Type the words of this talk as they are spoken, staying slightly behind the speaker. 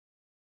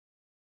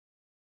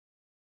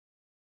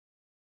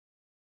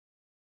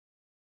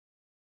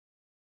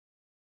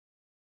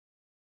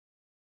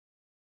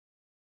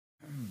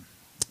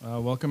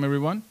Welcome,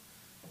 everyone.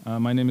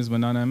 My name is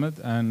Manan Ahmed,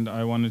 and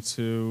I wanted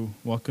to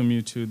welcome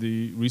you to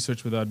the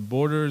Research Without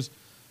Borders,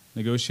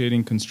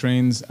 Negotiating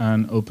Constraints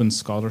and Open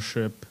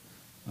Scholarship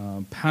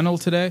panel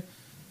today.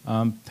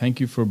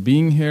 Thank you for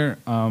being here.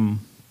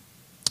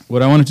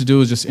 What I wanted to do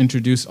is just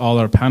introduce all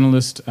our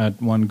panelists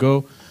at one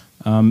go.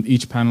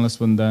 Each panelist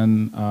will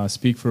then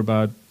speak for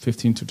about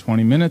 15 to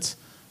 20 minutes,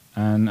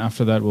 and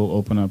after that we'll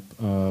open up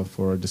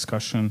for a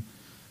discussion.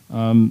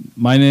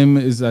 My name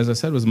is, as I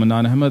said, was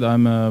Manan Ahmed.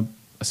 I'm a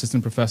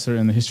assistant professor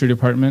in the history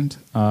department.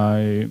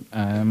 I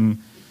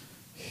am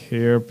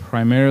here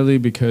primarily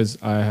because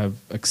I have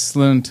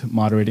excellent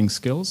moderating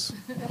skills.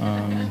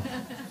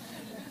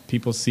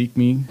 People seek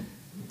me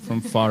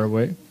from far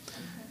away.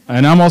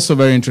 And I'm also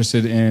very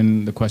interested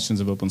in the questions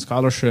of open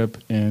scholarship,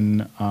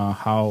 in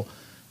how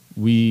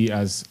we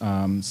as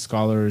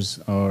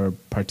scholars or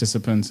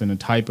participants in a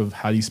type of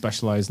highly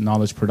specialized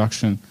knowledge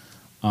production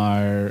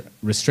are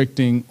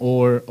restricting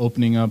or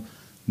opening up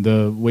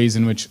the ways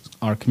in which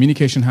our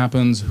communication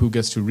happens, who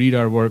gets to read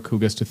our work, who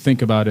gets to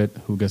think about it,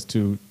 who gets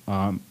to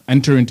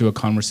enter into a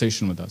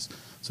conversation with us.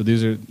 So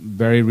these are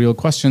very real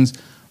questions,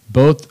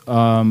 both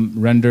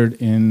rendered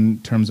in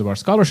terms of our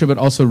scholarship, but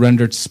also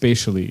rendered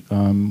spatially,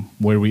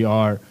 where we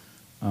are,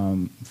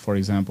 for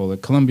example,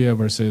 at Columbia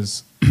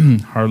versus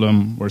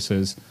Harlem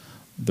versus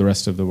the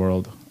rest of the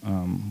world,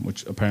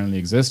 which apparently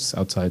exists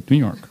outside New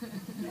York.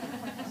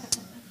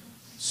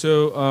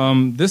 So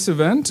this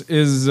event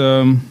is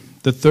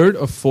the third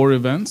of 4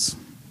 events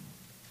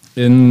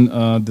in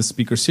the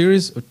speaker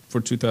series for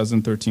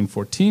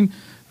 2013-14,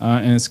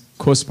 and it's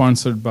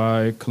co-sponsored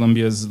by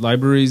Columbia's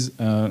Libraries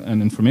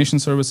and Information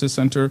Services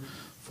Center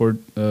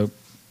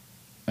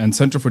and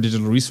Center for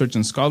Digital Research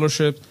and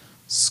Scholarship,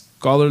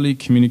 Scholarly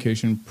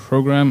Communication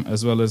Program,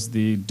 as well as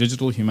the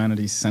Digital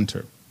Humanities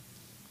Center.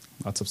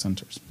 Lots of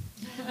centers.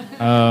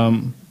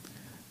 And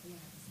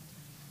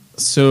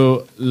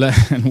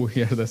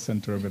we are the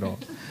center of it all.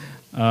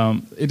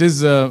 It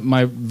is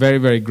my very,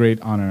 very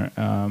great honor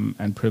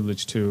and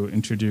privilege to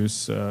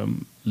introduce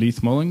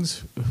Leith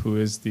Mullings, who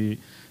is the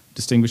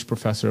Distinguished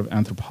Professor of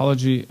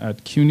Anthropology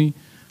at CUNY.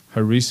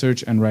 Her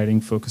research and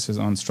writing focuses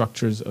on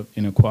structures of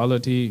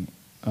inequality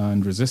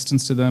and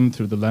resistance to them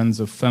through the lens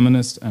of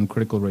feminist and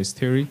critical race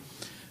theory.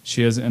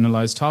 She has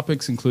analyzed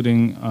topics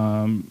including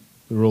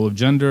the role of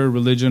gender,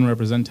 religion,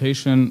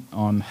 representation,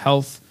 on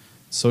health,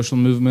 social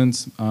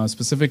movements,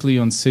 specifically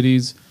on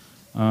cities.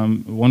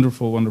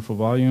 Wonderful, wonderful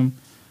volume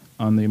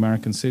on the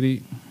American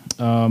city.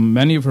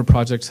 Many of her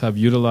projects have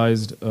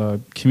utilized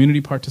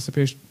community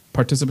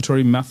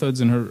participatory methods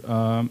in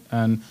her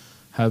and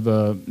have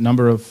a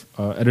number of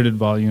edited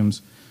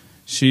volumes.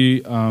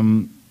 She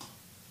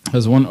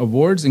has won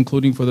awards,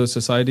 including for the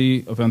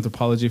Society of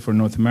Anthropology for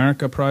North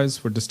America Prize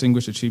for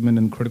Distinguished Achievement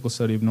in Critical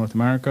Study of North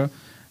America.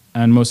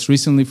 And most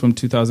recently, from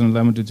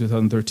 2011 to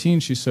 2013,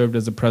 she served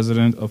as the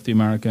president of the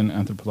American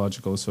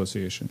Anthropological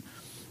Association.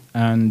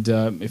 And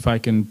if I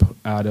can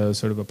add a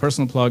sort of a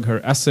personal plug,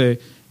 her essay,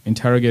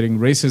 Interrogating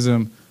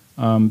Racism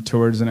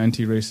Towards an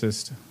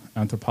Anti-Racist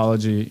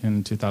Anthropology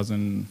in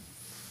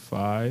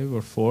 2005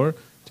 or 4,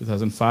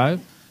 2005,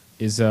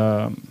 is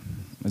a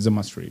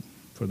must-read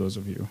for those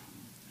of you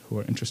who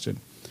are interested.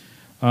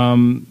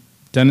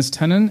 Dennis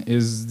Tenen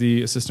is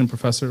the assistant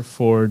professor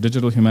for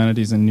digital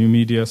humanities and new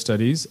media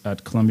studies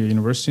at Columbia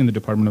University in the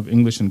Department of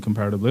English and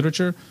Comparative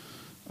Literature,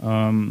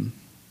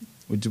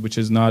 which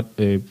is not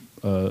a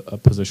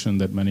position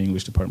that many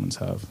English departments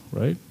have,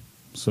 right?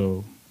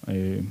 So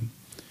a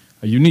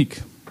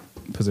unique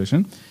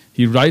position.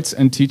 He writes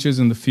and teaches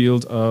in the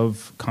field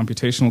of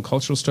computational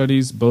cultural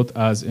studies, both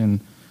as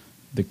in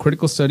the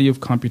critical study of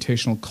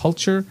computational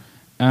culture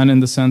and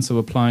in the sense of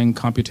applying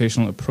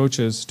computational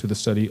approaches to the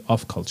study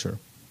of culture.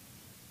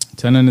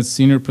 Tenen is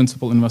senior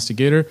principal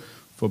investigator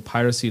for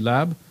Piracy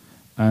Lab,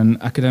 an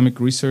academic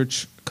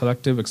research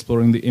collective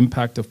exploring the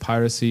impact of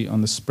piracy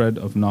on the spread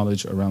of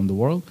knowledge around the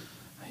world.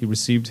 He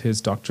received his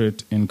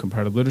doctorate in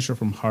comparative literature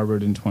from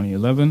Harvard in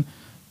 2011,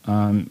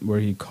 where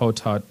he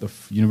co-taught the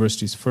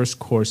university's first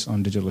course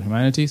on digital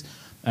humanities.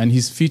 And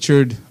he's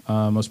featured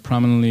most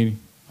prominently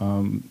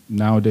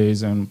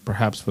nowadays and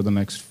perhaps for the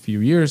next few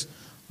years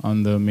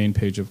on the main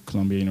page of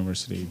Columbia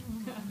University.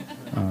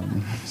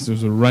 So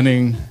there's a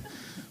running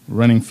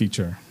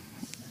feature.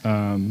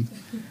 Leela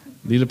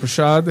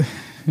Prashad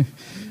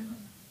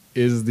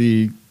is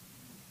the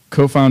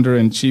co-founder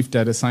and chief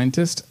data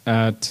scientist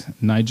at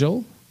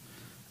Nigel.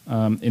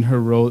 In her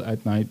role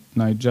at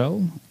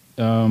Nigel,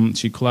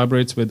 she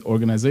collaborates with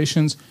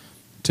organizations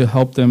to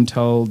help them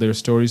tell their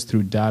stories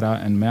through data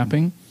and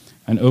mapping,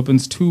 and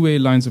opens two-way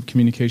lines of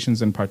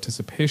communications and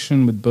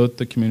participation with both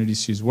the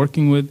communities she's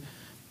working with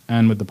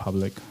and with the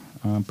public.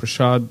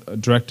 Prashad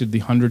directed the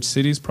 100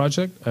 Cities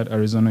project at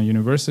Arizona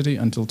University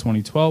until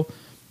 2012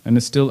 and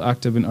is still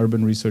active in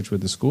urban research with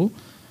the school.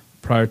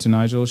 Prior to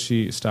Nigel,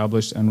 she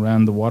established and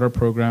ran the water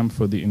program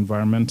for the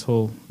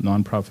environmental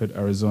nonprofit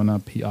Arizona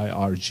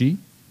PIRG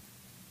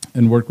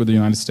and worked with the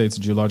United States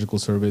Geological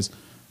Survey's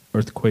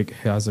Earthquake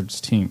Hazards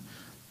team.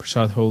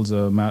 Prashad holds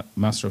a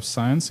Master of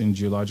Science in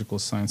Geological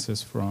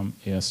Sciences from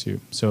ASU.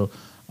 So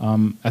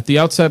At the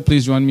outset,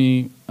 please join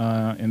me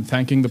in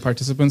thanking the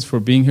participants for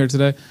being here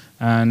today.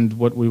 And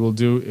what we will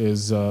do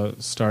is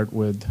start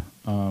with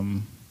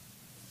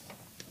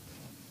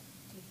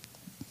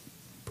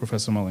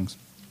Professor Mullings.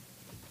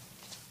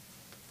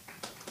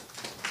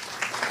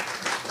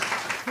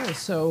 Okay,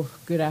 so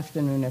good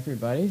afternoon,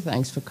 everybody.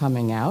 Thanks for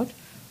coming out.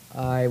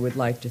 I would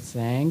like to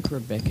thank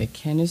Rebecca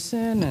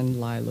Kennison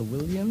and Lila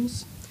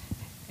Williams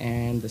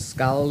and the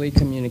Scholarly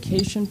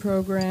Communication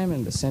Program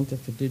and the Center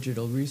for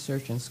Digital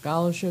Research and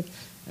Scholarship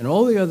and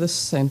all the other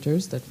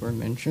centers that were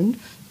mentioned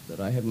that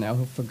I have now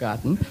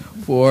forgotten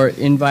for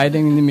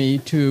inviting me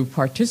to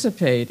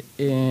participate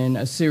in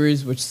a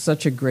series with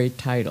such a great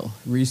title,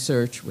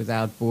 Research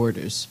Without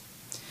Borders.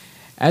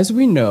 As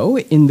we know,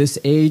 in this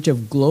age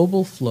of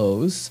global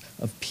flows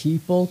of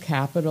people,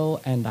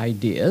 capital, and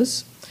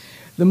ideas,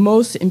 the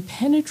most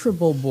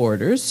impenetrable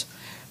borders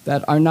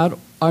that are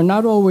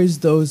not always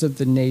those of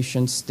the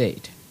nation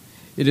state.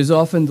 It is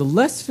often the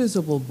less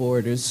visible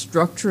borders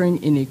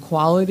structuring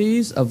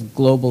inequalities of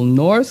global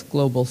north,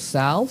 global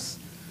south,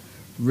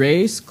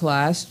 race,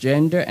 class,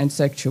 gender, and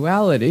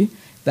sexuality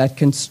that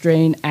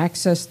constrain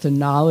access to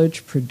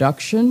knowledge,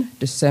 production,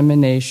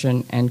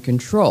 dissemination, and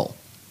control.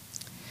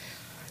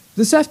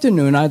 This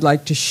afternoon, I'd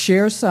like to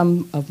share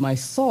some of my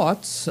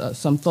thoughts,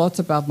 some thoughts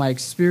about my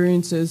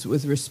experiences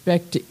with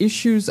respect to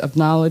issues of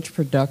knowledge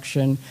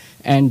production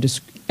and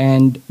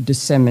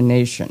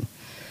dissemination.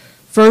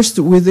 First,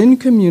 within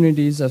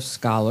communities of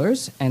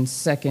scholars, and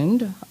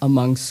second,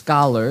 among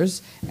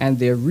scholars and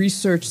their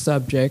research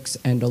subjects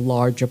and a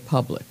larger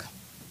public.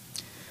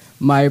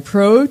 My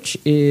approach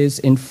is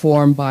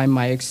informed by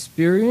my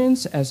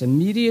experience as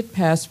immediate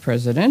past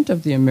president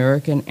of the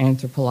American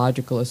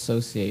Anthropological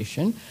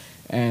Association.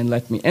 And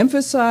let me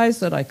emphasize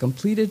that I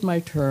completed my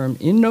term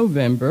in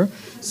November,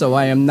 so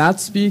I am not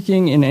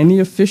speaking in any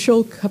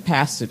official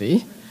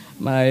capacity.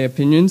 My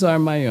opinions are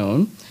my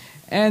own.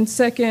 And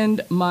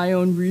second, my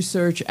own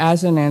research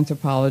as an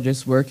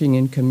anthropologist working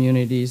in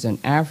communities in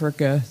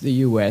Africa, the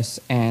US,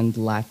 and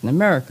Latin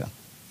America.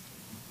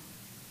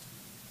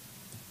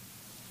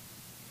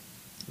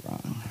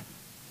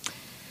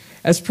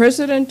 As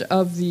president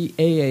of the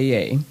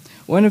AAA,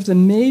 one of the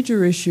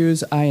major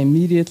issues I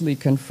immediately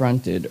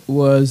confronted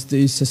was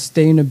the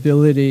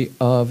sustainability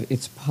of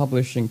its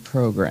publishing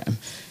program.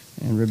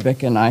 And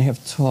Rebecca and I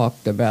have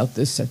talked about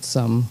this at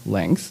some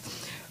length.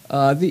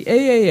 The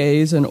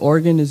AAA is an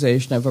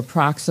organization of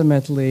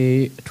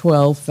approximately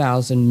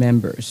 12,000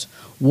 members,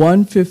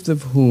 1/5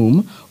 of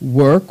whom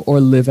work or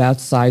live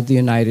outside the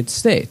United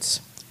States.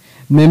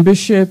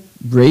 Membership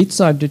rates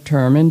are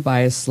determined by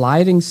a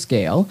sliding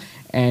scale,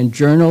 and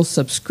journal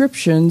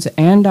subscriptions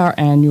and our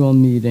annual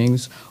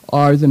meetings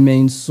are the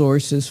main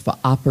sources for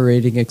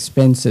operating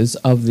expenses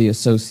of the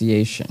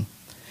association.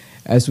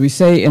 As we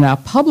say in our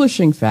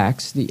publishing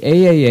facts, the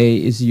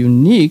AAA is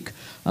unique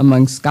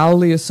among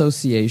scholarly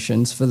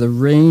associations for the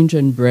range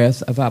and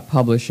breadth of our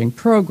publishing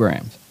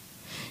programs.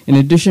 In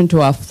addition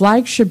to our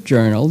flagship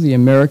journal, the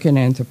American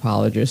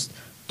Anthropologist,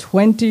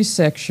 20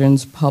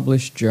 sections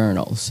publish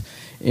journals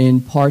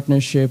in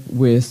partnership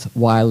with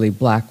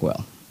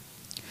Wiley-Blackwell.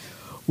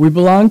 We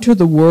belong to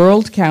the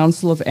World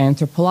Council of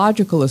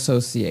Anthropological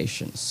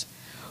Associations.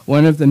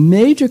 One of the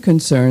major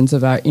concerns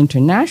of our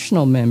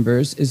international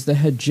members is the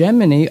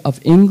hegemony of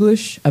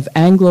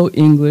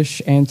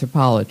Anglo-English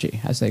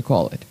anthropology, as they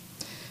call it.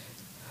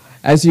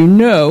 As you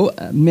know,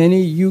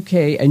 many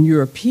UK and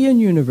European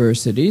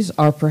universities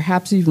are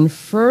perhaps even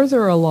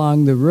further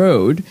along the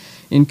road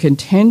in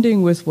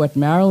contending with what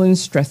Marilyn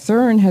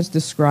Strathern has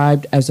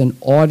described as an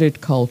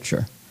audit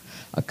culture,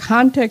 a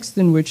context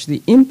in which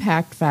the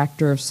impact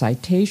factor of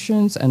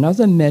citations and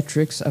other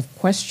metrics of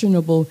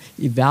questionable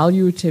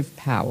evaluative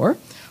power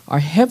are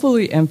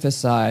heavily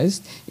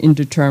emphasized in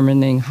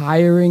determining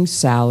hiring,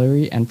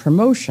 salary, and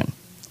promotion.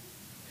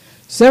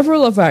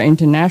 Several of our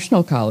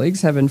international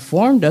colleagues have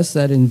informed us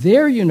that in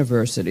their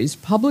universities,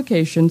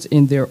 publications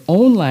in their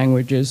own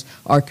languages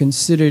are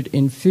considered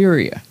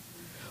inferior,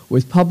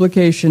 with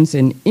publications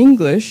in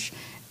English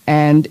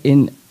and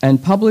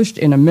published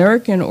in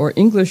American or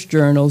English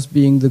journals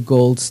being the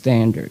gold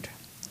standard.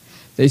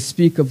 They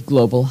speak of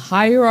global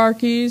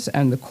hierarchies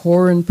and the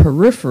core and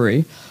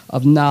periphery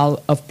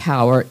of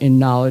power in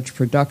knowledge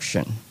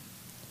production.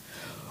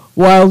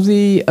 While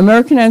the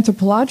American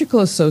Anthropological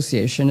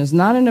Association is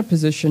not in a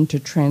position to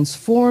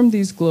transform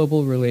these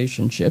global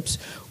relationships,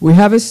 we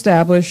have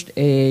established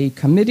a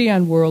Committee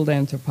on World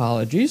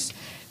Anthropologies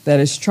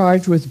that is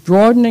charged with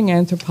broadening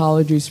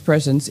anthropology's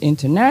presence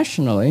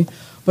internationally,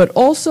 but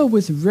also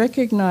with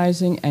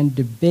recognizing and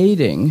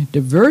debating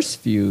diverse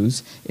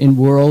views in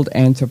world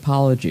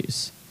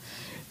anthropologies.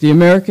 The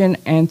American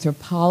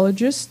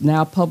Anthropologist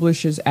now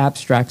publishes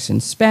abstracts in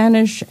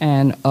Spanish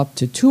and up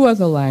to 2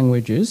 other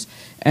languages,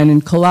 and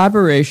in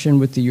collaboration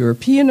with the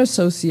European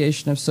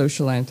Association of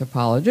Social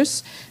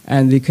Anthropologists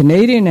and the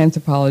Canadian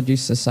Anthropology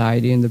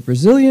Society and the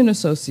Brazilian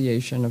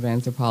Association of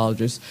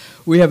Anthropologists,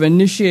 we have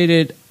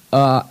initiated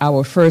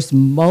our first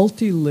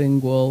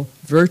multilingual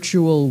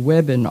virtual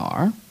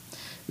webinar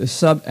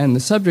The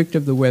subject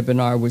of the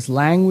webinar was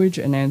language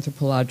and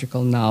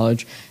anthropological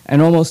knowledge,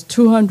 and almost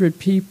 200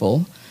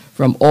 people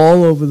from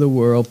all over the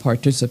world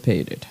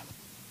participated.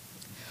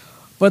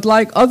 But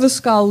like other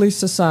scholarly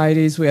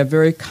societies, we are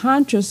very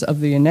conscious of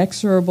the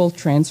inexorable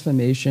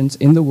transformations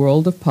in the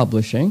world of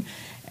publishing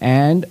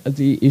and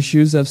the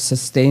issues of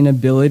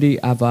sustainability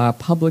of our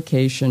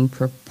publication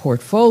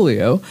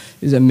portfolio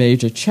is a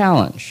major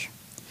challenge.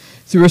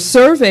 Through a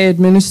survey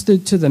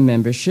administered to the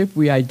membership,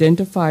 we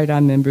identified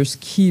our members'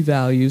 key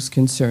values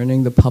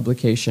concerning the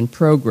publication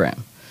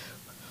program.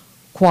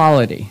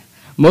 Quality.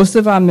 Most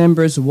of our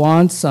members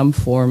want some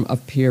form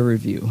of peer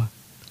review.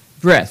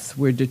 Breadth.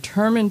 We're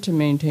determined to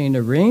maintain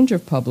a range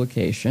of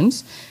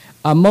publications.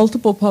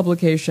 Multiple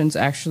publications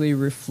actually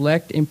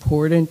reflect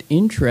important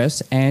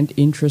interests and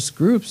interest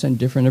groups and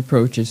different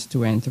approaches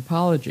to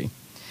anthropology.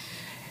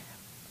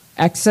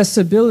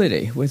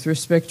 Accessibility, with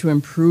respect to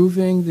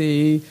improving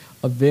the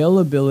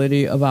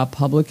availability of our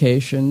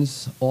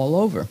publications all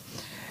over.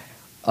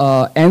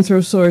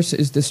 AnthroSource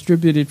is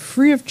distributed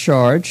free of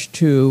charge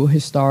to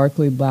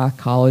historically black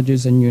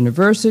colleges and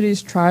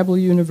universities, tribal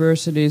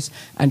universities,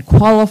 and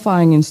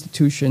qualifying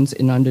institutions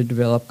in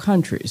underdeveloped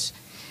countries.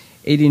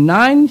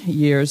 89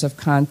 years of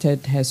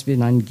content has been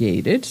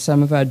ungated.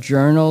 Some of our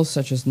journals,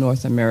 such as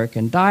North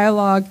American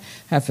Dialogue,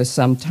 have for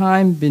some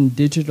time been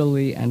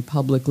digitally and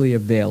publicly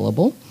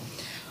available.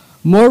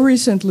 More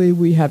recently,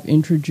 we have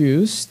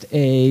introduced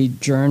a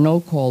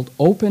journal called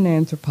Open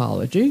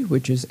Anthropology,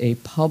 which is a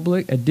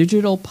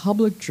digital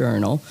public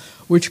journal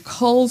which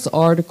culls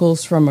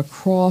articles from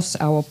across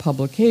our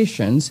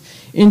publications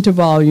into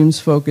volumes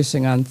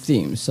focusing on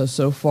themes.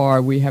 So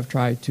far we have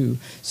tried to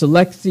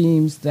select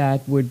themes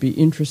that would be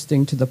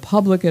interesting to the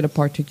public at a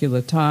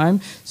particular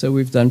time. So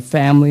we've done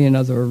family and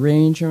other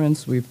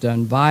arrangements, we've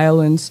done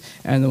violence,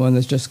 and the one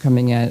that's just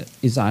coming out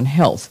is on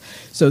health.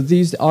 So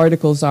these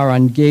articles are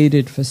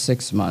ungated for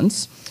 6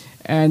 months.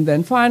 And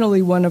then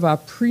finally, one of our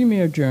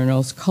premier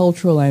journals,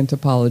 Cultural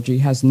Anthropology,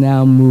 has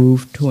now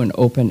moved to an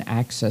open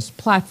access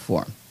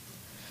platform.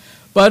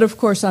 But of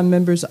course, our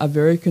members are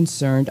very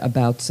concerned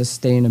about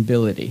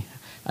sustainability,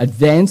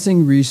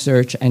 advancing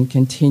research, and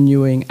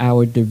continuing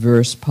our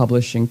diverse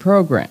publishing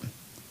program.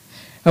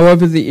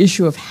 However, the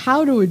issue of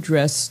how to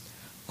address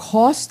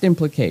cost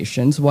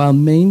implications while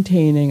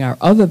maintaining our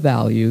other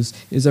values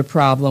is a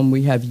problem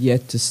we have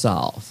yet to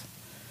solve.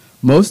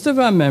 Most of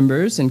our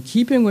members, in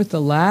keeping with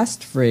the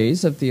last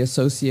phrase of the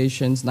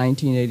Association's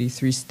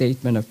 1983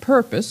 Statement of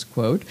Purpose,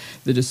 quote,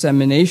 "The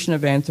dissemination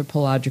of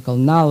anthropological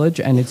knowledge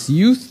and its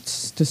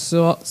use to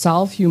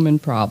solve human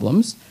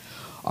problems,"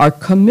 are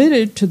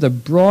committed to the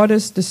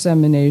broadest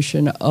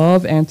dissemination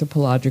of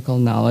anthropological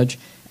knowledge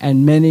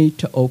and many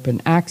to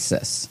open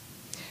access.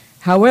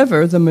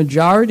 However, the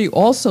majority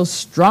also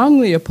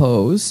strongly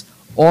oppose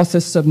author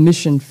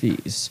submission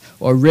fees,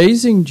 or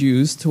raising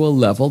dues to a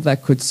level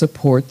that could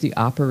support the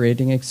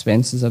operating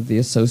expenses of the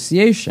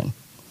association.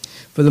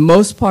 For the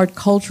most part,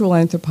 cultural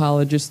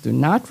anthropologists do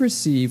not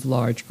receive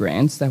large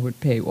grants that would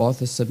pay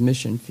author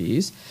submission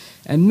fees,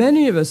 and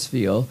many of us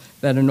feel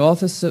that an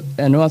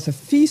author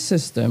fee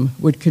system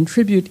would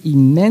contribute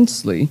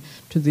immensely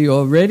to the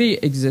already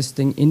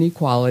existing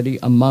inequality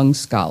among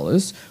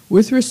scholars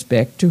with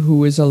respect to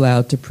who is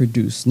allowed to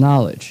produce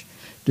knowledge,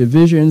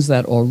 divisions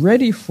that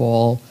already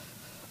follow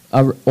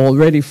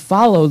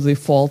the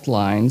fault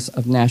lines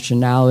of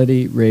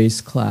nationality, race,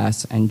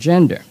 class, and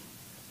gender.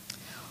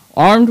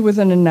 Armed with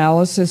an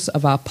analysis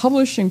of our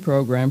publishing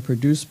program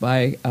produced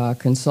by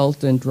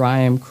consultant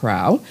Ryan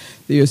Crow,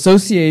 the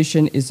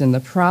association is in the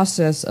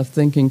process of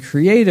thinking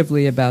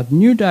creatively about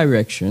new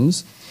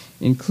directions,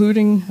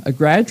 including a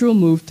gradual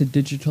move to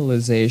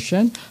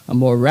digitalization, a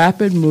more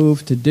rapid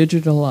move to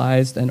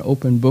digitalized and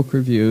open book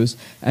reviews,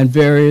 and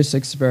various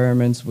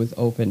experiments with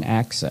open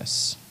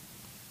access.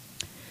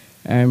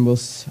 And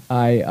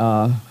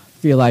I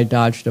feel I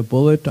dodged a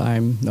bullet.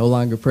 I'm no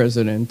longer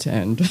president,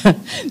 and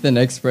the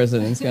next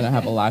president's going to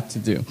have a lot to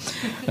do.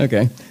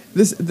 Okay.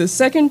 The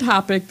second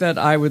topic that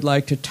I would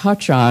like to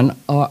touch on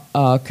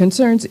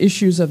concerns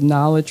issues of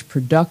knowledge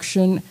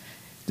production,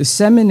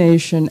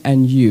 dissemination,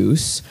 and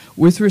use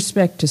with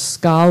respect to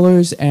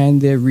scholars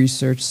and their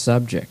research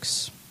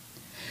subjects.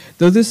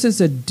 Though this is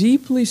a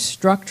deeply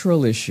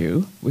structural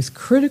issue with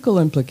critical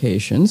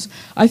implications,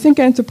 I think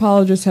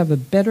anthropologists have a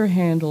better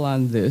handle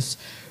on this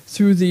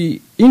through the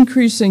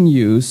increasing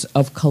use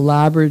of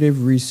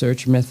collaborative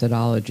research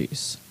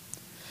methodologies.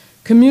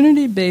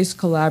 Community-based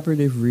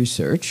collaborative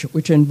research,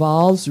 which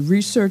involves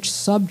research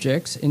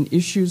subjects in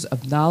issues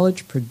of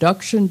knowledge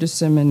production,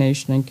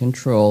 dissemination, and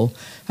control,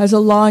 has a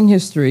long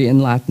history in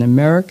Latin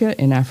America,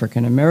 in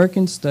African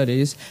American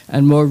studies,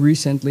 and more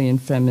recently in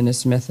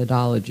feminist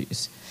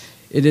methodologies.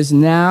 It is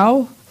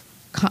now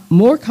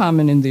more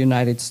common in the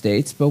United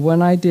States, but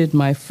when I did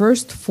my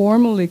first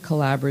formally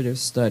collaborative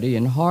study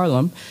in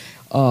Harlem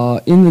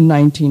in the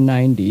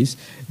 1990s,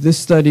 this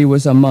study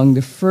was among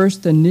the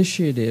first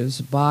initiatives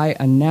by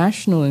a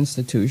national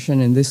institution,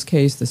 in this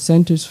case the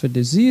Centers for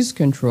Disease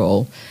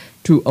Control,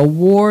 to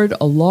award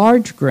a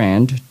large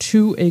grant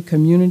to a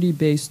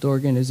community-based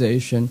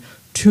organization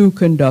to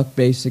conduct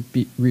basic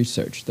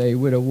research. They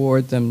would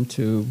award them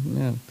to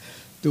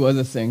do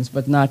other things,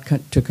 but not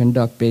to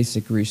conduct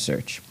basic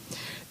research.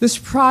 This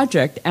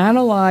project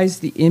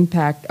analyzed the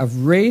impact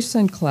of race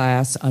and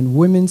class on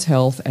women's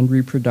health and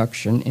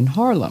reproduction in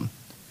Harlem.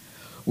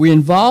 We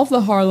involved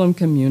the Harlem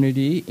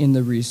community in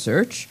the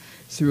research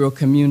through a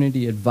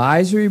community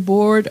advisory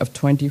board of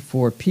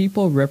 24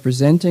 people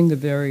representing the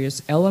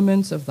various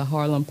elements of the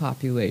Harlem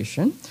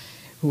population,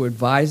 who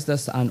advised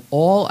us on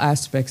all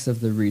aspects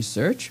of the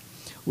research.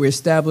 We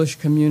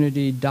established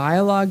community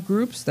dialogue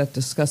groups that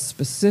discuss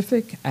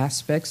specific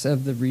aspects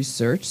of the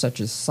research, such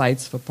as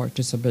sites for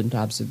participant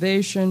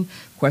observation,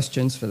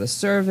 questions for the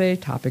survey,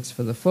 topics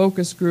for the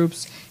focus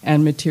groups,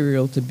 and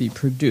material to be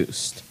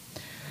produced.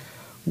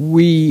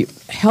 We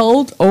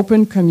held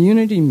open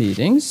community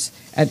meetings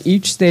at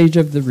each stage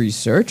of the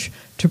research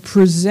to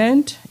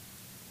present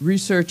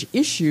research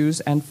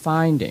issues and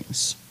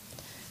findings.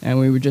 And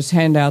we would just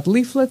hand out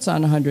leaflets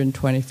on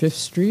 125th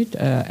Street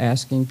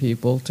asking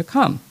people to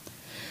come.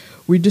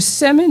 We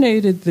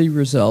disseminated the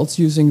results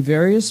using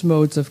various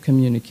modes of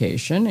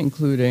communication,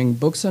 including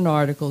books and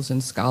articles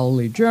in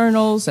scholarly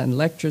journals and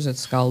lectures at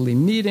scholarly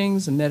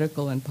meetings and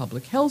medical and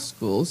public health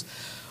schools,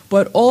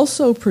 but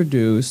also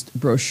produced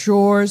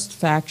brochures,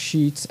 fact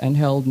sheets, and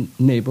held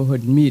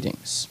neighborhood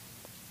meetings.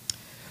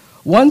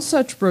 One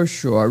such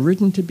brochure,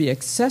 written to be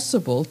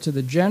accessible to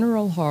the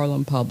general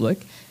Harlem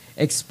public,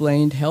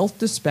 explained health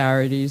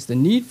disparities, the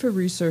need for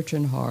research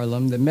in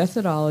Harlem, the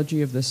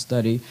methodology of the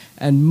study,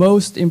 and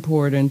most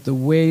important, the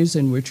ways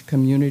in which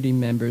community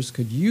members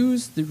could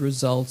use the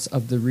results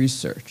of the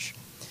research.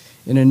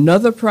 In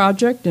another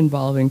project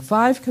involving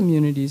 5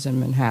 communities in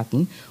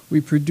Manhattan,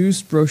 we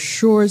produced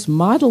brochures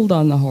modeled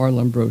on the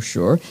Harlem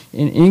brochure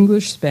in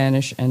English,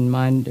 Spanish, and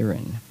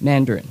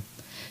Mandarin.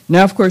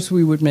 Now, of course,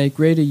 we would make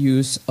greater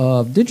use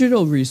of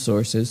digital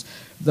resources,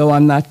 though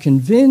I'm not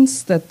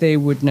convinced that they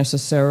would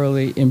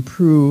necessarily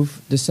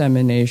improve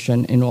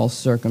dissemination in all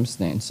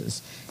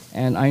circumstances.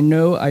 And I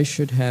know I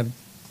should have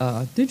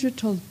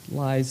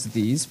digitalized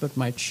these, but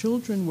my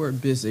children were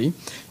busy,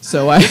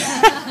 so I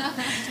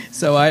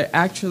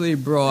actually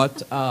brought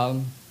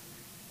some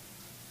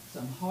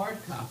hard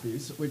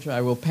copies, which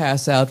I will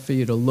pass out for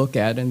you to look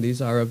at, and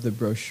these are of the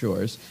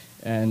brochures,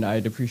 and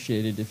I'd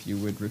appreciate it if you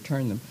would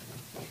return them.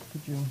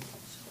 Could you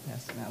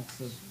pass them out?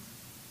 So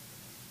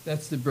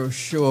that's the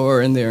brochure,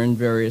 and they're in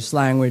various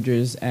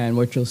languages, and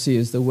what you'll see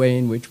is the way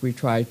in which we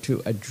try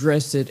to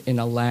address it in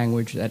a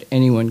language that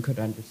anyone could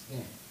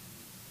understand.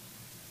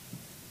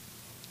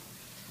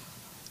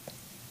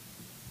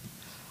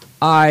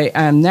 I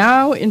am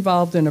now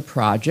involved in a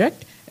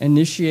project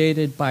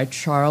initiated by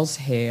Charles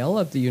Hale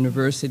of the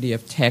University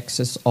of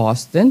Texas,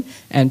 Austin,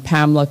 and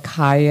Pamela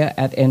Kaya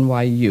at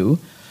NYU,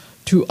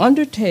 to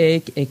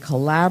undertake a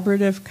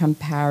collaborative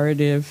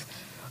comparative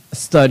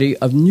study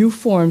of new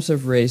forms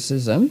of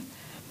racism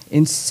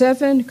in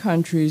 7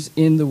 countries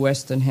in the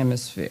Western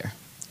Hemisphere.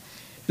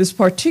 This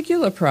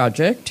particular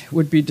project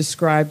would be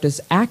described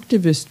as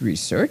activist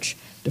research,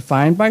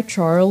 defined by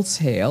Charles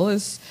Hale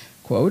as,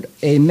 quote,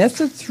 a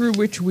method through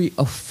which we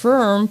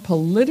affirm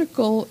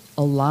political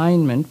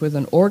alignment with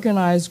an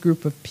organized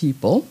group of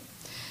people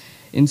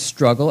in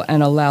struggle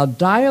and allow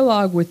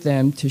dialogue with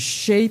them to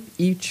shape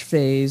each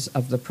phase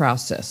of the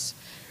process,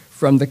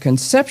 from the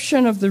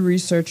conception of the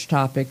research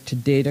topic to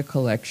data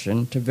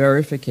collection to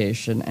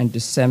verification and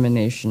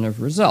dissemination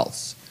of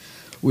results.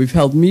 We've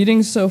held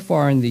meetings so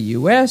far in the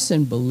US,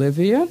 in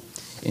Bolivia,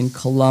 in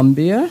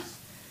Colombia,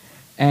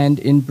 and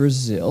in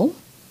Brazil.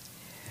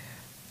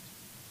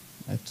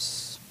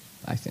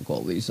 I think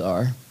all these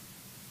are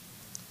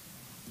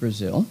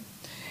Brazil.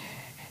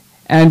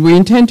 And we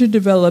intend to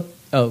develop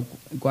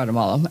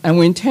Guatemala, and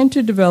we intend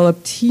to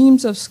develop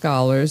teams of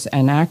scholars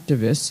and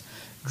activists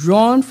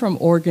drawn from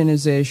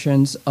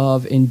organizations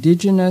of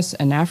indigenous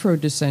and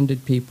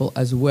Afro-descended people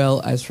as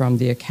well as from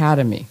the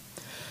academy.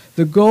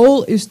 The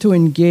goal is to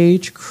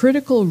engage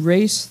critical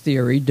race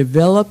theory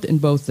developed in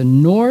both the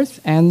North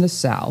and the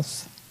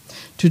South,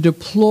 to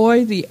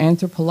deploy the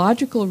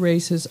anthropological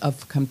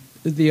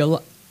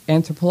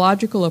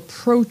anthropological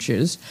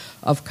approaches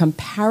of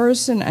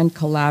comparison and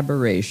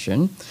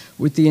collaboration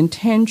with the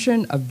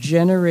intention of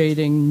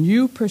generating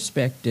new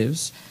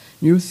perspectives,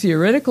 new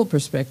theoretical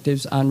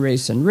perspectives on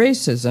race and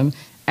racism,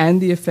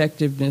 and the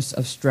effectiveness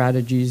of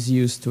strategies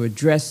used to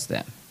address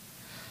them.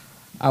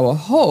 Our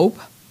hope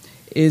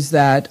is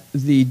that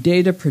the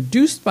data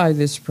produced by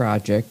this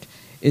project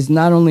is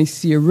not only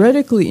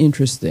theoretically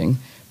interesting,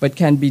 but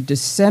can be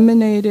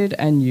disseminated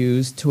and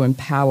used to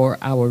empower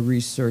our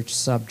research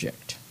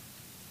subjects.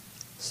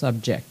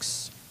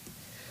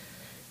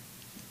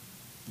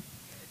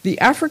 The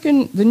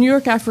New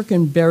York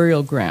African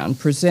Burial Ground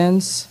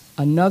presents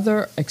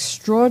another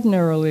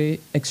extraordinary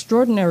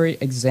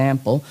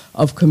example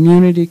of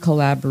community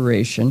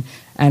collaboration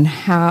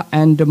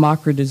and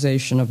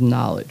democratization of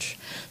knowledge.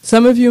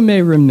 Some of you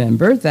may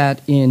remember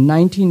that in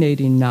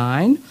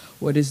 1989,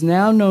 what is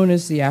now known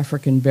as the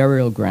African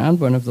Burial Ground,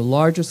 one of the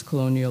largest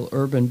colonial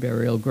urban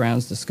burial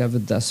grounds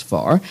discovered thus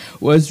far,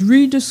 was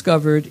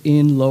rediscovered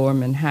in Lower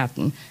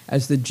Manhattan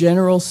as the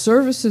General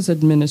Services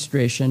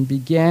Administration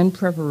began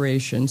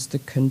preparations to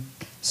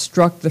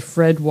construct the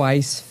Fred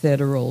Weiss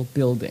Federal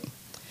Building.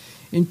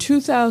 In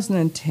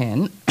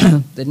 2010,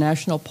 the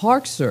National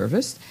Park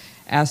Service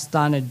asked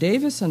Donna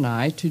Davis and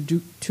I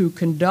to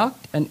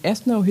conduct an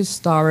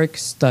ethnohistoric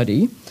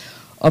study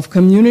of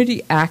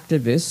community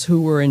activists who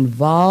were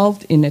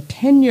involved in a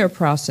 10-year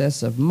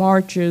process of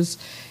marches,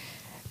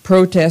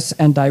 protests,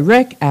 and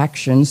direct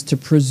actions to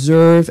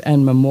preserve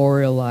and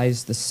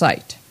memorialize the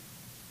site.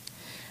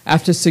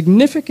 After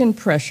significant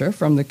pressure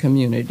from the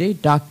community,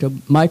 Dr.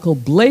 Michael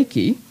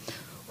Blakey,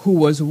 who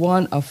was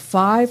one of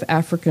 5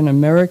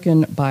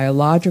 African-American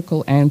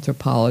biological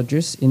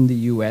anthropologists in the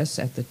U.S.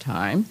 at the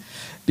time,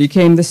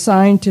 became the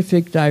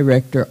scientific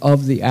director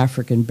of the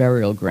African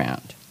Burial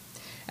Ground.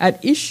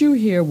 At issue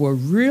here were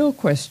real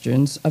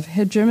questions of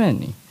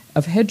hegemony.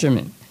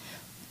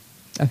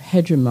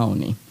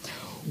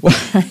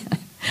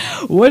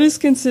 What is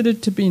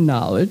considered to be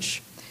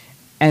knowledge,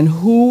 and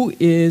who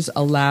is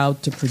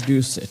allowed to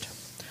produce it?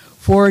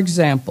 For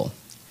example,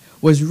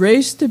 was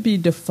race to be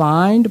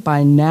defined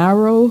by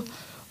narrow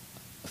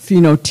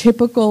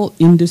phenotypical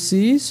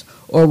indices,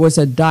 or was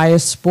a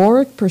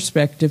diasporic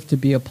perspective to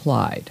be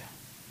applied?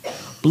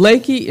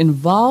 Blakey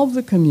involved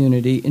the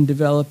community in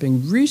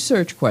developing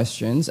research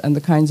questions, and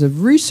the kinds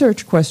of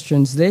research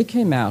questions they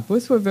came out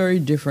with were very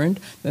different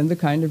than the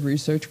kind of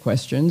research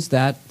questions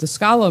that the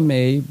scholar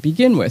may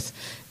begin with.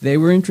 They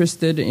were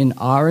interested in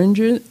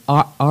origins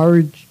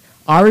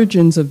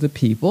of the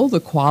people, the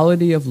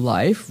quality of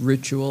life,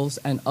 rituals,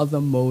 and other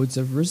modes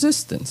of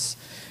resistance.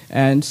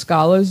 And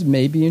scholars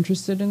may be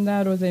interested in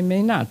that or they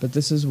may not, but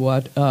this is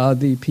what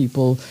the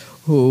people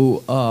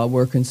who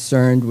were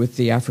concerned with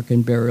the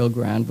African burial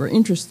ground were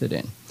interested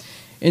in.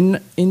 In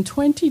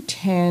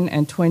 2010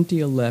 and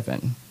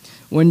 2011,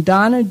 when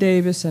Donna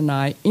Davis and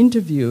I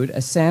interviewed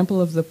a sample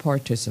of the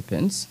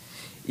participants,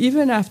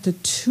 even after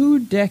 2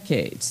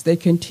 decades, they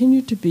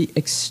continued to be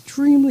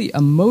extremely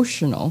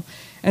emotional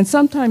and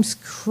sometimes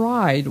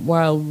cried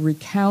while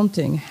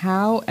recounting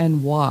how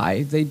and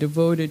why they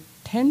devoted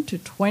 10 to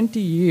 20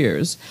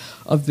 years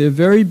of their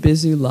very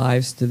busy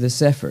lives to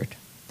this effort.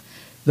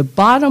 The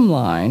bottom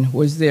line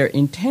was their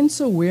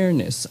intense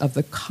awareness of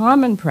the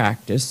common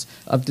practice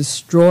of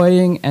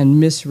destroying and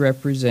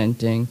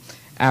misrepresenting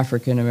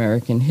African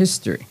American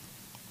history.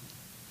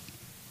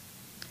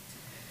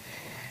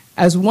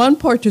 As one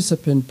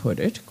participant put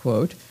it,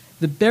 quote,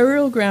 "The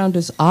burial ground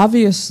is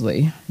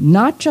obviously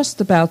not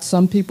just about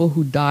some people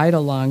who died a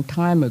long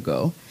time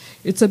ago.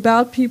 It's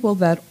about people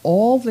that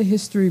all the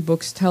history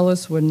books tell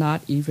us were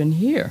not even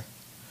here.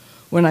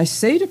 When I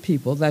say to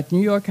people that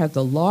New York had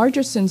the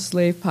largest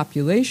enslaved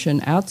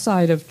population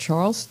outside of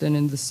Charleston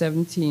in the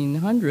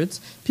 1700s,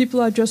 people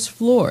are just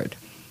floored."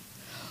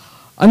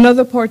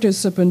 Another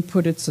participant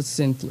put it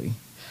succinctly,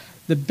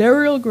 "The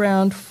burial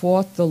ground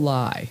fought the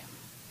lie.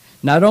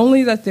 Not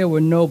only that there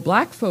were no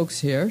black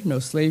folks here, no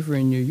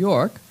slavery in New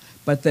York,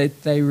 but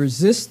that they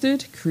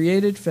resisted,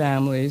 created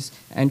families,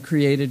 and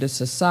created a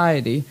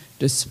society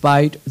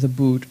despite the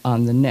boot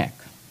on the neck."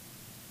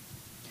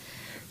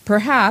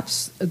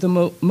 Perhaps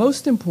the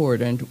most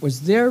important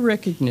was their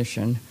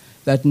recognition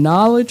that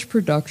knowledge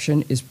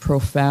production is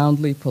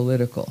profoundly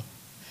political,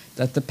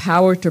 that the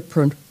power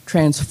to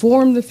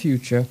transform the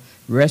future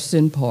rests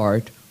in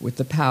part with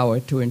the power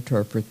to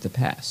interpret the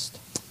past.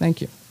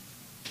 Thank you.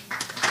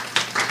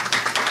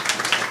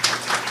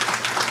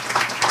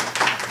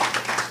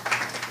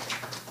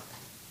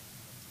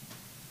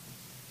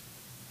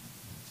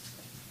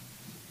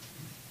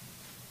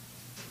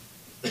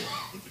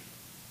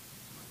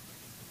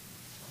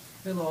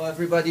 Hello,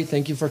 everybody.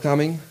 Thank you for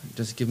coming.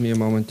 Just give me a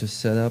moment to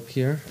set up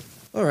here.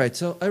 All right,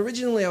 so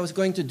originally I was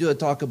going to do a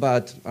talk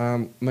about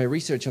my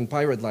research on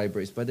pirate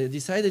libraries, but I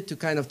decided to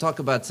kind of talk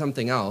about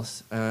something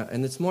else,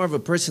 and it's more of a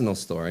personal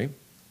story.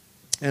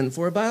 And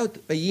for about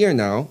a year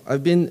now,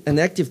 I've been an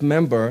active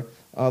member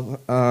of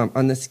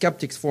on the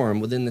Skeptics Forum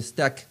within the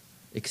Stack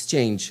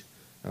Exchange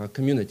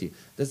community.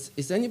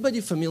 Is anybody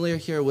familiar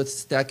here with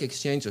Stack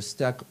Exchange or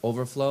Stack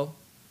Overflow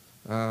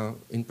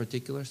in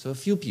particular? So a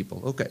few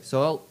people. Okay,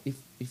 so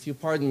if you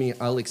pardon me,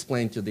 I'll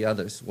explain to the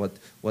others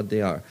what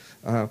they are.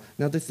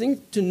 Now, the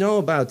thing to know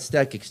about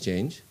Stack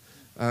Exchange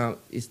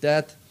is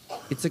that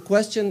it's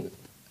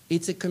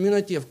a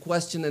community of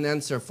question and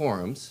answer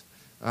forums,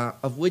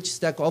 of which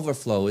Stack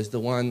Overflow is the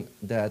one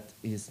that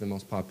is the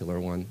most popular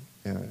one,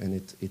 and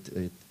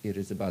it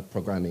is about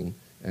programming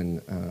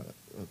and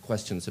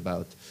questions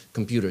about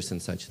computers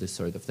and such, this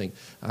sort of thing.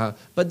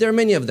 But there are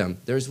many of them.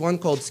 There's one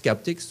called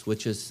Skeptics,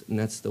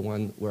 that's the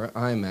one where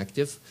I'm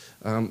active.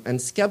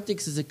 And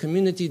Skeptics is a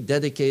community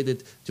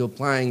dedicated to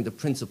applying the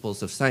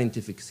principles of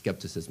scientific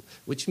skepticism,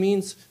 which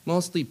means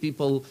mostly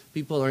people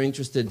are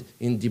interested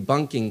in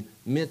debunking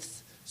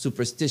myths,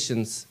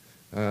 superstitions,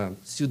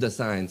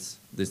 pseudoscience,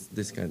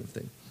 this kind of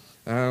thing.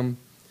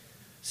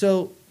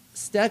 So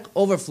Stack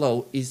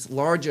Overflow is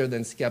larger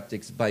than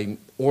Skeptics by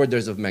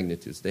orders of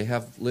magnitudes. They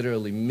have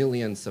literally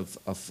millions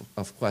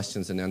of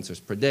questions and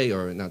answers per day,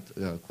 or not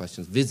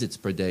questions, visits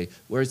per day,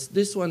 whereas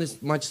this one is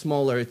much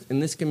smaller,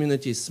 and this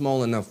community is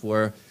small enough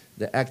where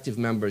the active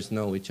members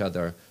know each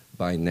other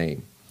by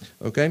name.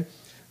 Okay?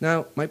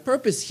 Now, my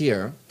purpose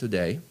here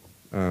today,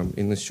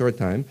 in this short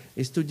time,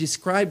 is to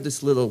describe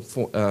this little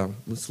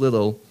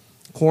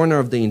corner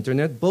of the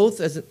internet, both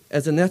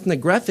as an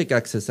ethnographic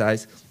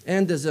exercise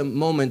and as a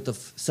moment of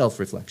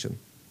self-reflection.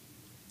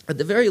 At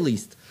the very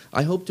least,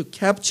 I hope to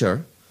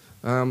capture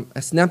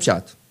a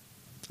snapshot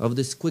of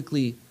this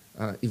quickly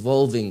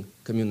evolving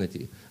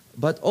community.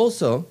 But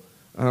also,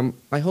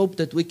 I hope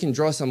that we can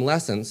draw some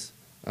lessons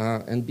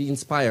and be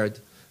inspired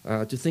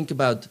to think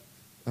about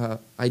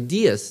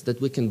ideas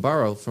that we can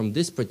borrow from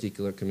this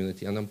particular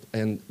community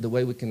and the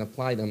way we can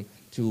apply them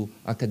to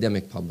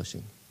academic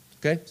publishing.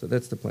 Okay, so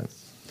that's the plan.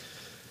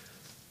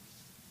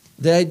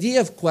 The idea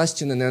of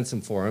question and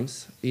answer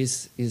forums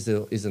is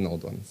an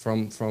old one.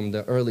 From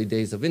the early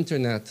days of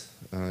internet,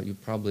 you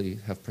probably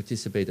have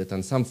participated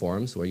on some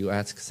forums where you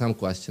ask some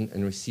question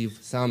and receive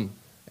some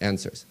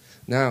answers.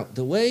 Now,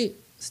 the way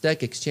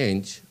Stack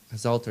Exchange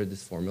has altered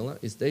this formula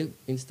is they,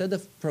 instead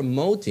of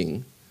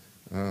promoting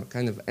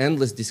kind of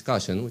endless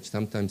discussion, which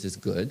sometimes is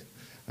good,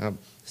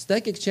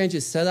 Stack Exchange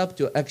is set up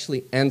to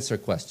actually answer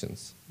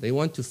questions. They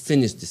want to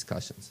finish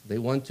discussions. They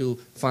want to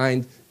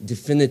find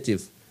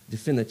definitive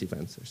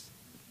answers.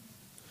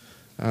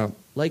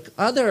 Like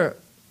other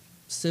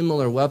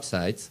similar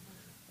websites,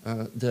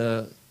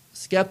 the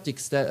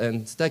Skeptics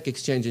and Stack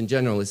Exchange in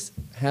general is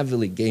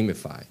heavily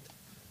gamified.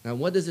 Now,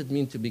 what does it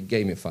mean to be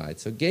gamified?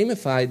 So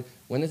gamified,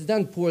 when it's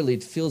done poorly,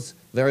 it feels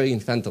very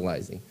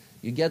infantilizing.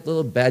 You get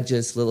little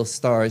badges, little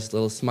stars,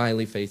 little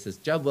smiley faces,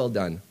 job well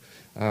done.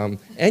 And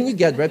you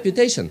get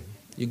reputation.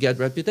 You get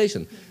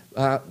reputation.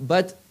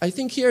 But I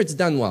think here it's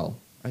done well.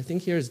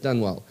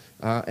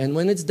 And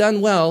when it's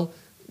done well,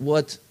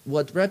 what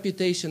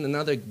reputation and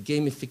other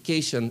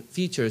gamification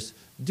features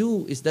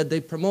do is that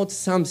they promote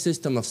some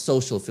system of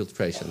social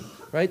filtration,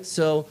 right?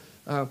 So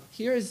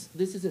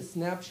this is a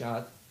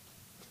snapshot.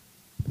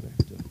 I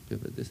have to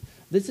pivot this.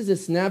 This is a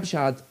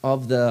snapshot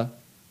of the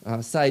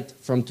site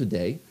from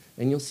today,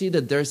 and you'll see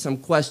that there's some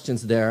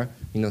questions there.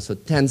 So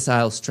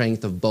tensile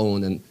strength of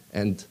bone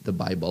and the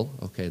Bible.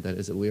 Okay, that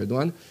is a weird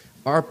one.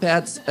 Are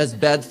pets as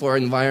bad for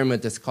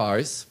environment as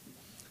cars?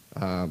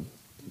 I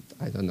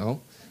don't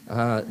know.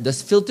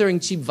 Does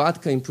filtering cheap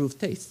vodka improve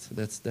taste?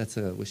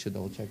 We should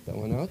all check that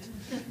one out.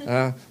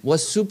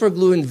 Was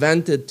superglue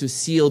invented to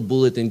seal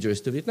bullet injuries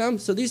to Vietnam?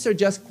 So these are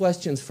just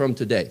questions from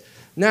today.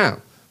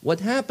 Now, what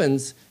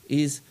happens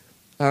is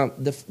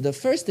the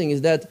first thing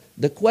is that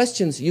the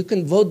questions, you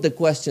can vote the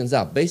questions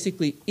up.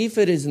 Basically, if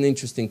it is an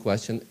interesting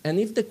question, and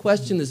if the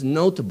question is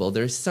notable,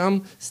 there's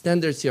some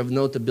standards here of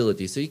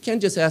notability. So you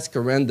can't just ask a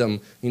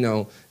random,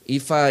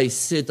 if I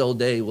sit all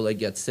day, will I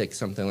get sick,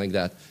 something like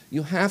that.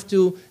 You have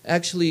to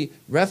actually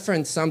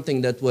reference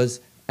something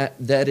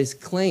that is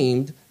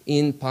claimed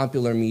in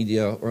popular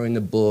media or in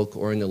a book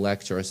or in a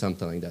lecture or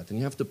something like that. And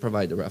you have to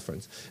provide a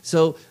reference.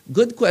 So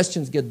good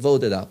questions get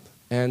voted up,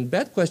 and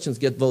bad questions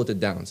get voted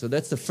down. So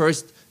that's the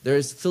first.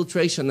 There's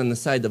filtration on the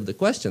side of the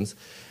questions.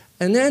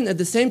 And then at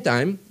the same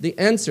time, the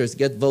answers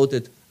get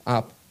voted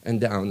up and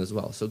down as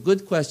well. So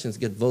good questions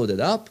get voted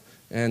up,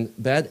 and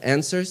bad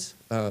answers,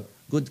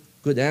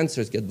 good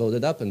answers get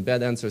voted up, and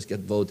bad answers get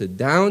voted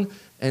down.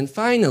 And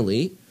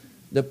finally,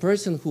 the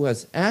person who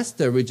has asked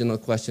the original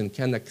question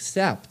can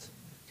accept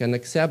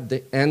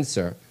the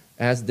answer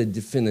as the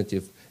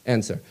definitive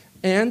answer.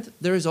 And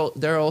there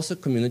are also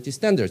community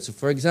standards. So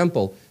for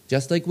example,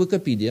 just like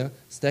Wikipedia,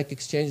 Stack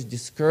Exchange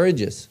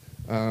discourages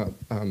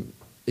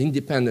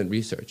independent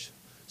research.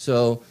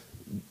 So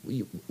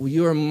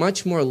you are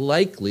much more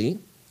likely,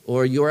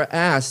 or you are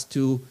asked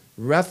to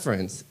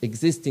reference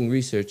existing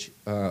research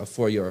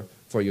for your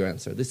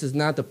answer. This is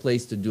not a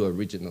place to do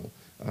original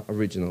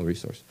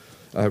research.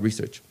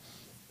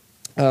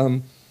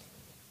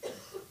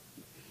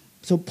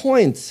 So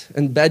points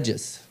and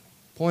badges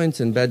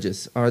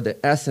are the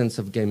essence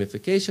of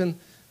gamification.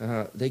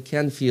 They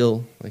can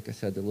feel, like I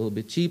said, a little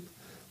bit cheap.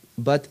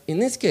 But in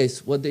this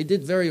case, what they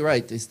did very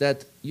right is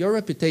that your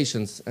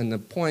reputations and the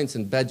points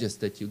and badges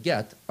that you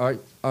get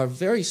are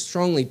very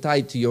strongly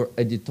tied to your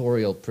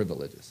editorial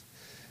privileges.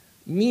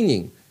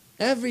 Meaning,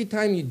 every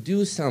time you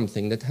do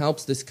something that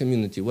helps this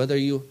community, whether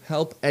you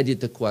help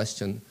edit a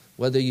question,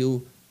 whether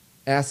you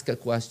ask a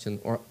question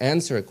or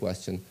answer a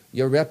question,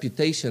 your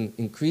reputation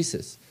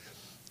increases.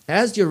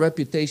 As your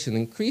reputation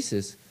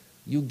increases,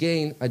 you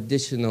gain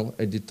additional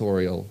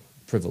editorial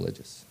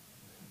privileges,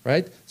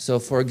 right? So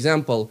for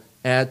example,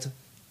 at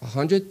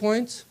 100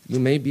 points, you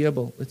may be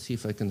able, let's see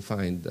if I can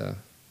find,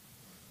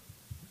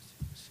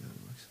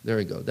 there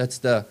we go. That's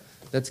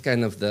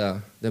kind of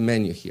the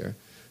menu here.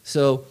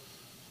 So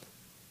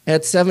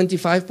at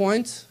 75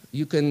 points,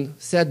 you can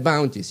set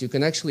bounties. You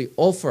can actually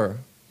offer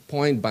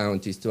point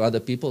bounties to other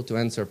people to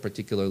answer a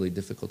particularly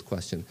difficult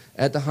question.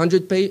 At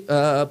 100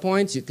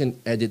 points, you can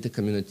edit the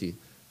community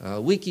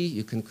wiki,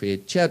 you can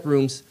create chat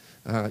rooms.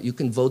 You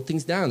can vote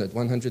things down at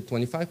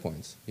 125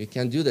 points. You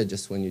can't do that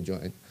just when you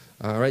join.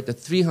 Right? At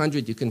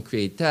 300, you can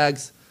create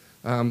tags.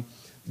 The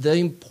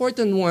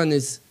important one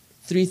is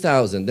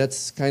 3,000.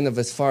 That's kind of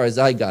as far as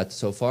I got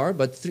so far.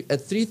 But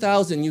at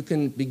 3,000, you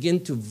can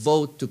begin to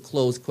vote to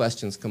close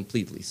questions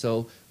completely.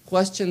 So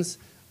questions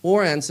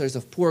or answers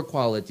of poor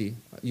quality,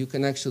 you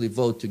can actually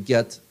vote to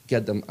get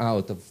them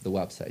out of the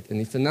website.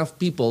 And if enough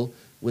people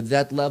with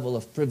that level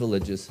of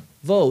privileges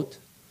vote,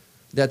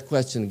 that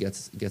question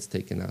gets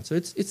taken out. So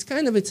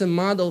it's a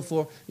model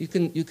for, you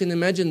can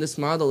imagine this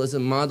model as a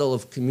model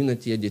of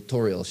community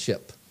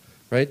editorialship,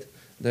 right?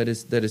 That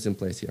is in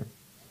place here.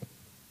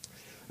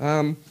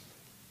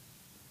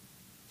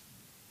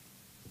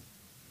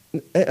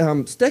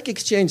 Stack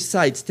Exchange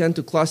sites tend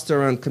to cluster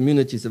around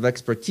communities of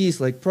expertise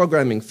like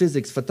programming,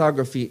 physics,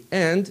 photography,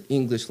 and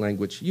English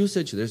language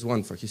usage. There's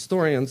one for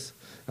historians.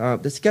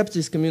 The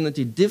skeptics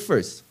community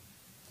differs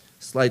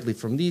slightly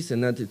from these,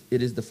 in that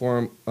it is the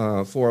forum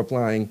for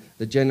applying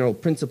the general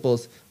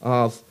principles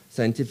of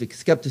scientific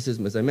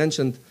skepticism, as I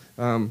mentioned.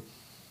 Let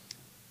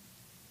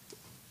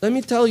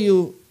me tell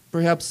you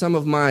perhaps some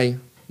of my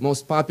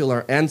most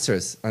popular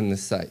answers on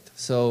this site.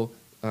 So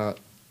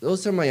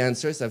those are my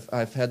answers.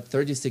 I've had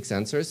 36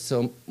 answers.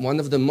 So one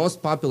of the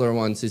most popular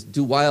ones is,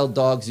 do wild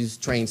dogs use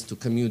trains to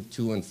commute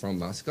to and from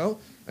Moscow?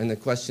 And the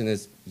question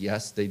is,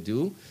 yes, they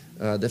do.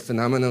 The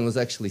phenomenon was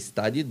actually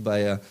studied by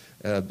an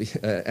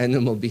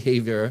animal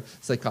behavior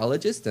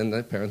psychologist, and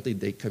apparently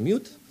they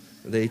commute.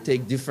 They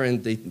take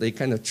different, they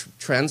kind of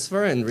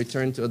transfer and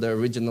return to the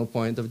original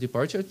point of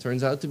departure.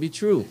 Turns out to be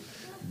true.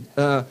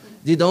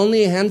 Did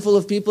only a handful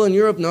of people in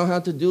Europe know how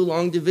to do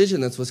long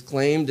division? That was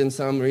claimed in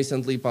some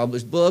recently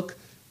published book.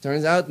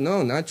 Turns out,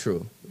 no, not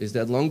true. Is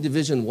that long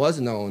division was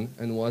known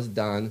and was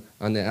done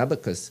on the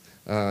abacus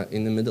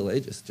in the Middle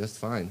Ages, just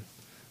fine.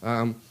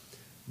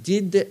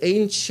 Did the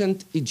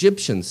ancient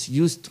Egyptians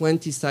use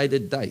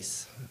 20-sided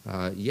dice?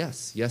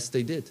 Yes,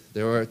 they did.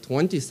 There were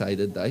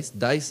 20-sided dice.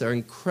 Dice are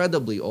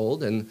incredibly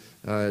old, and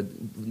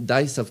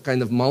dice of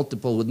kind of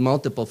with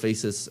multiple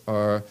faces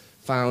are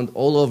found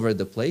all over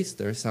the place.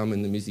 There are some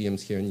in the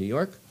museums here in New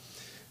York.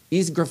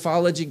 Is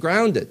graphology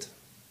grounded?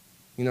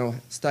 You know,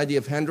 study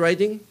of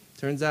handwriting?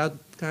 Turns out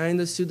kind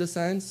of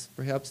pseudoscience,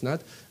 perhaps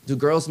not. Do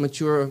girls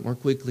mature more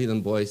quickly than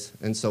boys?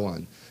 And so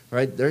on.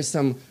 Right? There's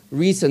some,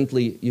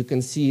 recently you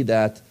can see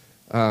that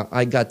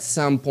I got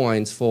some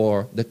points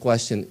for the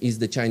question, is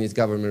the Chinese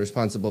government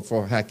responsible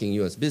for hacking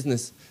US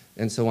business?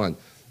 And so on.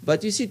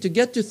 But you see, to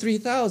get to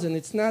 3,000,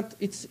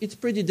 it's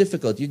pretty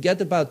difficult. You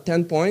get about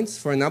 10 points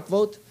for an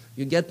upvote.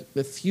 You get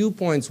a few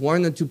points,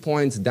 1 or 2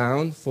 points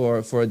down for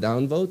a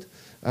downvote.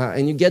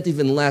 And you get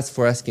even less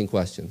for asking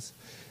questions.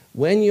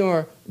 When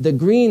the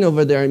green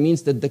over there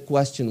means that the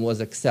question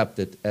was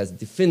accepted as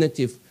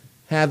definitive.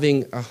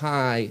 Having a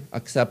high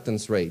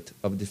acceptance rate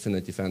of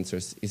definitive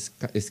answers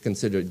is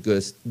considered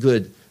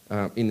good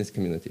in this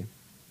community.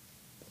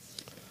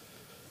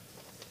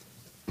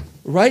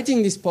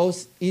 Writing these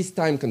posts is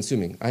time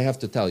consuming, I have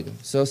to tell you.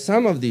 So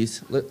some of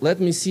these, let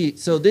me see.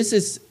 So this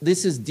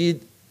is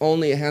did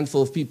only a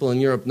handful of people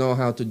in Europe know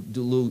how to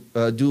do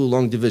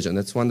long division.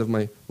 That's one of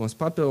my most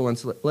popular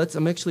ones.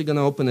 I'm actually going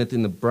to open it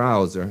in the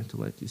browser to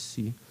let you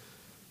see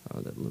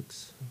how that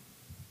looks.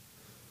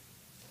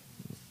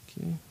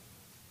 Okay.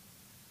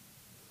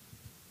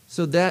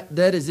 So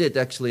that is it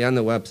actually on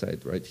the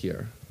website right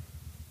here.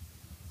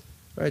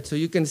 Right, so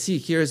you can see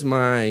here's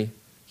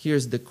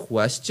the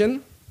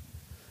question.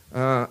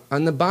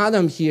 On the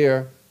bottom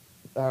here,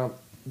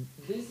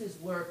 this is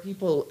where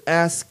people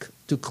ask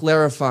to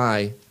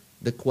clarify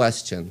the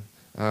question.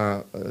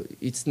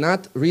 It's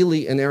not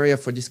really an area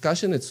for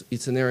discussion,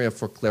 it's an area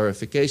for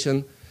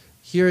clarification.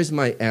 Here is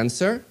my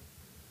answer.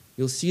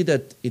 You'll see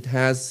that it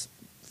has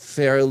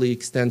fairly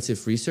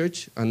extensive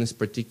research on this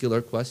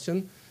particular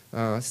question.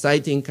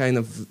 Citing kind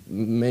of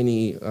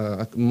many,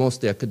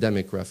 mostly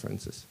academic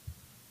references.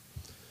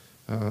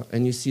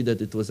 And you see that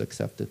it was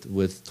accepted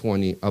with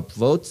 20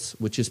 upvotes,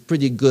 which is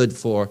pretty good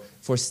for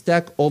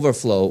Stack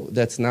Overflow.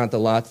 That's not a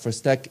lot.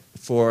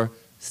 For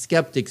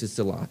skeptics, it's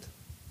a lot.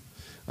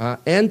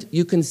 And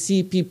you can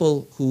see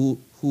people who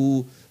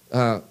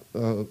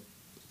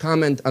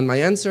comment on my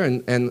answer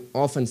and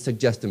often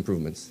suggest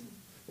improvements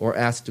or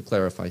ask to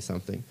clarify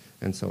something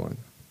and so on.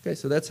 Okay,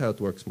 so that's how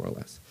it works more or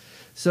less.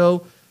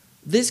 So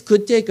this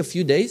could take a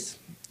few days.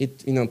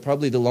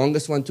 Probably the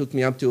longest one took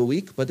me up to a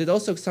week, but it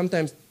also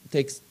sometimes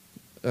takes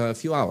a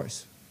few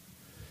hours.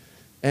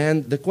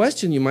 And the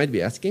question you might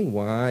be asking,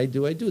 why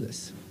do I do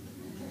this?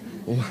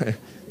 Why,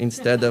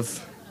 instead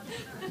of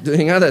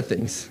doing other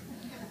things,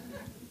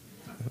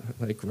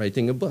 like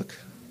writing a book.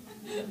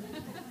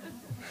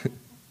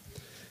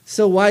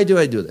 So why do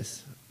I do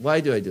this? Why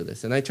do I do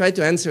this? And I try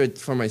to answer it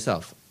for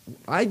myself.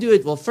 I do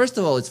it, well, first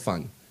of all, it's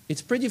fun.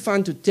 It's pretty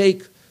fun to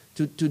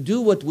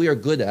do what we are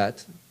good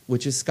at,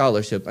 which is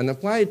scholarship, and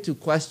apply it to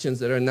questions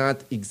that are not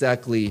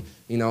exactly,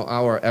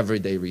 our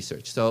everyday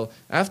research. So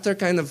after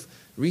kind of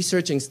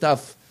researching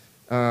stuff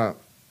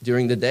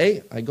during the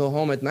day, I go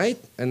home at night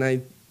and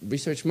I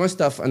research more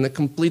stuff on a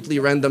completely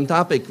random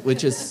topic,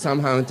 which is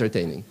somehow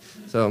entertaining.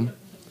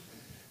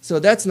 So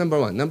that's number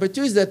one. Number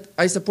two is that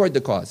I support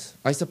the cause.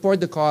 I support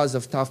the cause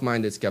of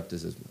tough-minded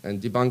skepticism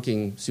and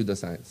debunking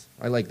pseudoscience.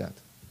 I like that.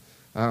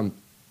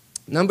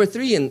 Number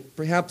three, and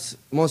perhaps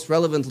most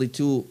relevantly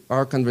to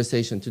our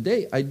conversation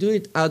today, I do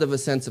it out of a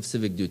sense of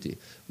civic duty.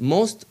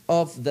 Most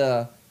of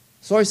the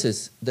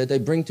sources that I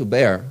bring to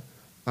bear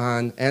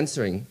on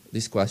answering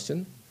these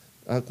questions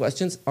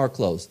are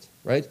closed,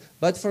 right?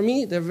 But for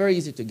me, they're very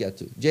easy to get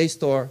to.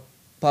 JSTOR,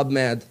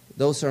 PubMed,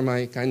 those are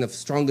my kind of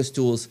strongest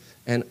tools,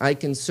 and I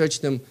can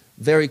search them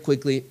very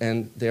quickly,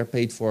 and they're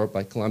paid for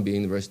by Columbia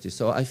University.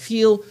 So I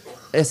feel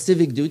a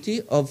civic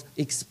duty of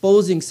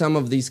exposing some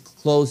of these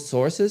closed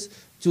sources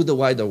to the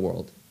wider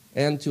world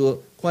and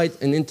to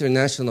quite an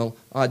international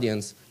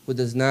audience who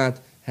does not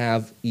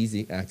have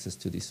easy access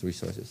to these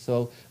resources.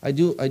 So I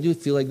do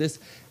feel like this.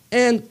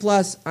 And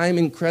plus, I'm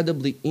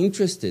incredibly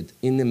interested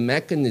in the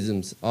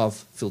mechanisms of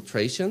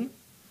filtration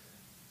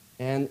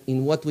and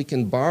in what we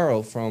can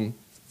borrow from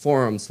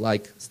forums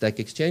like Stack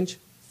Exchange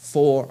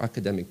for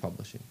academic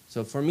publishing.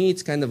 So for me,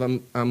 it's kind of,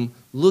 I'm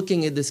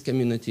looking at this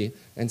community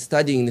and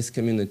studying this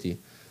community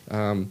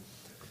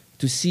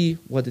to see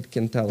what it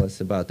can tell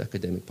us about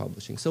academic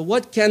publishing. So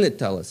what can it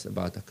tell us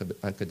about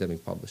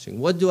academic publishing?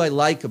 What do I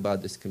like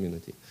about this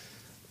community?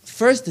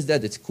 First is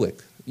that it's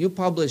quick. You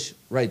publish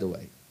right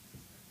away.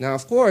 Now,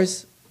 of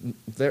course,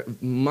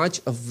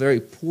 much of very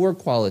poor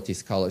quality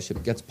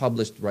scholarship gets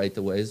published right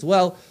away as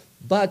well,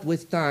 but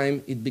with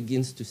time, it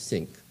begins to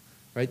sink,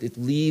 right? It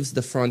leaves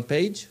the front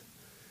page.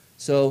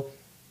 So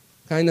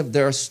kind of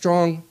there are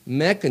strong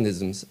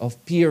mechanisms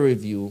of peer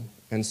review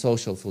and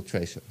social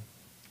filtration.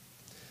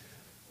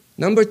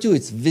 Number two,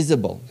 it's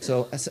visible.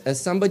 So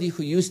as somebody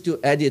who used to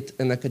edit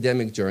an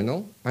academic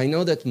journal, I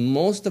know that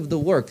most of the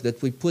work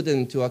that we put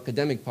into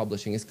academic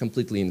publishing is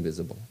completely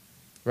invisible,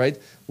 right?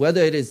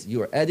 Whether it is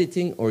you're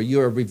editing or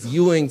you're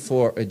reviewing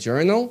for a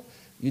journal,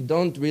 you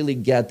don't really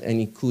get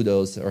any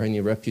kudos or any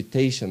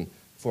reputation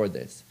for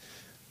this.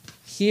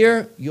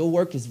 Here, your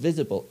work is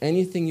visible.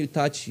 Anything you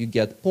touch, you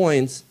get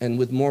points, and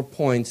with more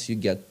points, you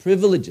get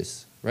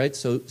privileges, right?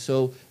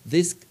 So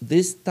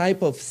this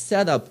type of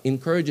setup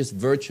encourages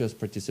virtuous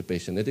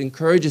participation. It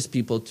encourages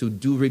people to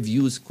do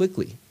reviews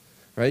quickly,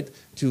 right?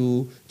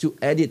 To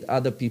edit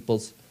other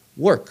people's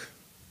work.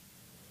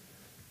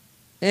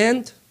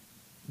 And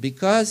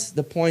because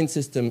the point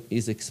system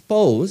is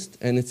exposed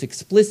and it's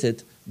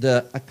explicit,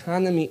 the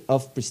economy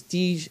of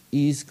prestige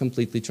is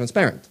completely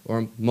transparent,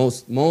 or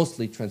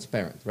mostly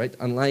transparent, right?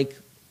 Unlike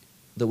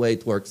the way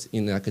it works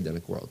in the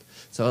academic world.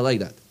 So I like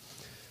that.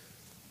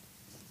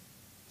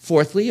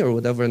 Fourthly, or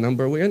whatever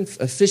number we're in,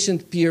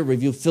 efficient peer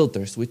review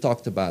filters. We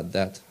talked about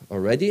that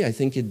already. I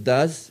think it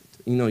does,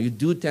 you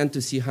do tend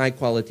to see high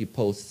quality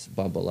posts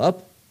bubble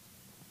up.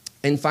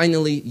 And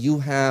finally, you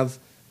have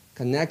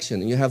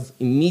connection. You have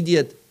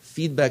immediate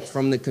feedback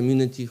from the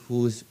community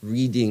who's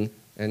reading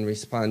and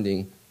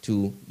responding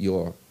to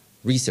your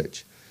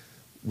research.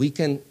 We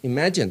can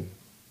imagine,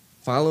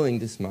 following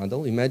this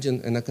model, imagine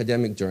an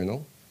academic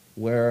journal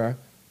where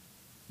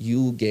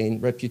you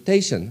gain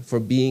reputation for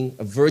being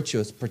a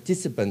virtuous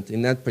participant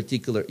in that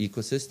particular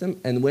ecosystem.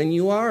 And when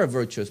you are a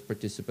virtuous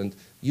participant,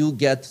 you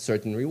get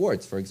certain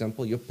rewards. For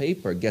example, your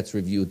paper gets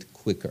reviewed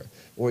quicker,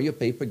 or your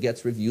paper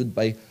gets reviewed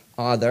by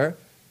other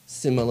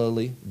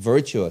similarly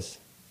virtuous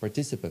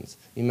participants.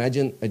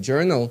 Imagine a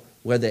journal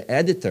where the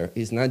editor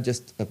is not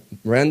just a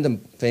random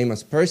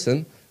famous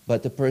person,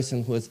 but a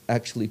person who has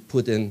actually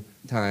put in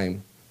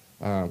time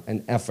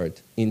and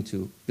effort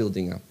into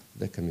building up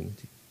the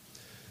community.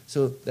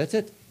 So that's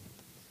it.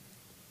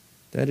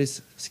 That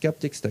is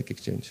Skeptic Stack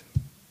Exchange.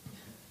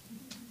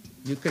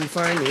 You can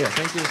find,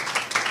 thank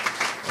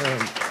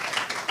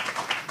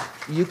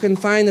you. You can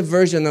find a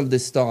version of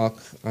this talk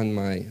on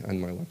my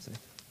website.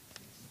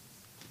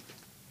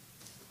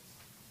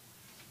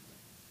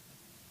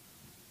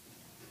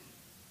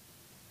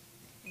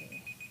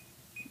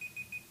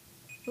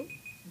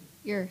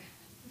 Your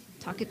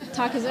talk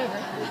is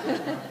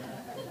over.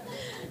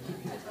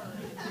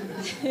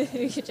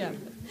 Good job.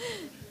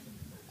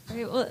 All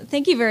right, well,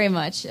 thank you very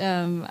much.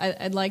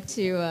 I'd like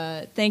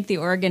to thank the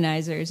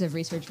organizers of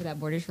Research Without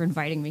Borders for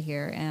inviting me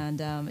here,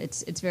 and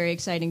it's very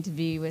exciting to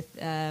be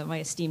with my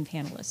esteemed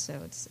panelists.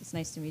 So it's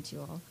nice to meet you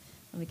all.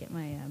 Let me get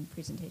my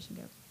presentation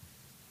go.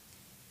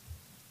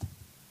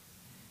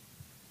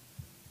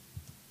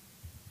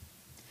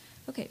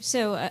 Okay,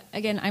 so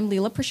again, I'm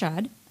Leela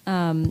Prashad.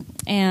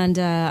 And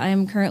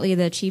I'm currently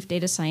the chief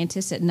data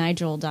scientist at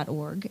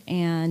nigel.org,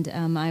 and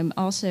I'm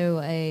also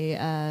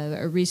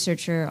a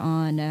researcher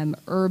on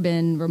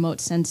urban remote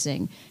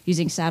sensing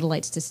using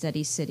satellites to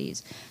study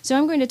cities. So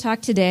I'm going to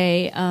talk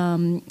today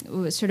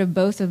sort of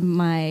both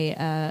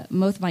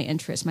my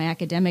interests, my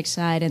academic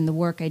side and the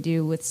work I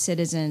do with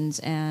citizens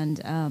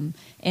and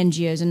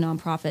NGOs and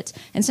nonprofits,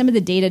 and some of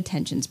the data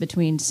tensions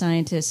between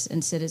scientists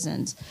and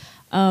citizens.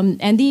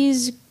 And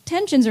these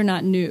tensions are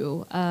not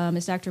new.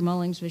 As Dr.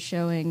 Mullings was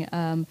showing,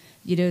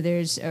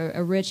 there's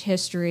a rich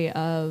history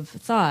of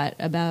thought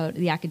about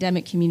the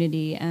academic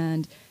community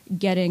and,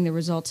 getting the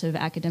results of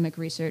academic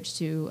research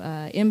to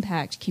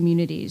impact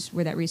communities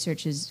where that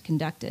research is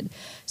conducted.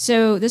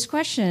 So this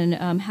question,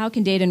 how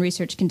can data and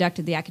research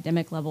conducted at the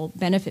academic level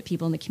benefit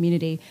people in the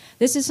community?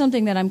 This is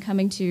something that I'm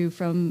coming to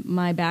from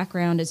my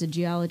background as a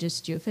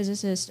geologist,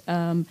 geophysicist,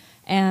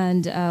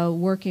 and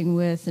working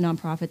with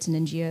nonprofits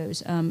and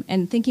NGOs,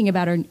 and thinking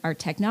about our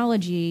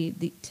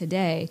technology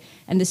today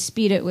and the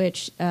speed at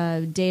which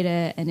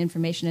data and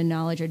information and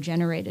knowledge are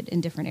generated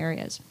in different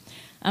areas.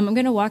 I'm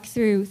going to walk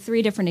through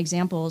 3 different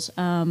examples.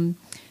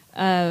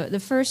 The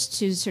first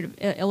to sort of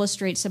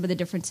illustrate some of the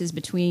differences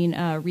between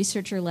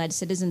researcher-led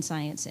citizen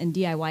science and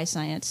DIY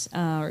science,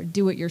 or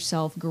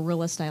do-it-yourself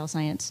guerrilla-style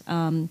science.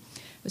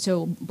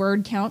 So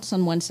bird counts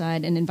on one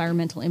side and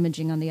environmental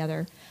imaging on the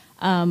other.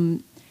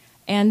 And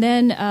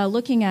then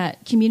looking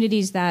at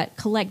communities that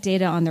collect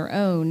data on their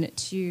own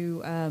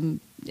sorry,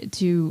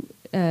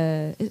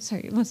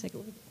 one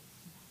second.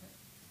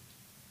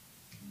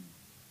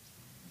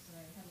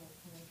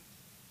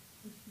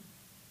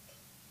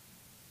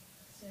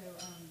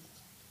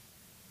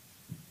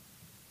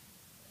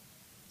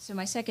 So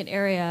my second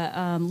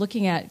area,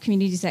 looking at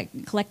communities that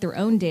collect their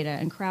own data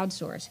and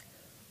crowdsource,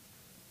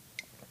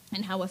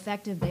 and how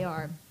effective they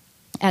are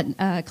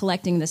at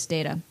collecting this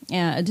data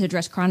to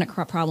address chronic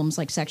problems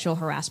like sexual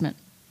harassment.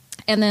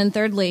 And then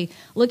thirdly,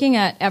 looking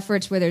at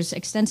efforts where there's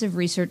extensive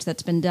research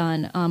that's been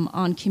done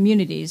on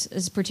communities,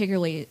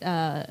 particularly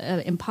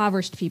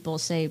impoverished people,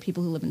 say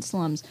people who live in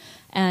slums,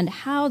 and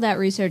how that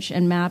research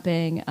and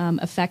mapping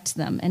affects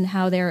them, and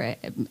how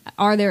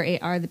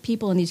are the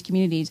people in these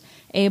communities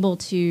able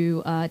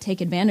to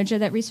take advantage of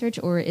that research,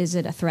 or is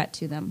it a threat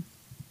to them?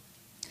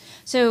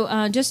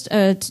 So just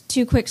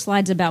 2 quick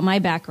slides about my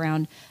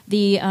background.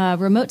 The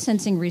remote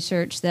sensing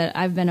research that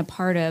I've been a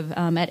part of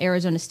at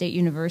Arizona State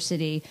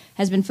University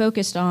has been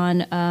focused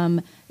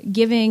on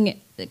giving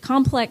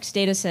complex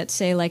data sets,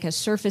 say like a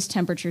surface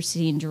temperature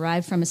scene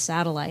derived from a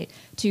satellite,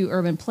 to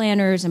urban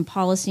planners and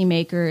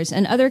policymakers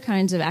and other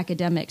kinds of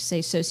academics,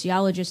 say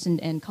sociologists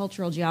and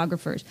cultural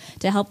geographers,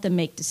 to help them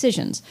make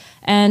decisions.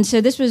 And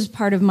so this was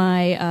part of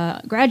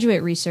my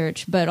graduate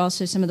research, but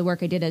also some of the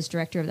work I did as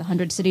director of the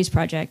 100 Cities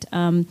Project.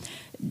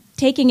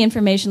 Taking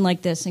information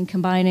like this and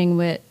combining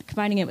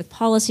it with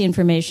policy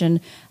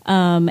information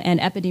and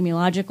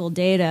epidemiological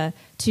data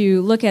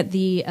to look at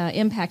the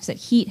impacts that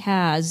heat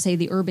has, say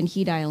the urban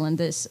heat island,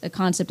 this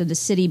concept of the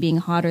city being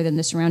hotter than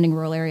the surrounding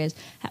rural areas,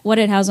 what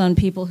it has on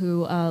people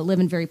who live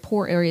in very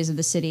poor areas of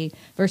the city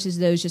versus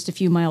those just a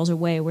few miles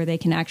away where they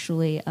can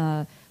actually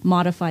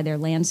modify their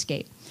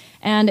landscape.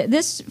 And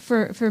this,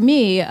 for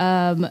me,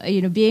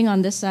 being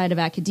on this side of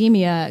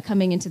academia,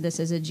 coming into this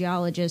as a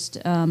geologist,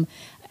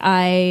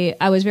 I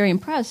was very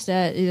impressed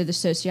at the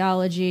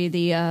sociology,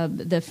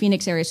 the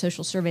Phoenix area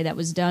social survey that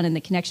was done, and the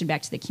connection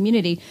back to the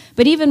community.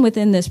 But even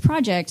within this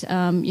project,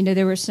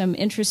 there were some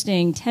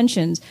interesting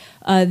tensions.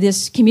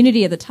 This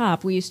community at the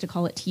top, we used to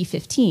call it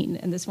T15,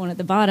 and this one at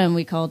the bottom,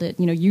 we called it,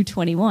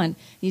 U21.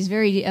 These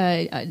very,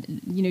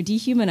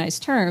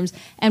 dehumanized terms.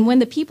 And when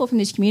the people from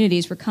these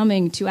communities were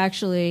coming to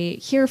actually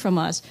hear from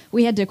us,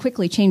 we had to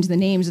quickly change the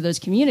names of those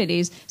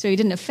communities so we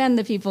didn't offend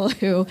the people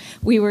who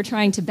we were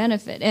trying to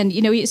benefit. And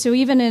so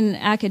even in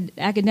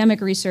academic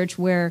research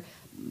where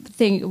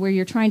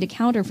you're trying to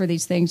counter for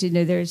these things,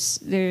 there's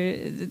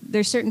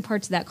certain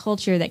parts of that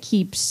culture that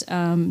keeps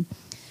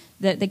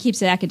that keeps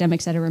the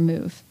academics at a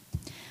remove.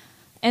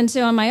 And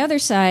so on my other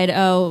side,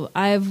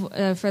 I've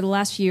for the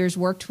last few years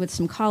worked with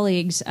some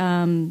colleagues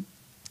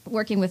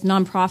working with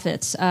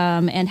nonprofits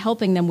and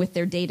helping them with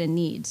their data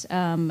needs.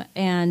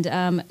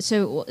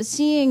 So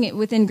seeing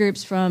within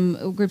groups,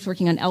 from groups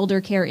working on elder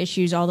care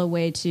issues all the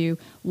way to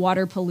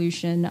water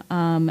pollution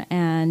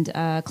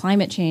and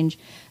climate change,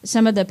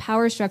 some of the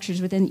power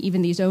structures within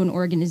even these own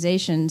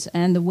organizations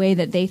and the way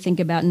that they think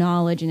about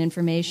knowledge and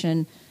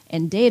information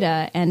and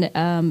data, and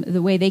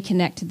the way they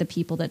connect to the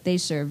people that they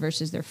serve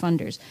versus their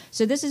funders.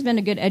 So this has been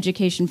a good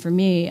education for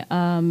me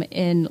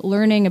in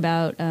learning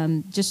about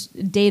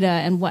just data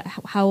and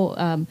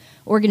how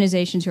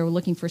organizations who are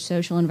looking for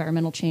social and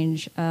environmental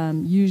change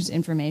use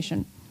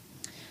information.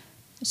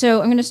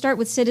 So I'm going to start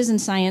with citizen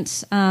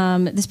science.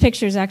 This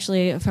picture is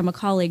actually from a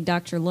colleague,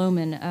 Dr.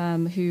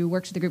 Lohman, who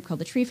works with a group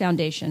called the Tree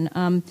Foundation.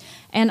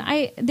 And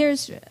I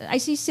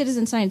see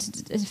citizen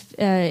science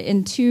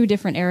in 2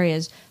 different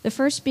areas. The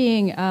first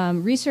being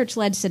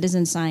research-led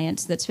citizen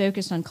science that's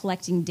focused on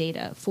collecting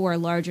data for a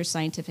larger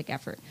scientific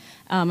effort.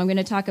 I'm going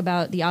to talk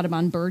about the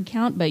Audubon bird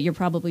count, but you're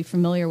probably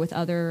familiar with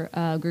other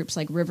groups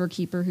like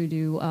Riverkeeper, who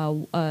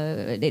do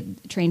they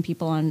train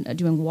people on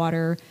doing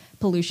water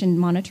pollution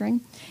monitoring.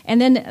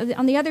 And then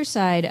on the other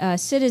side,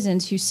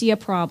 citizens who see a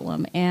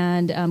problem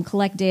and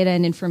collect data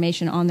and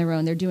information on their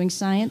own. They're doing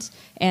science,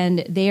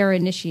 and they are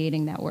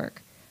initiating that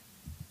work.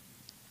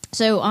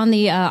 So on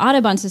the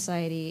Audubon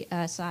Society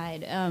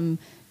side,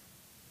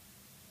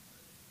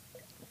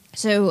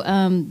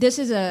 this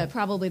is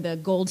probably the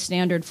gold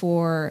standard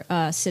for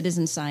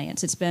citizen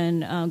science. It's been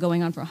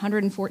going on for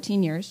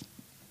 114 years.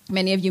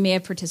 Many of you may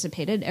have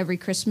participated. Every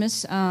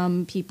Christmas,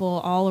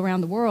 people all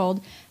around the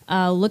world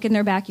look in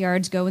their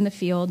backyards, go in the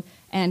field,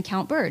 and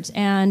count birds.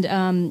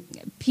 And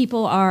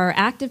people are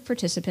active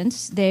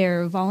participants.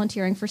 They're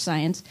volunteering for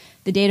science.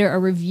 The data are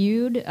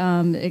reviewed.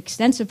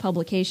 Extensive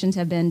publications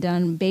have been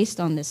done based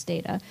on this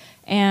data.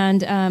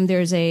 And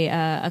there's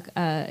a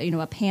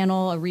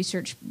panel, a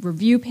research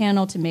review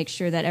panel, to make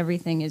sure that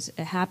everything is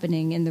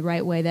happening in the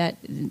right way, that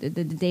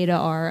the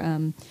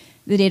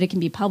data can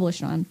be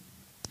published on.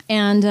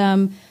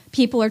 And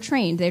people are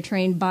trained. They're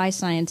trained by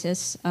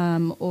scientists,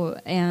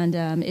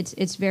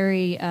 it's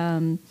very.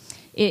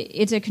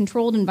 It's a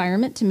controlled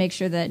environment to make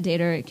sure that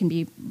data can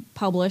be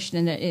published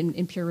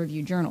in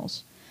peer-reviewed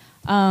journals.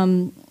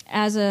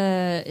 As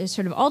a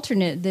sort of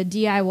alternate, the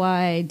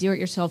DIY,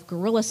 do-it-yourself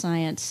guerrilla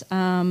science,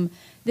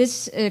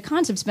 this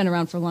concept's been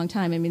around for a long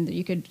time. I mean,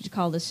 you could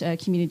call this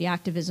community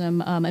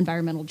activism.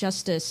 Environmental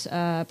justice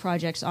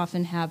projects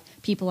often have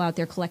people out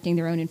there collecting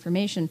their own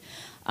information.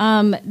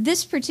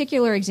 This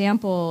particular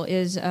example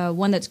is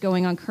one that's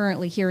going on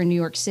currently here in New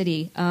York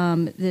City.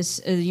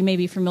 You may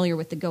be familiar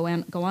with the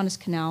Gowanus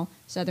Canal,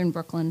 southern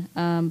Brooklyn.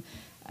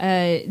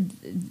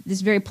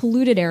 This very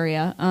polluted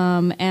area,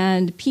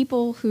 and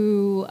people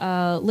who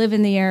live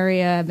in the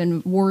area have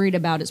been worried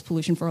about its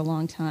pollution for a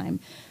long time.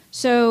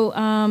 So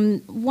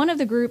one of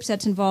the groups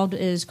that's involved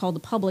is called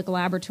the Public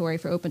Laboratory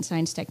for Open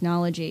Science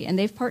Technology, and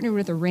they've partnered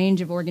with a range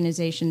of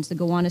organizations, the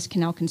Gowanus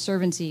Canal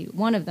Conservancy,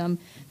 one of them.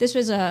 This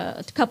was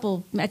a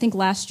couple, I think,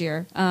 last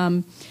year.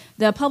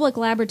 The Public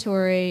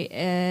Laboratory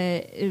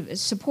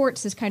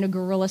supports this kind of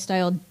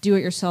guerrilla-style,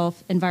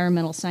 do-it-yourself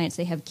environmental science.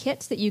 They have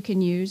kits that you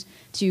can use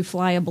to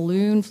fly a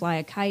balloon, fly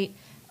a kite,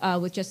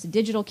 with just a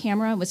digital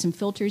camera, with some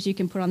filters you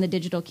can put on the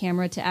digital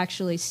camera to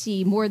actually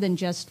see more than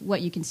just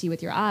what you can see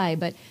with your eye,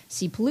 but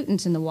see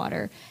pollutants in the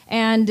water.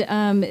 And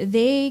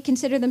they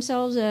consider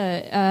themselves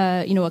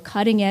a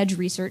cutting-edge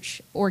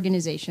research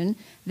organization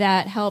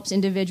that helps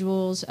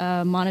individuals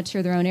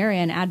monitor their own area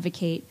and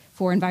advocate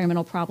for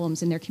environmental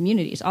problems in their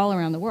communities all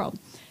around the world.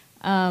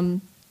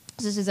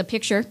 This is a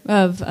picture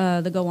of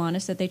the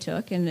Gowanus that they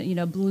took, and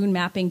a balloon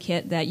mapping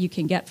kit that you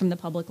can get from the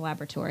Public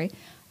Laboratory.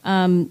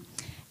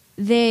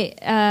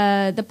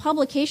 The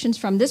publications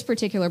from this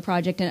particular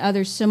project and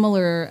other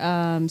similar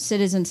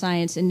citizen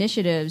science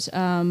initiatives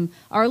are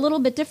a little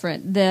bit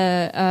different.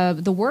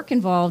 The work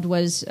involved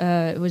was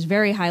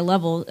very high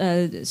level.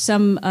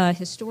 Some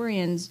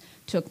historians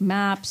took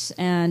maps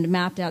and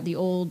mapped out the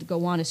old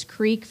Gowanus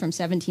Creek from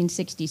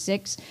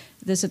 1766.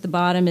 This at the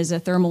bottom is a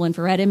thermal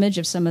infrared image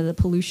of some of the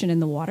pollution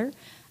in the water.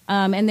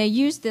 And they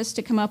used this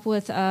to come up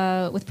with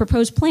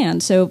proposed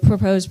plans, so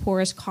proposed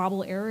porous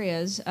cobble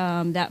areas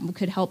that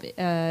could help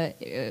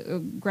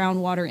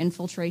groundwater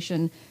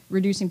infiltration,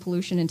 reducing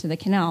pollution into the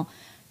canal.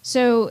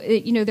 So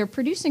they're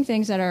producing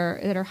things that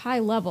are high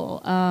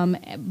level,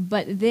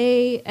 but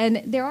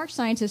there are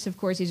scientists, of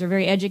course. These are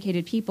very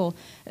educated people,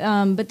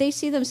 but they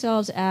see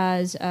themselves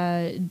as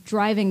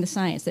driving the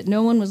science. That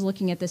no one was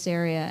looking at this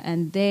area,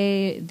 and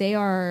they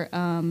are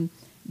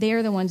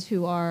the ones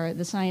who are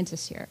the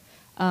scientists here.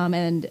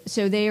 And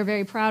so they are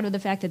very proud of the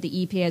fact that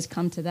the EPA has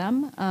come to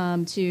them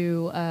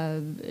to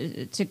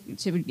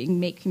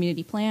make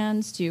community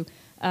plans, to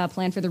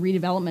plan for the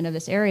redevelopment of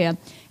this area.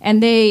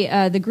 And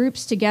the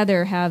groups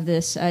together have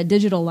this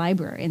digital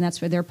library, and that's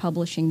where they're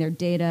publishing their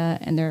data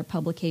and their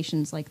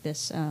publications like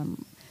this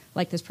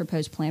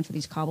proposed plan for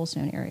these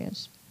cobblestone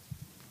areas.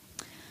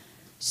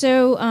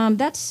 So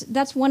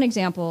that's one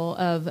example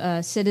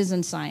of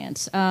citizen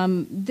science.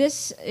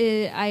 This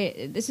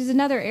is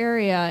another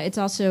area. It's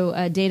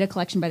also data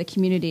collection by the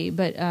community,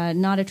 but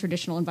not a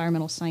traditional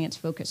environmental science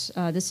focus.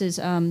 This is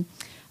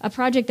a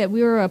project that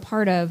we were a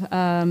part of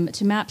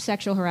to map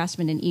sexual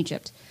harassment in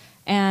Egypt.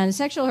 And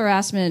sexual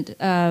harassment,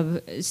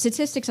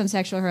 statistics on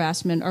sexual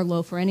harassment are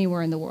low for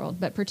anywhere in the world,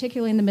 but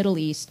particularly in the Middle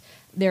East,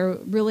 there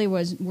really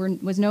was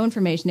no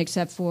information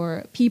except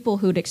for people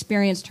who'd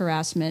experienced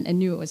harassment and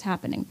knew it was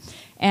happening.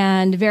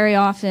 And very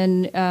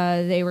often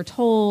they were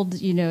told,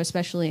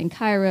 especially in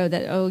Cairo,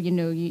 that,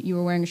 you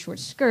were wearing a short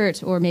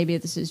skirt, or maybe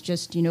this is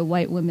just,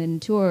 white women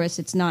tourists.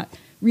 It's not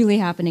really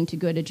happening to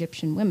good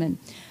Egyptian women.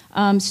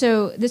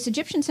 So this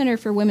Egyptian Center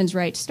for Women's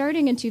Rights,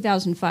 starting in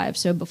 2005,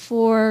 so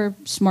before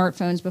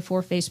smartphones,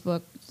 before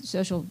Facebook,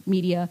 social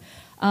media,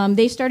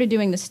 they started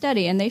doing the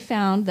study, and they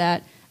found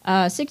that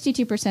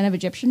 62% of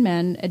Egyptian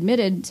men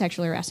admitted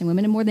sexually harassing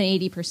women, and more than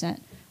 80%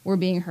 were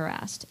being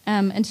harassed.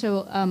 And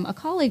so a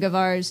colleague of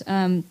ours,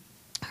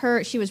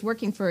 she was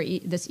working for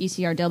this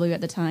ECRW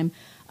at the time,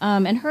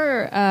 and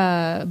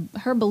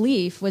her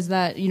belief was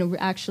that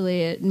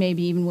actually it may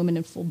be even women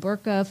in full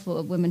burqa,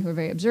 women who are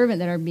very observant,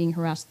 that are being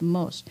harassed the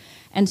most.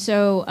 And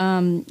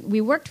so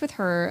we worked with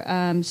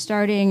her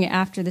starting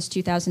after this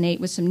 2008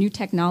 with some new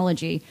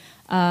technology.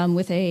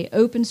 With a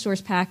open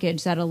source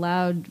package that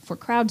allowed for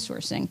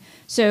crowdsourcing.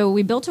 So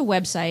we built a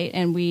website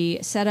and we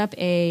set up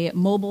a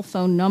mobile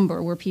phone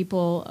number where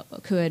people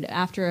could,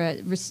 after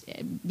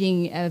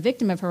being a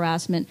victim of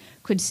harassment,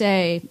 could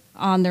say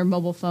on their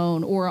mobile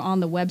phone or on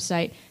the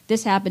website,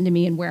 this happened to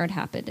me and where it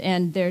happened.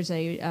 And there's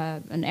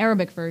an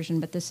Arabic version,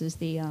 but this is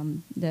the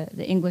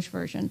English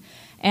version.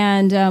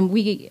 And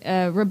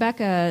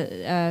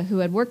Rebecca, who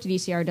had worked at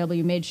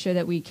ECRW, made sure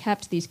that we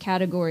kept these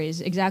categories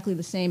exactly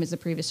the same as the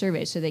previous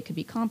survey so they could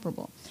be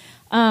comparable.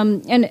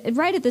 And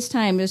right at this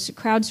time, this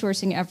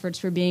crowdsourcing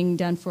efforts were being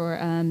done for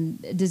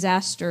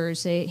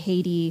disasters, say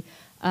Haiti.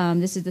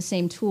 This is the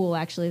same tool,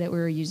 actually, that we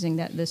were using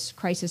that this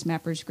crisis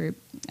mappers group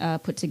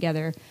put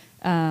together,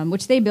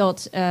 which they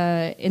built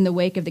in the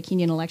wake of the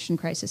Kenyan election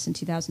crisis in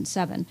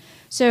 2007.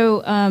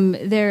 So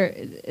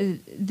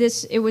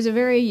it was a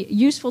very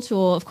useful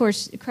tool. Of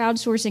course,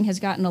 crowdsourcing has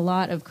gotten a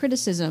lot of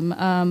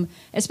criticism,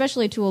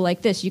 especially a tool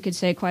like this. You could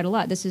say quite a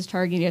lot. This is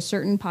targeting a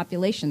certain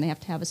population. They have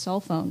to have a cell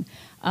phone.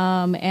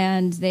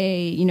 And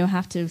they,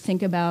 have to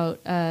think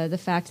about the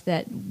fact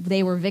that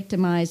they were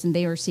victimized and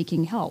they are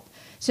seeking help.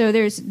 So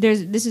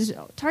this is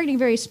targeting a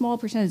very small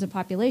percentage of the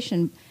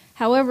population.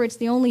 However, it's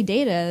the only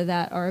data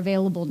that are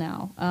available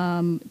now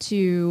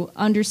to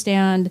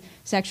understand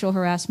sexual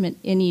harassment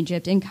in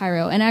Egypt, in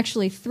Cairo, and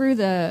actually through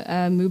the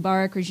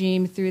Mubarak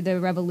regime, through the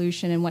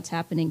revolution, and what's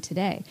happening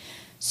today.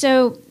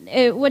 So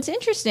what's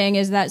interesting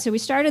is that, so we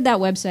started that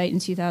website in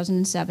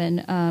 2007,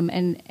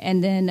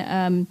 and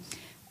then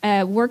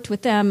worked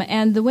with them.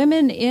 And the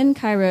women in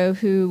Cairo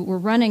who were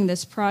running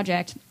this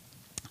project,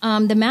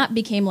 the map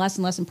became less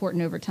and less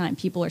important over time.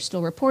 People are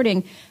still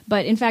reporting,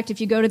 but in fact, if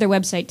you go to their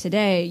website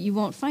today, you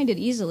won't find it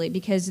easily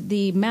because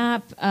the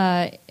map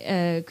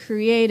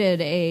created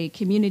a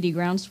community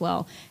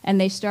groundswell, and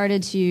they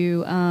started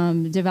to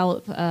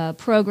develop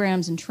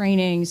programs and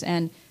trainings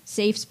and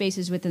safe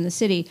spaces within the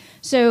city.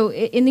 So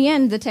in the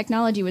end, the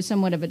technology was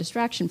somewhat of a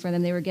distraction for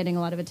them. They were getting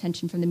a lot of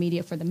attention from the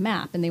media for the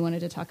map, and they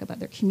wanted to talk about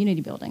their community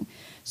building.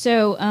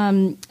 So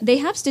they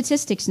have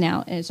statistics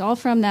now, and it's all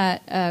from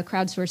that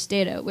crowdsourced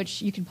data,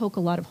 which you can poke a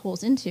lot of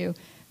holes into.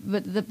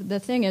 But the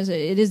thing is,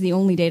 it is the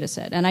only data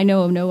set, and I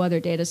know of no other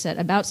data set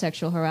about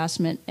sexual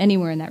harassment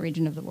anywhere in that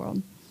region of the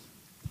world.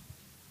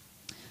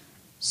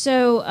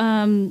 So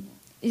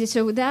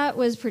that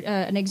was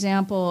an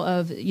example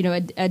of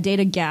a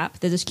data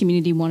gap that this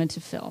community wanted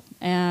to fill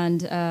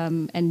and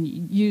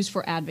use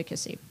for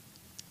advocacy.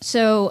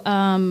 So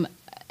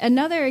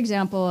another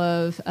example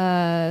of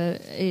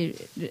maybe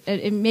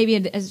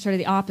sort of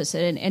the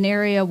opposite, an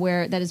area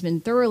where that has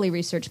been thoroughly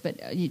researched, but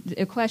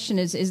the question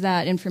is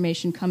that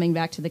information coming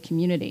back to the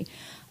community?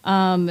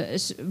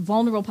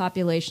 Vulnerable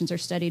populations are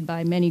studied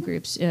by many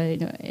groups,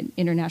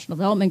 international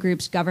development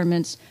groups,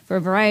 governments, for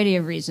a variety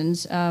of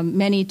reasons,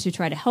 many to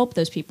try to help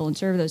those people and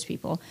serve those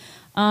people.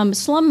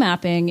 Slum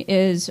mapping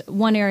is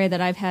one area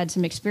that I've had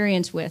some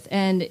experience with,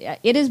 and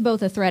it is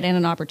both a threat and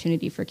an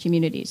opportunity for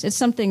communities. It's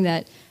something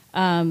that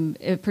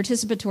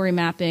participatory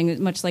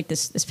mapping, much like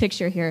this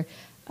picture here,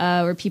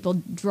 where people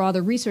draw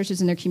the resources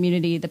in their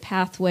community, the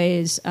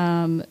pathways,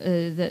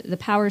 the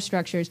power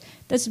structures.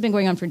 This has been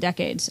going on for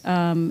decades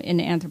in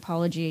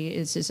anthropology.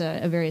 This is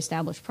a very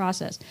established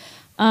process.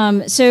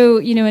 So,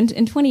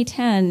 in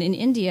 2010 in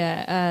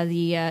India,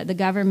 the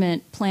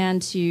government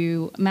planned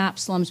to map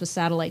slums with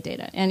satellite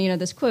data. And,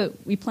 this quote,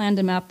 "We plan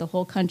to map the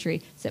whole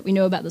country so that we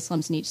know about the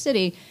slums in each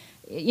city."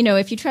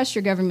 If you trust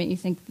your government, you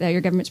think that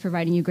your government's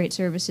providing you great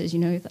services,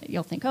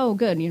 you'll think, oh,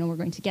 good, we're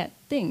going to get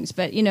things.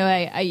 But,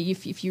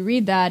 if you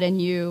read that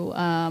and you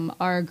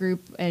are a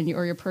group or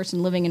you're a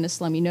person living in a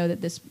slum, you know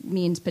that this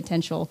means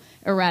potential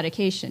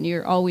eradication.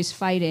 You're always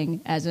fighting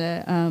as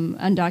a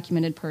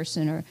undocumented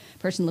person or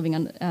person living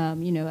on,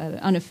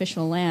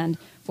 unofficial land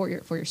for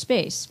your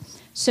space.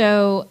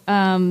 So,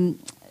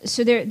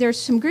 there's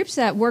some groups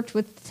that worked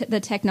with the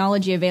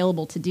technology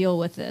available to deal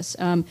with this.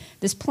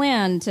 This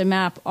plan to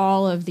map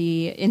all of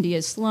the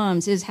India's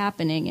slums is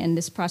happening, and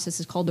this process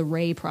is called the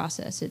RAY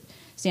process. It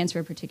stands for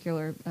a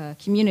particular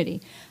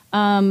community.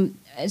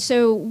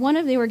 So one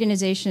of the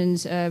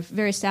organizations, a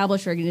very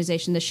established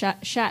organization, the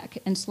Shack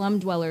and Slum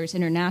Dwellers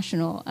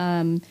International,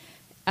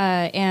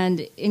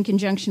 and in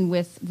conjunction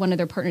with one of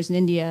their partners in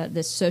India,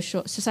 the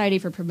Society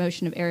for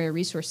Promotion of Area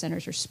Resource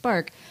Centers, or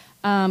SPARC,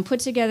 put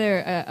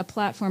together a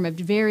platform of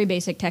very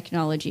basic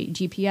technology,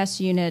 GPS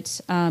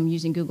units,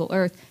 using Google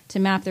Earth to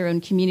map their own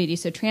community,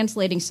 so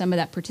translating some of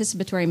that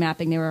participatory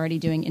mapping they were already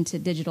doing into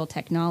digital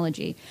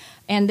technology.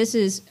 And this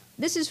is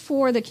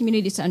for the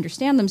communities to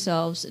understand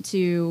themselves,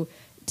 to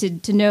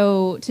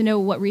know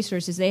what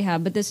resources they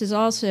have, but this is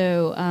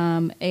also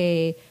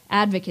a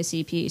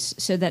advocacy piece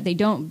so that they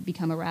don't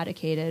become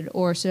eradicated,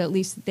 or so at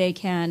least they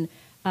can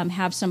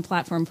have some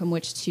platform from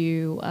which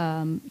to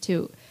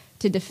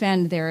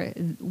defend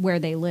where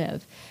they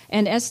live.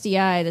 And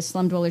SDI, the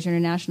Slum Dwellers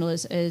International,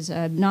 is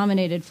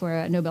nominated for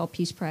a Nobel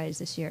Peace Prize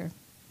this year.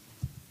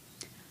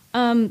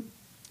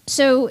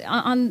 So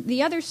on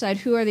the other side,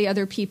 who are the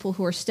other people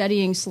who are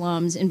studying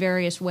slums in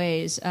various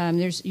ways?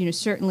 There's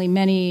certainly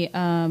many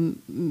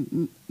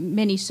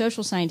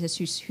social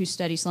scientists who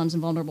study slums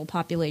and vulnerable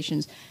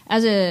populations.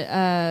 As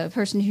a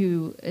person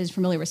who is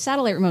familiar with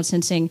satellite remote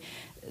sensing,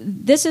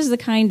 this is the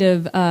kind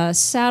of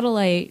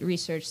satellite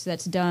research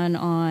that's done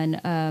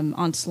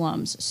on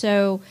slums.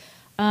 So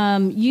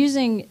I've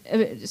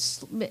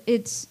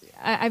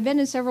been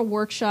in several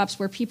workshops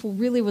where people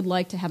really would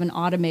like to have an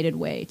automated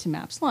way to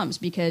map slums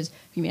because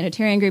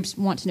humanitarian groups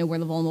want to know where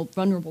the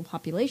vulnerable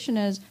population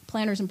is.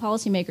 Planners and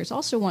policymakers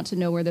also want to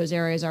know where those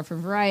areas are for a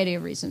variety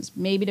of reasons,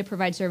 maybe to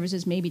provide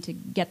services, maybe to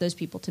get those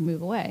people to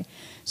move away.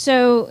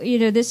 So,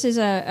 this is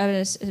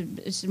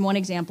one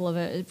example of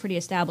a pretty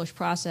established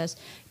process,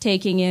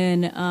 taking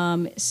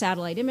in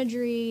satellite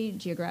imagery,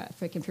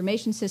 geographic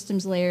information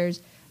systems layers,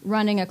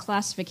 running a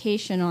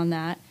classification on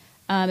that,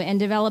 and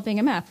developing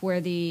a map where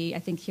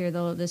I think here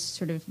this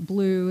sort of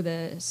blue,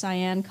 the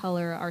cyan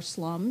color are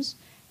slums,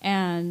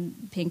 and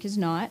pink is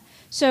not.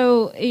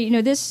 So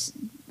there's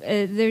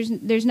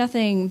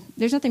nothing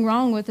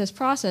wrong with this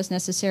process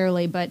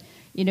necessarily, but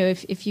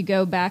if you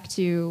go back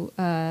to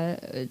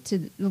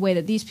the way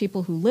that these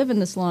people who live in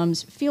the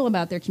slums feel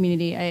about their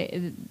community,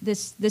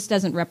 this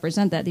doesn't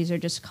represent that. These are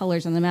just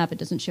colors on the map. It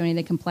doesn't show any of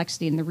the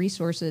complexity and the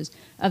resources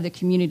of the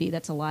community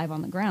that's alive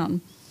on the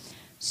ground.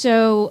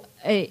 So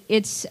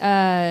this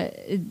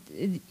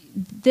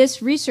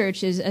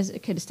research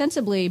could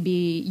ostensibly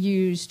be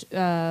used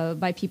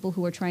by people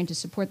who are trying to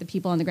support the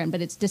people on the ground,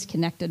 but it's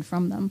disconnected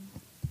from them.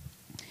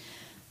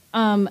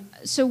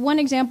 So one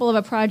example of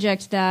a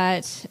project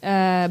that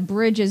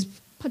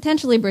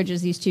potentially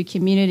bridges these two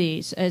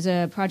communities is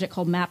a project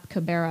called Map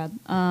Kibera.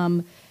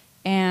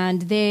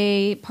 And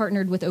they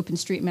partnered with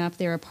OpenStreetMap.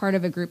 They're a part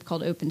of a group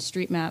called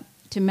OpenStreetMap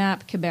to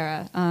map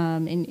Kibera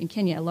in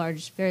Kenya, a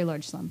very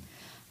large slum.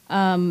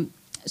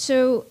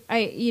 So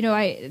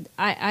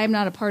I'm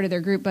not a part of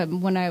their group, but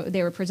when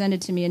they were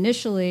presented to me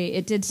initially,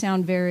 it did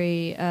sound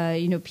very,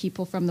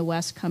 people from the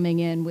West coming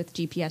in with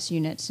GPS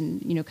units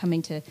and,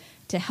 coming to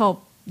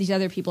help these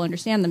other people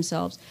understand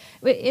themselves.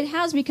 It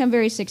has become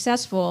very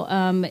successful.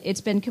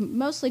 It's been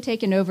mostly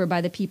taken over by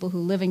the people who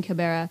live in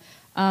Kibera.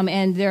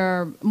 And there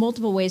are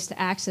multiple ways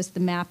to access the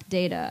map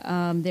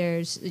data.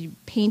 There's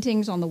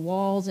paintings on the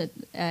walls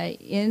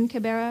in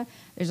Kibera.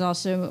 There's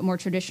also more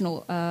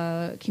traditional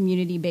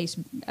community-based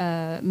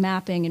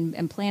mapping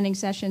and planning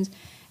sessions.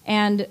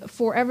 And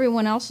for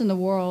everyone else in the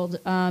world,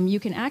 you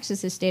can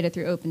access this data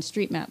through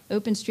OpenStreetMap.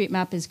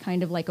 OpenStreetMap is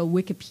kind of like a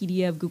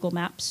Wikipedia of Google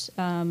Maps.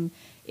 The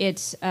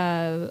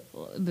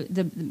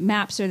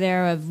maps are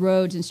there of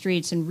roads and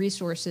streets and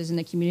resources in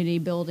the community,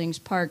 buildings,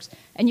 parks,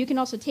 and you can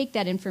also take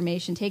that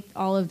information, take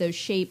all of those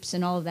shapes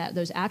and all of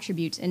those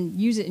attributes,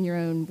 and use it in your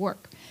own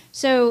work.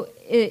 So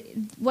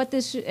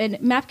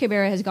Map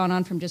Kibera has gone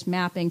on from just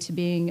mapping to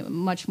being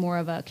much more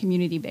of a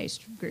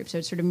community-based group. So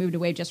it's sort of moved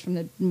away just from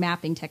the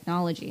mapping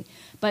technology.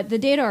 But the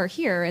data are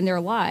here and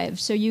they're live,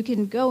 so you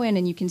can go in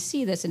and you can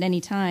see this at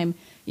any time.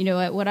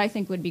 What I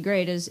think would be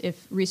great is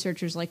if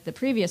researchers like the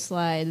previous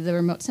slide, the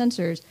remote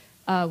sensors,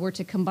 were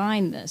to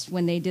combine this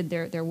when they did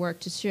their work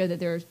to show that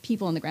there are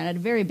people on the ground at a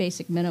very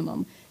basic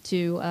minimum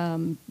to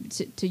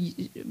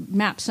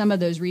map some of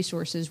those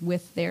resources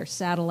with their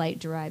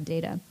satellite-derived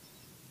data.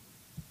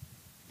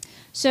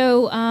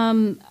 So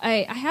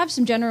I have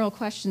some general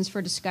questions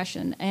for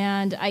discussion,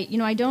 and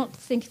I don't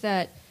think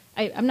that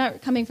I'm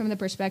not coming from the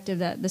perspective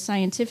that the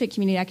scientific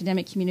community,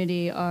 academic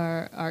community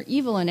are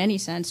evil in any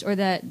sense, or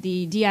that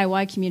the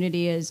DIY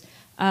community is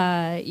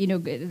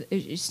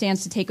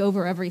stands to take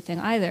over everything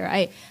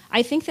either.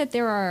 I think that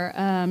there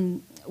are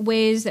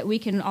ways that we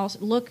can also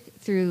look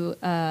through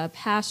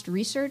past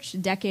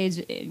research, decades,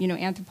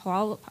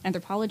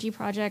 anthropology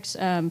projects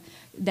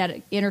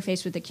that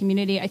interface with the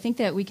community. I think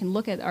that we can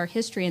look at our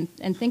history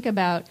and think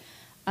about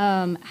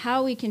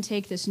how we can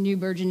take this new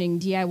burgeoning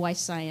DIY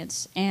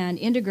science and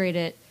integrate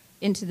it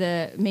into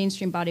the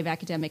mainstream body of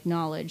academic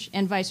knowledge,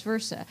 and vice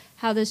versa.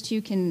 How those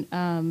two can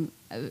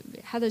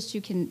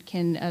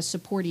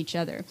support each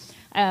other.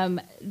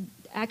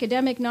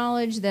 Academic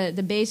knowledge,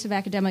 the base of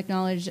academic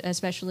knowledge,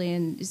 especially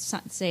in,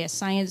 say, a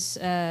science,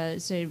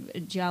 say,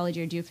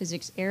 geology or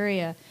geophysics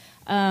area,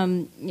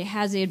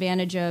 has the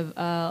advantage of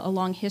a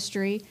long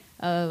history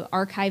of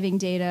archiving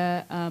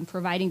data,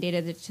 providing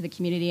data to the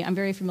community. I'm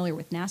very familiar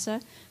with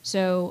NASA,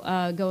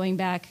 so going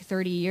back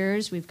 30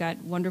 years, we've got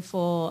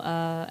wonderful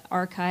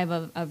archive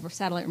of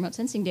satellite remote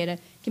sensing data.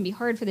 It can be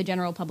hard for the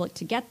general public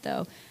to get,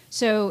 though.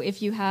 So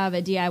if you have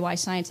a DIY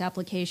science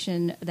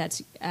application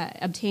that's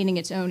obtaining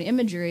its own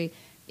imagery,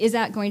 is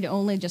that going to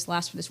only just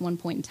last for this one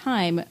point in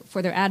time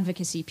for their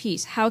advocacy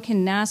piece? How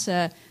can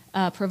NASA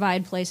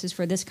provide places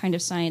for this kind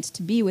of science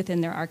to be within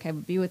their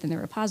archive, be within their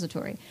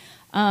repository?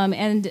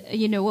 And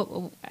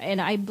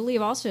I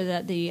believe also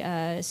that the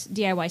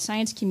DIY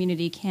science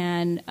community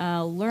can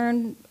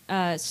learn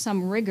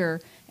some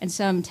rigor and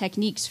some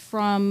techniques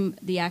from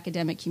the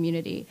academic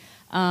community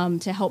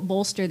to help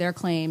bolster their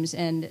claims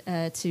and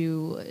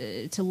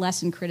to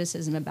lessen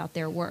criticism about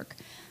their work.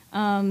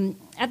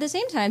 At the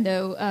same time,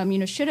 though,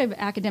 should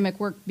academic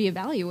work be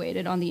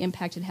evaluated on the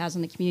impact it has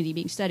on the community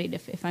being studied?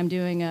 If I'm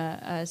doing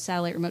a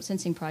satellite remote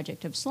sensing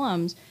project of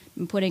slums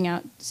and putting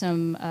out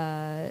some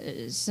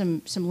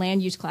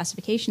land use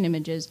classification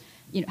images,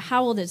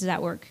 how does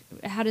that work?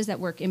 How does that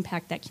work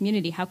impact that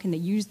community? How can they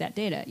use that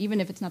data,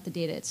 even if it's not the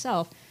data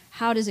itself?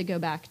 How does it go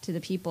back to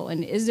the people?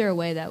 And is there a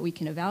way that we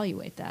can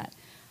evaluate that?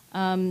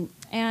 I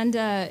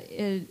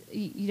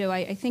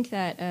think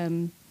that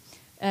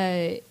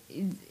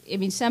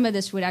some of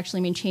this would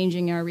actually mean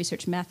changing our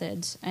research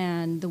methods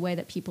and the way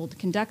that people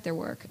conduct their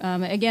work.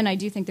 Again, I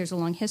do think there's a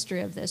long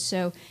history of this,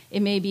 so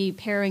it may be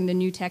pairing the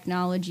new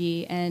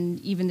technology and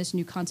even this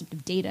new concept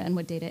of data and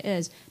what data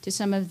is to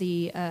some of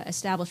the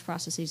established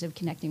processes of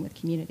connecting with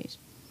communities.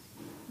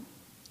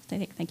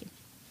 Thank you.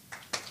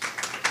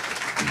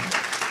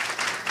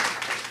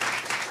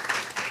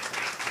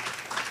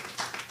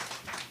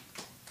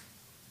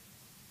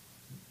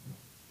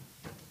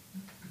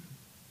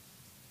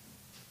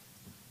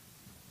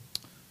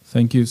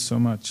 Thank you so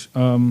much.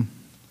 So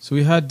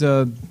we had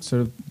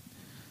sort of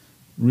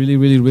really,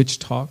 really rich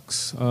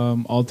talks.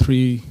 All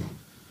three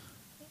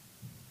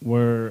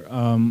were,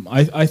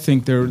 I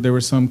think there were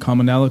some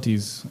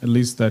commonalities, at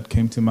least that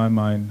came to my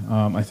mind.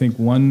 I think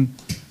one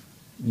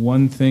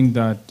thing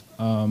that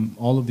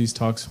all of these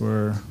talks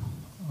were,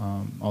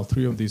 all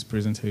three of these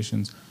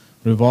presentations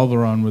revolve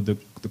around with the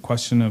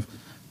question of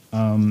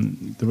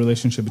the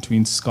relationship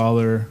between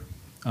scholar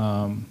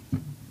and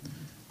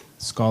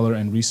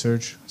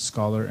research,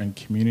 scholar and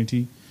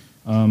community,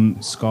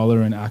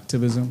 scholar and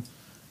activism,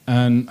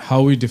 and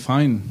how we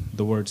define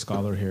the word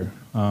scholar here,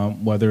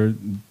 whether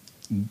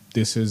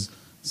this is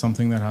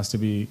something that has to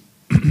be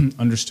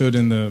understood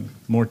in the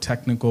more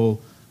technical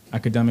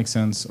academic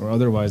sense or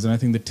otherwise. And I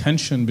think the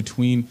tension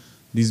between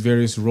these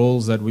various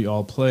roles that we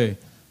all play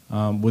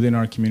within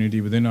our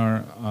community, within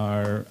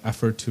our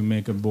effort to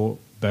make a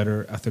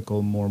better,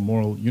 ethical, more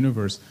moral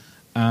universe,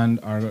 and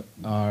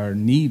our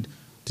need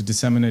to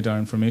disseminate our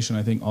information.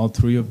 I think all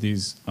three of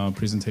these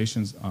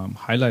presentations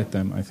highlight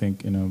them, I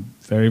think, in a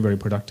very, very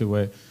productive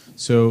way.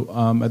 So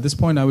at this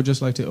point, I would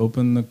just like to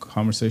open the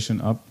conversation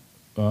up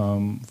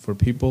for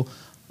people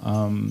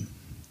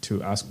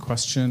to ask a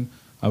question.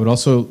 I would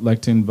also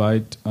like to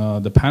invite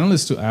the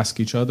panelists to ask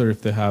each other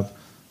if they have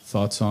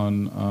thoughts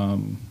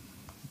on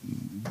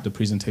the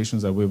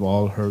presentations that we've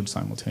all heard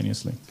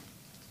simultaneously.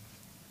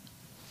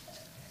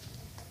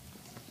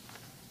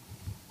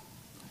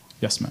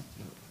 Yes, ma'am.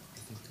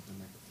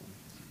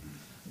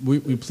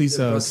 We please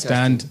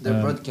stand.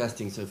 They're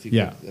broadcasting, so if you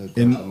could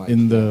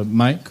in the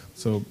mic,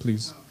 so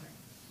please.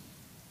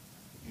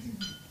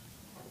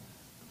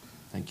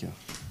 Thank you.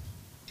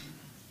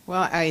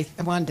 Well, I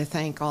wanted to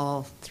thank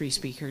all three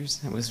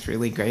speakers. It was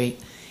really great.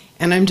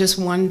 And I'm just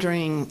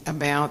wondering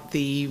about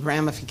the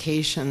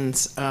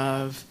ramifications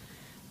of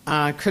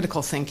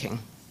critical thinking.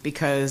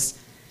 Because,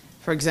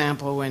 for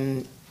example,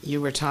 when you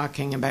were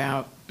talking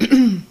about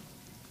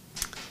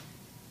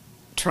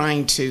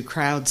trying to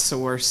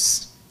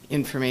crowdsource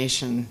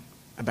information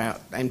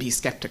about and be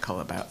skeptical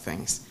about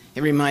things,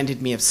 it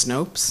reminded me of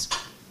Snopes.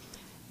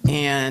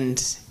 And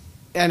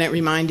it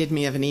reminded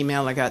me of an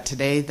email I got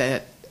today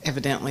that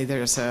evidently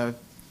there's a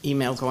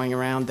email going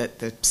around that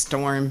the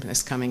storm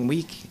this coming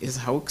week is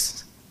a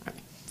hoax.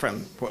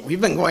 From what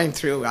we've been going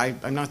through,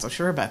 I'm not so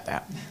sure about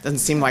that. Doesn't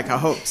seem like a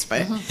hoax,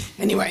 but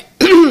anyway,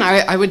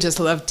 I would just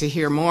love to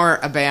hear more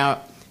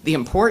about the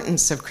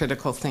importance of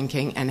critical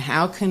thinking and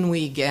how can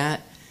we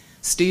get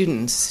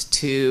students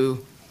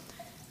to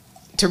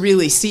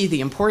really see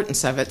the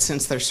importance of it,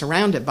 since they're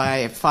surrounded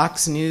by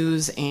Fox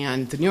News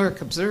and the New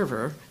York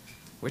Observer,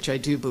 which I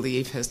do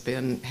believe has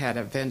had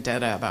a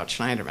vendetta about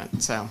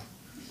Schneiderman. So,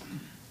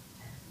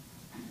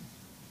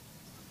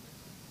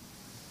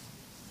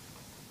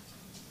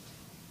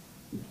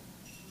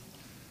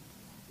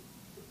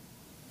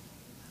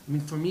 I mean,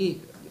 for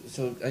me,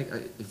 so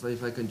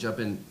if I can jump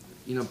in,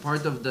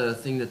 part of the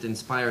thing that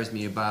inspires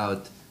me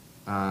about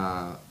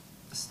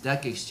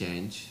Stack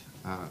Exchange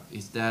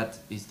is that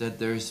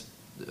there's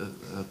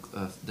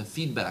the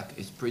feedback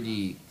is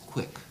pretty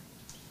quick.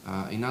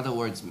 In other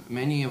words,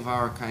 many of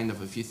our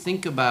if you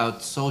think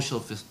about social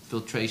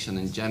filtration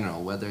in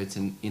general, whether it's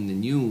in the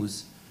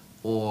news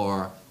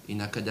or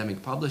in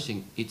academic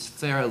publishing, it's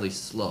fairly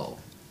slow,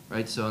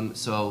 right?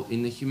 So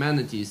in the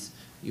humanities,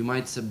 you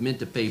might submit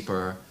a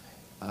paper,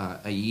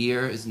 a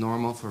year is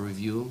normal for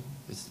review.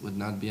 It would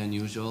not be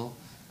unusual.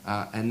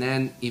 And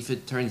then if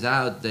it turns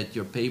out that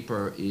your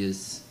paper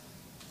is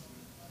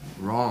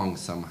wrong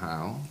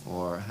somehow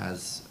or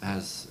has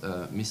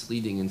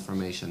misleading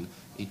information,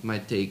 it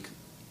might take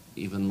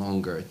even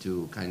longer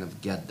to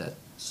get that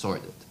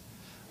sorted,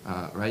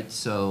 right?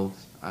 So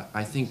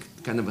I think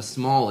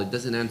it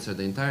doesn't answer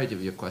the entirety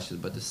of your question,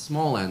 but the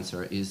small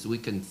answer is we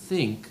can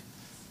think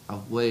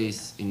of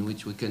ways in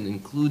which we can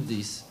include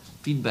these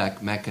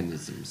feedback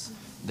mechanisms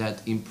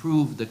that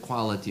improve the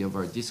quality of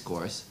our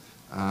discourse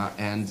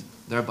and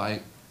thereby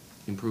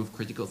improve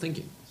critical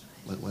thinking,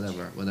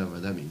 whatever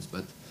that means.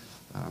 But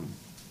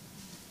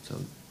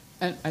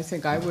And I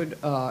think I would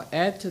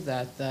add to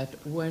that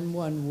when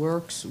one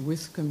works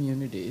with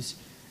communities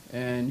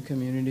and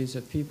communities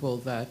of people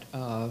that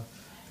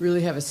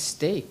really have a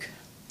stake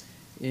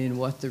in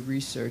what the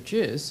research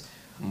is,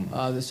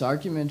 this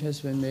argument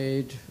has been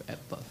made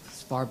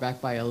as far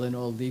back by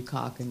Elinor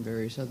Leacock and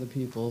various other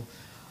people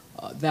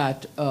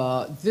that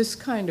this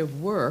kind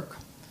of work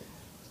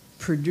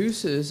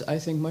produces, I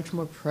think, much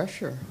more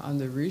pressure on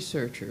the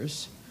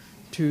researchers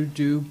to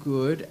do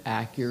good,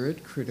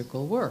 accurate,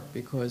 critical work,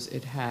 because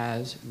it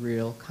has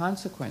real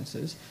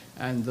consequences,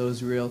 and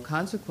those real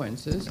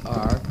consequences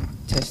are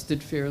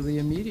tested fairly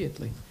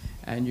immediately.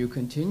 And you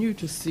continue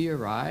to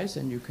theorize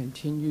and you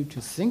continue to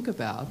think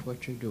about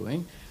what you're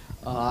doing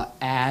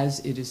as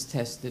it is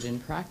tested in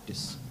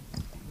practice.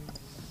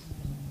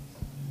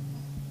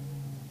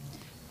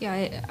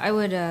 Yeah, I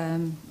would.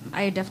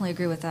 I definitely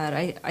agree with that.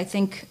 I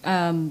think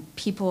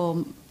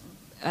people,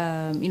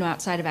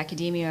 outside of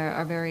academia,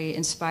 are very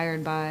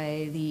inspired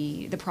by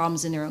the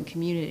problems in their own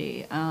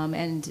community,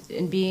 and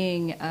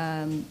being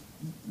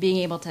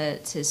able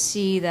to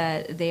see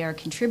that they are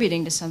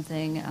contributing to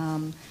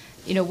something.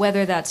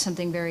 Whether that's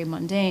something very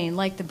mundane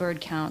like the bird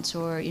counts,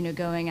 or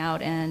going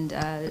out and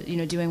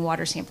doing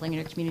water sampling in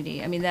your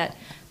community. I mean that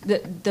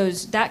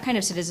kind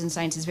of citizen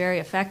science is very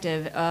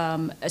effective,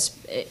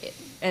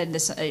 and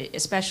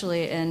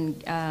especially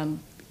in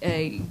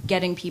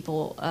getting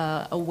people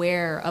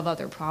aware of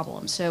other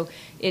problems. So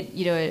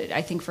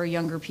I think for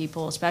younger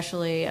people,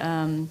 especially.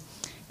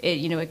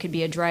 It could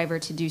be a driver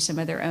to do some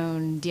of their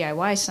own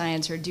DIY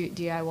science or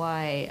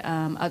DIY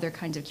other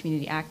kinds of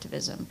community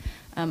activism.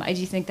 I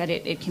do think that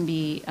it can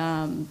be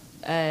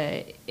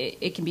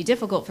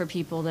difficult for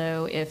people,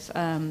 though, if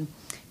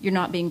you're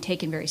not being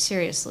taken very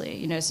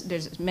seriously.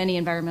 There's many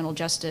environmental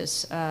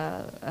justice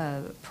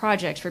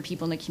projects for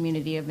people in the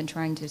community have been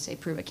trying to, say,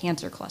 prove a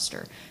cancer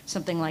cluster,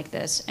 something like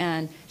this,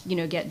 and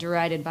get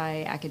derided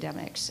by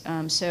academics.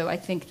 So I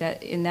think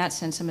that in that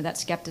sense, some of that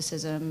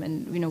skepticism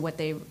and what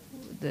the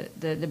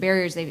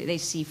barriers they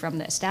see from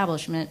the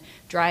establishment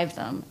drive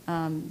them.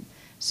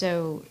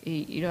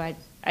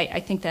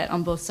 I think that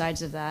on both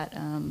sides of that,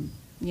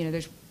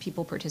 there's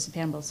people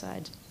participate on both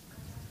sides.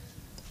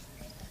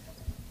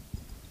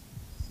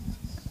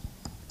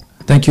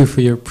 Thank you for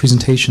your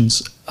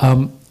presentations.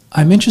 I'm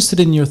interested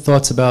in your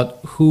thoughts about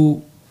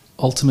who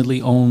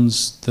ultimately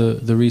owns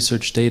the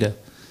research data.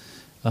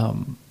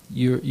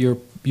 Your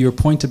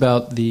point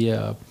about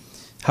the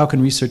how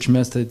can research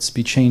methods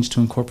be changed to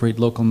incorporate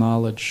local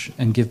knowledge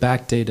and give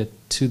back data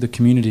to the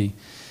community?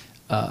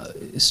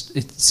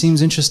 It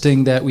seems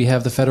interesting that we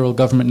have the federal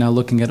government now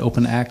looking at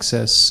open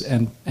access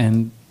and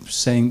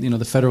saying,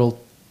 the federal,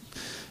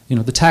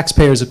 the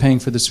taxpayers are paying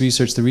for this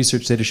research. The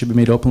research data should be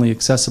made openly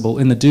accessible.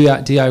 In the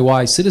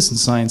DIY citizen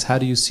science, how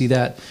do you see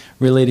that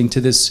relating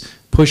to this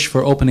push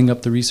for opening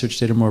up the research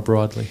data more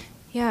broadly?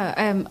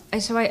 Yeah,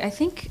 so I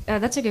think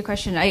that's a good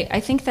question. I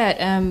think that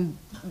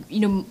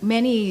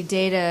many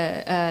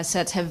data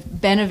sets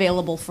have been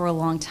available for a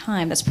long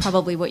time. That's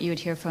probably what you would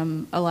hear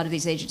from a lot of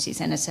these agencies,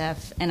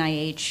 NSF,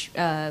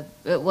 NIH,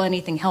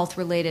 anything health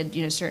related,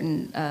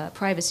 certain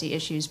privacy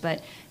issues,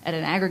 but at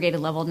an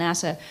aggregated level,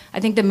 NASA. I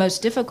think the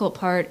most difficult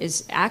part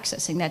is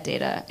accessing that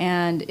data,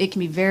 and it can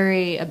be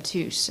very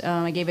obtuse.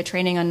 I gave a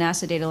training on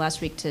NASA data last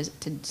week to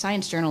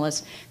science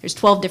journalists. There's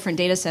 12 different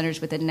data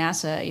centers within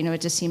NASA.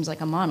 It just seems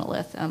like a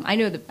monolith. I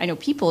know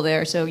people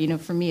there, so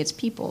for me it's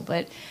people,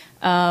 but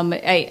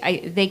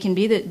they can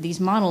be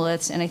these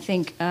monoliths, and I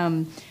think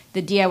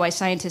the DIY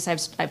scientists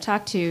I've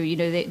talked to,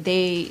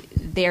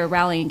 they are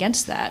rallying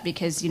against that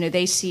because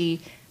they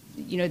see,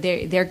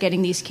 they're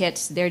getting these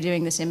kits, they're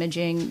doing this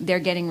imaging, they're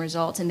getting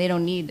results, and they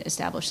don't need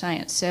established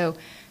science. So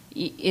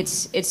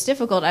it's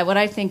difficult. What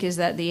I think is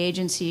that the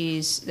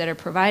agencies that are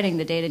providing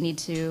the data need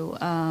to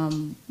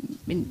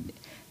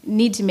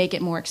make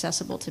it more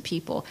accessible to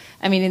people.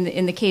 I mean,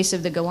 in the case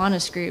of the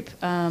Gowanus group,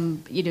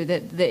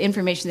 the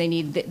information they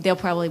need, they'll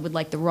probably would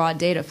like the raw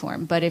data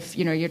form. But if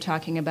you're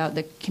talking about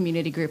the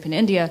community group in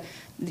India,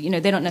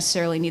 they don't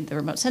necessarily need the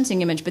remote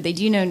sensing image, but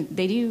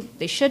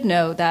they should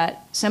know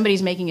that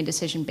somebody's making a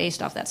decision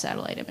based off that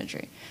satellite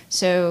imagery.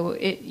 So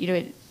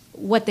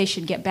what they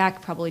should get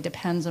back probably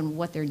depends on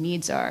what their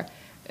needs are.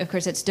 Of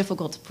course, it's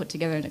difficult to put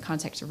together in the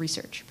context of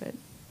research, but.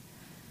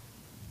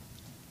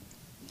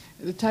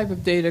 The type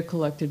of data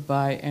collected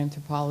by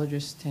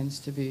anthropologists tends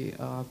to be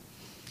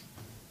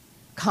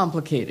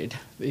complicated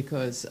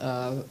because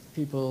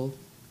people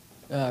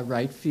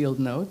write field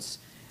notes,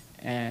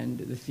 and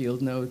the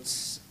field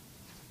notes,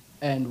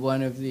 and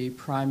one of the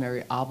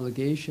primary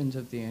obligations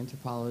of the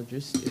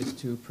anthropologist is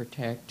to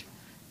protect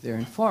their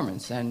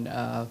informants. And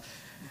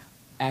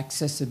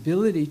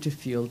accessibility to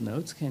field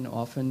notes can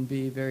often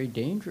be very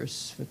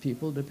dangerous for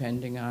people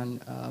depending on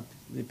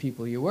the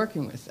people you're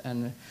working with.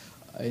 And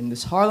in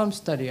this Harlem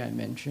study I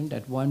mentioned,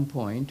 at one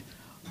point,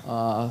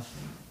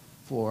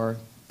 for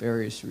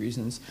various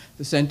reasons,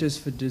 the Centers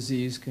for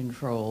Disease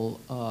Control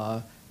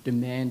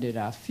demanded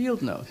our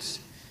field notes.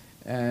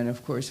 And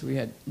of course, we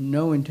had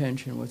no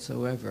intention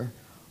whatsoever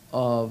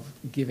of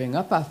giving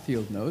up our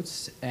field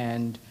notes.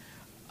 And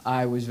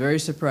I was very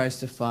surprised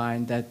to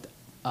find that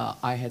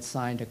I had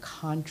signed a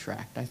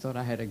contract. I thought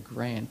I had a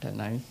grant,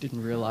 and I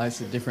didn't realize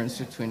the difference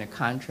between a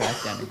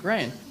contract and a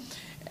grant.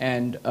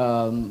 And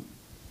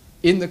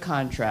in the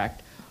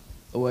contract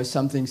was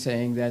something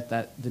saying that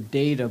the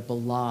data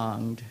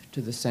belonged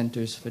to the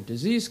Centers for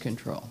Disease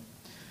Control.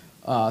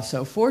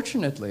 So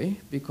fortunately,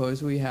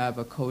 because we have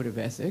a code of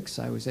ethics,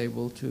 I was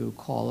able to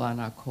call on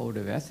our code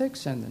of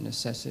ethics and the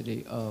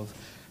necessity of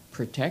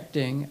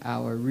protecting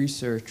our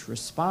research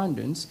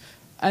respondents.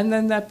 And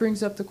then that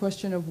brings up the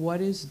question of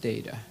what is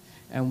data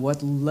and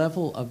what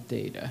level of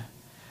data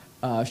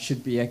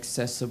should be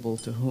accessible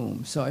to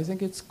whom. So I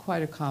think it's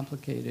quite a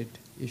complicated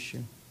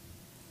issue.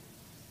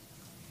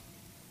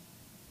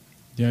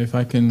 Yeah, if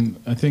I can,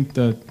 I think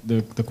that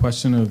the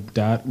question of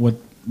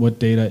what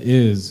data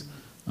is,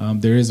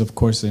 there is, of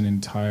course, an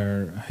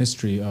entire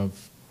history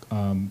of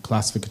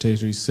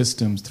classificatory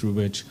systems through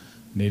which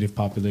native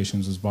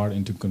populations was brought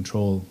into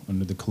control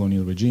under the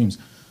colonial regimes.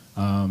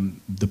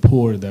 The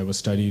poor that was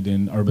studied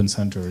in urban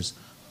centers,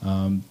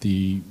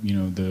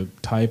 the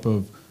type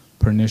of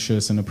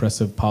pernicious and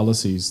oppressive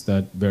policies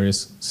that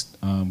various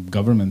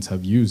governments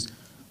have used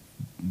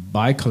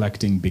by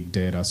collecting big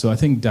data. So I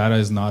think data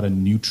is not a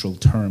neutral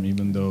term,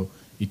 even though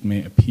it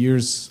may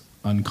appears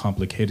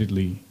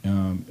uncomplicatedly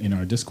in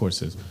our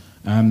discourses.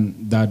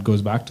 And that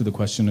goes back to the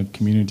question of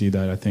community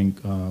that I think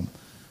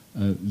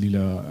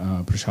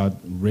Leela Prashad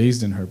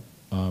raised in her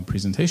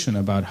presentation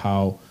about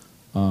how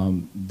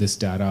this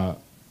data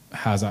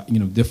has,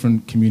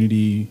 different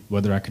community,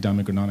 whether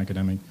academic or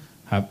non-academic,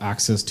 have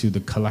access to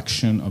the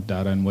collection of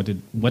data and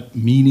what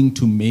meaning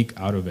to make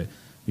out of it,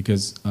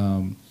 because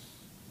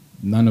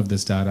none of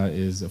this data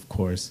is, of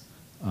course,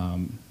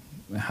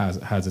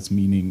 has its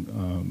meaning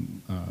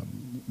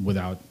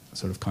without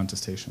sort of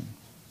contestation.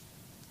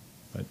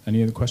 But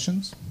any other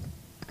questions?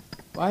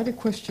 Well, I had a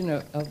question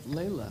of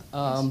Leila.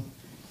 I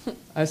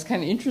was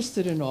kind of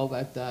interested in all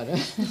that data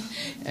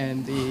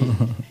and the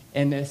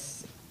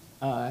NASA.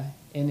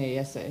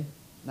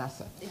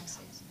 Yes.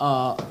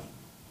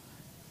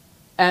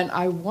 And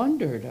I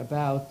wondered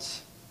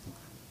about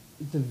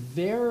the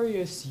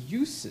various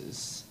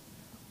uses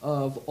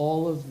of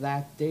all of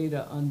that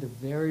data under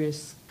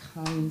various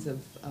kinds of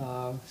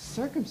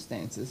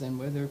circumstances and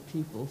whether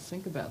people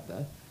think about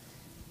that.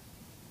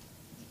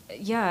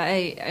 Yeah,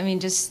 I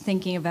mean, just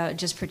thinking about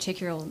just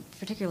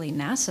particularly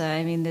NASA,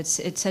 I mean,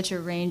 it's such a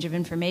range of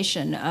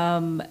information.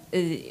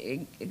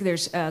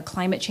 There's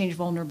climate change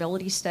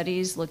vulnerability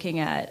studies looking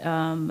at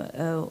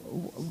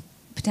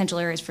potential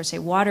areas for, say,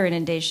 water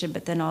inundation,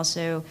 but then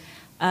also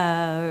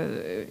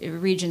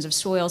regions of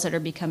soils that are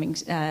becoming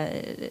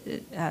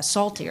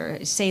salty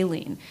or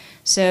saline.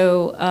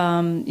 So,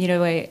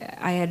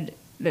 I had,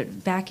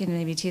 back in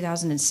maybe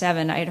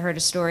 2007, I had heard a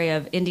story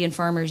of Indian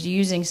farmers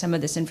using some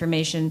of this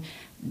information.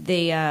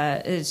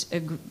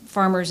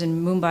 Farmers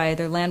in Mumbai,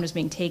 their land was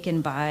being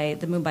taken by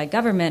the Mumbai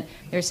government.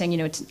 They were saying,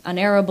 it's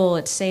unarable,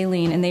 it's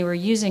saline, and they were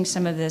using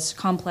some of this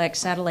complex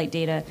satellite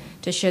data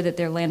to show that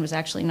their land was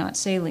actually not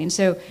saline.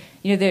 So,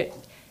 the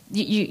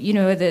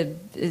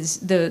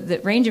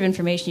range of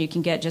information you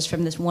can get just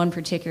from this one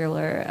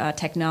particular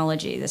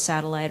technology, the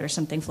satellite or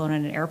something flown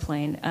on an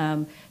airplane,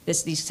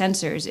 these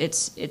sensors,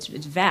 it's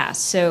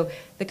vast. So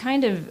the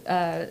kind of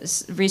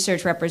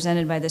research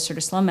represented by this sort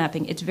of slum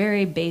mapping, it's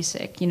very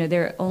basic.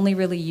 They're only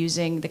really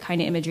using the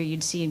kind of imagery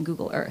you'd see in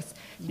Google Earth.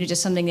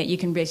 Just something that you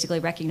can basically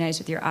recognize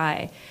with your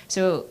eye.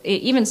 So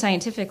even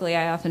scientifically,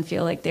 I often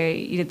feel like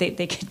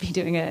they could be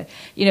doing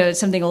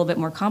something a little bit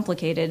more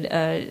complicated,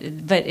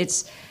 but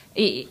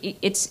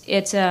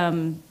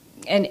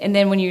and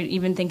then when you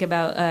even think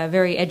about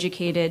very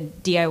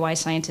educated DIY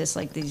scientists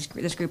like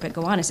this group at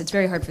Gowanus, it's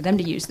very hard for them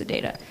to use the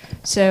data.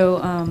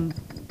 So,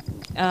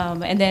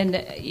 and then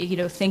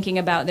thinking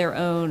about their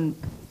own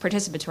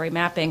participatory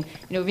mapping,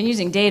 we've been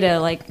using data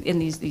like in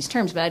these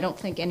terms, but I don't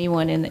think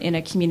anyone in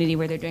a community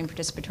where they're doing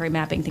participatory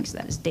mapping thinks of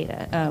that as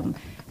data.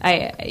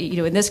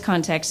 In this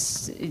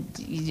context,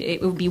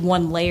 it would be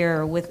one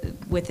layer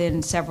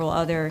within several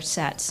other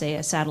sets, say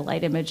a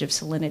satellite image of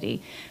salinity.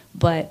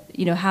 But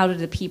how do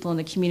the people in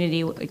the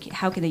community?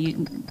 How can they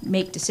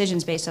make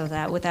decisions based on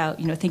that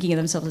without thinking of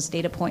themselves as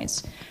data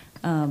points?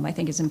 I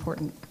think is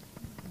important.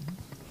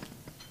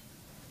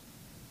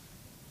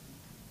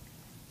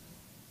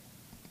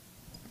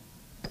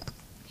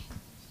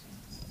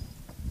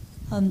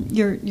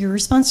 Your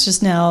response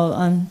just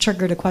now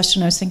triggered a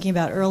question I was thinking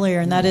about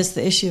earlier, and that is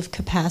the issue of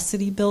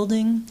capacity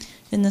building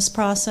in this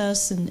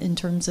process in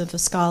terms of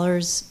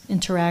scholars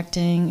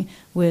interacting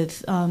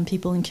with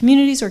people in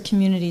communities or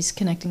communities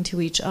connecting to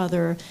each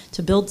other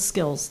to build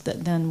skills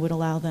that then would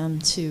allow them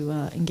to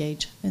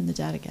engage in the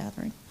data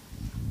gathering.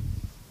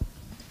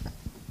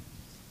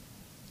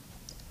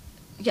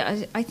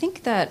 Yeah, I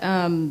think that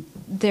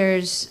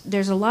there's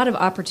a lot of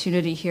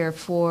opportunity here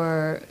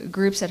for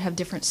groups that have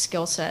different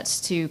skill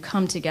sets to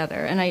come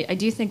together, and I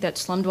do think that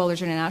Slum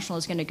Dwellers International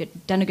has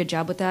done a good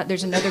job with that.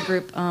 There's another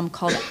group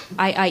called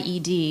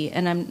IIED,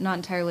 and I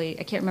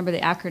can't remember the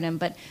acronym,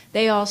 but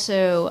they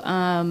also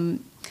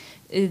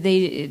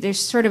there's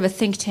sort of a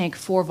think tank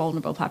for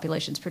vulnerable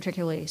populations,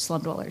 particularly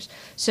slum dwellers.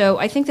 So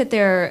I think that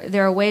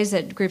there are ways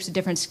that groups of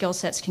different skill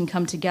sets can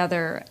come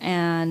together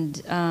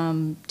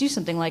and do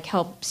something like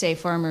help, say,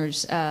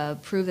 farmers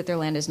prove that their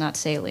land is not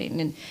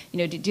saline, and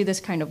do this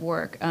kind of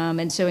work.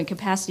 And so in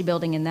capacity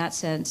building in that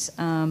sense,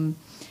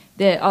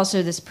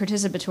 also this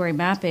participatory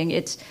mapping,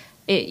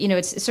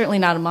 it's certainly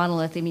not a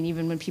monolith. I mean,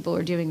 even when people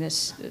were doing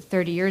this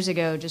 30 years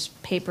ago,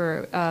 just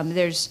paper,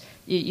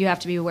 you have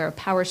to be aware of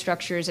power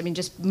structures. I mean,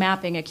 just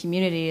mapping a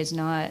community is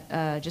not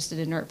just an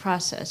inert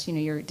process.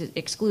 You're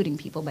excluding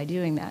people by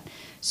doing that.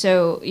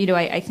 So,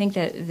 I think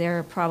that there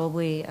are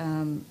probably,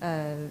 I'm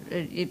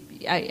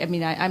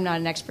not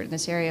an expert in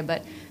this area,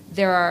 but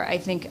there are, I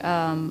think,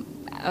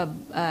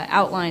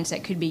 outlines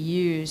that could be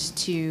used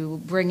to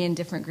bring in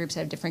different groups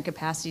that have different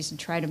capacities and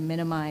try to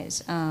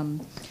minimize,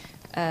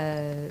 try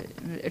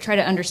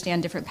to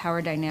understand different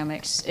power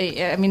dynamics.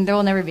 I mean, there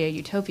will never be a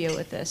utopia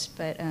with this,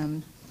 but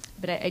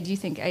I do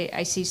think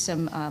I see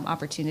some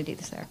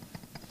opportunities there.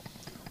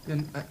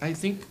 And I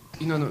think,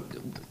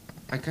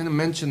 I kind of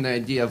mentioned the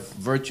idea of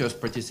virtuous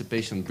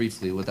participation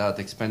briefly without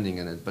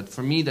expanding on it, but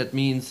for me that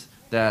means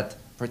that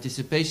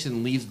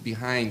participation leaves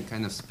behind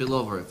kind of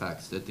spillover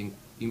effects that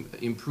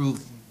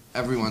improve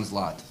everyone's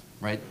lot,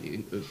 right?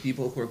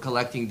 People who are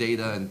collecting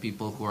data and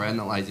people who are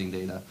analyzing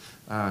data.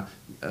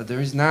 There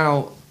is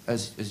now,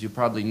 as you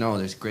probably know,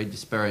 there's great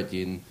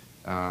disparity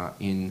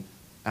in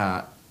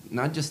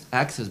not just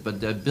access, but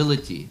the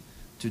ability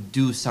to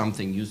do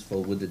something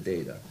useful with the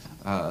data.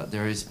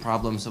 There is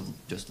problems of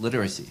just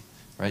literacy,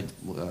 right?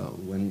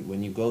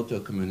 When you go to a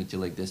community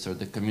like this, or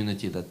the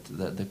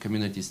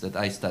communities that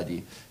I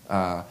study,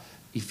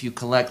 if you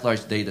collect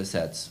large data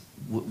sets,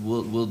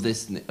 will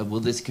this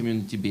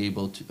community be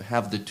able to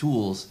have the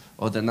tools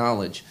or the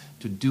knowledge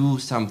to do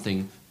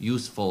something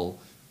useful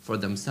for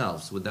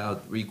themselves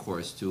without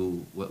recourse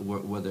to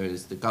whether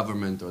it's the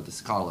government or the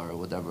scholar or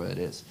whatever it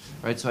is,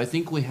 right? So I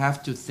think we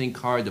have to think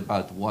hard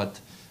about what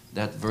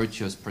that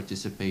virtuous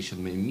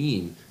participation may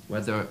mean,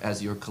 whether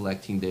as you're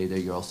collecting data,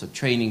 you're also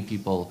training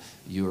people,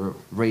 you're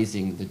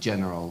raising the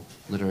general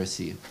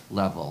literacy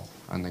level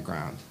on the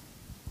ground.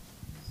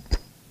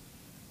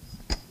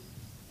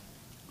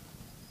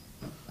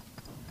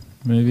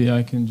 Maybe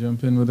I can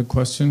jump in with a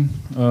question.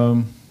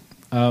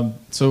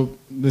 So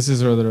this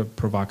is a rather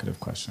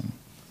provocative question,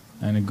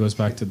 and it goes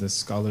back to the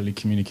scholarly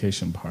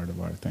communication part of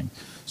our thing.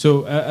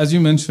 So as you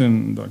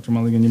mentioned, Dr.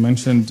 Mulligan, you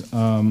mentioned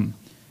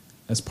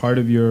as part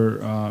of your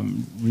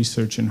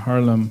research in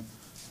Harlem,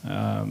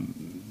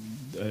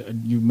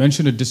 you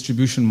mentioned a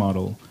distribution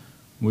model,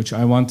 which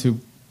I want to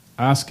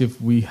ask if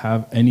we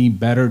have any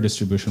better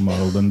distribution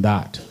model than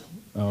that,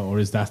 or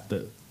is that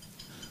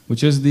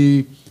which is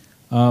the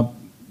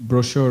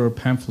brochure or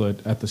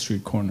pamphlet at the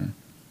street corner.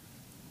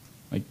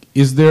 Like,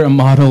 is there a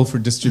model for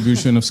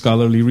distribution of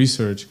scholarly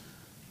research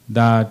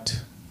that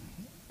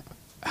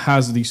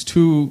has these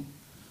two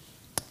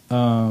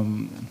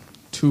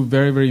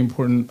very, very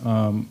important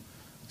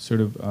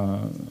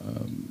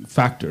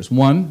factors?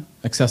 One,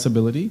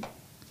 accessibility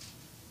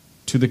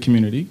to the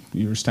community.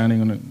 You're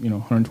standing on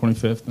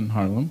 125th in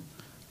Harlem.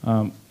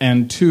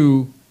 And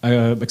two,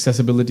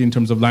 accessibility in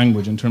terms of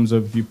language, in terms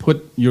of if you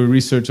put your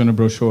research on a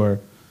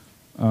brochure,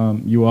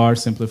 you are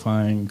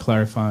simplifying,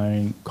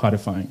 clarifying,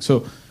 codifying.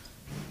 So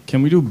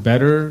can we do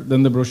better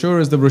than the brochure?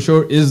 Is the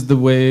brochure is the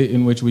way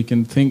in which we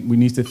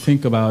need to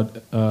think about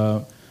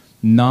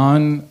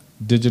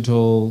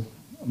non-digital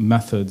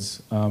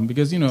methods,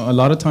 because a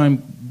lot of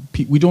time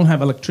we don't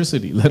have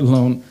electricity, let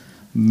alone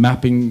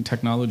mapping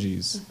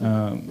technologies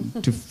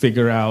to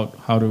figure out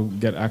how to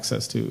get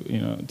access to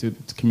to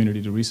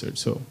community to research.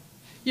 So.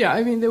 Yeah,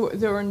 I mean,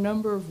 there were a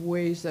number of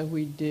ways that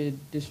we did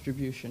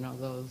distribution,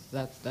 although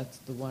that's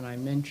the one I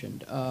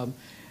mentioned.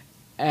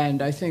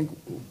 And I think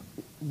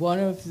one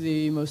of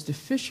the most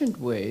efficient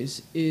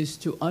ways is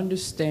to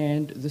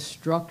understand the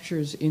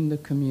structures in the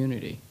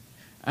community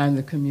and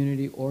the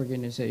community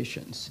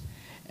organizations,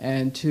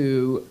 and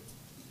to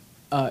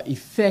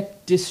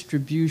effect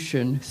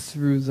distribution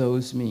through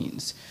those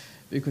means.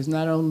 Because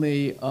not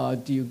only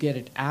do you get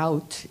it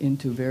out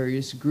into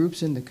various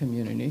groups in the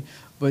community,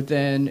 but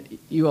then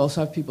you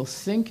also have people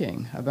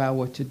thinking about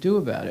what to do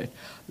about it.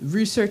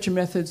 Research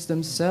methods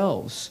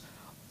themselves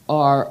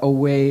are a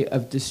way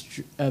of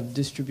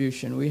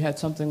distribution. We had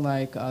something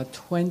like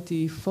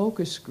 20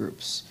 focus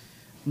groups.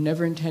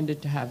 Never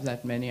intended to have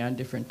that many on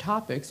different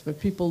topics, but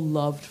people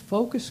loved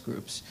focus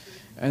groups.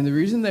 And the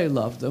reason they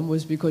loved them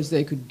was because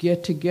they could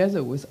get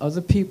together with other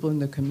people in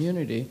the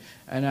community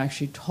and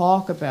actually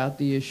talk about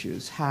the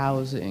issues,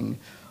 housing,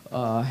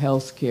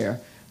 healthcare,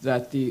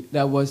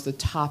 that was the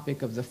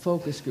topic of the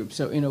focus group.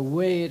 So in a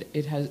way,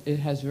 it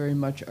has very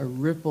much a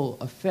ripple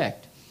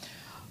effect.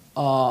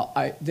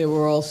 There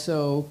were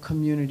also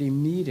community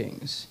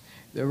meetings.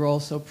 There were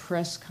also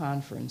press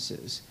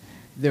conferences.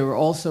 There were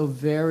also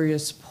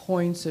various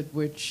points at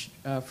which,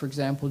 for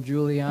example,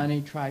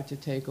 Giuliani tried to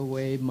take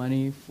away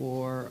money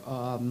for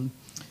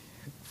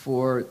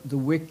the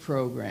WIC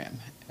program.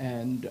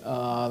 And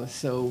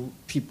so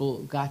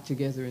people got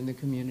together in the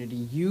community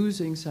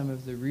using some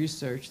of the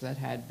research that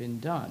had been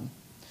done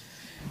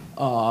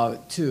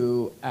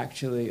to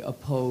actually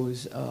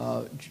oppose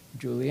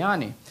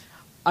Giuliani.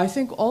 I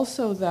think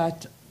also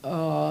that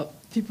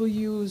people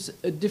use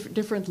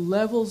different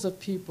levels of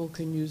people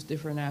can use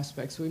different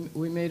aspects.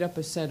 We made up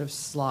a set of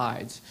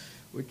slides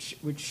which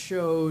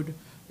showed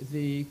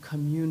the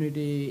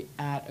community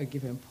at a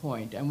given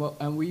point.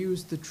 And we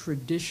use the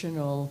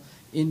traditional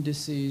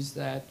indices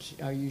that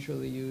are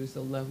usually used,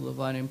 the level of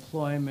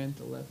unemployment,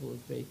 the level of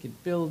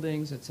vacant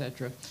buildings,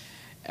 etc.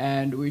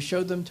 And we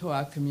showed them to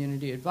our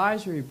community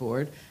advisory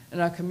board,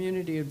 and our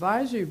community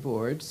advisory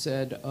board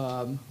said,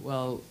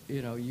 well,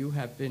 you know, you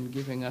have been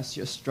giving us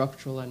your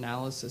structural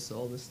analysis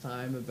all this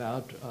time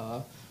about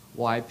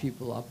why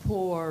people are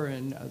poor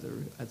and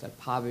that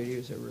poverty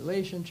is a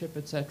relationship,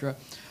 etc.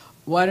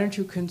 Why don't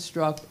you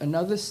construct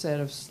another set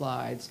of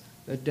slides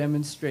that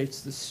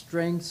demonstrates the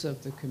strengths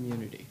of the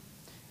community?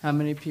 How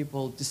many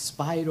people,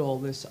 despite all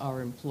this,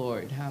 are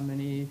employed? How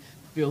many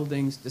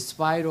buildings,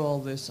 despite all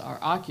this, are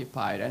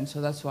occupied? And so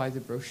that's why the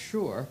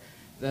brochure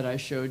that I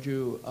showed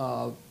you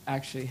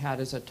actually had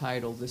as a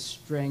title, The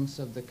Strengths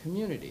of the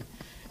Community.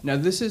 Now,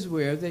 this is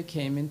where they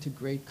came into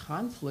great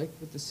conflict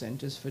with the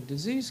Centers for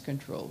Disease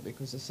Control,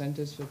 because the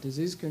Centers for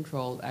Disease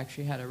Control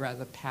actually had a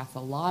rather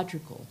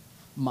pathological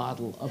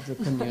model of the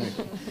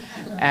community.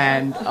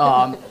 And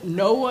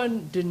no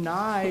one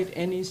denied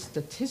any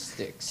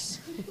statistics.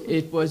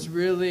 It was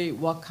really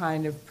what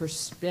kind of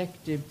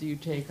perspective do you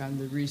take on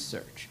the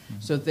research?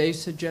 So they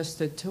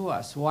suggested to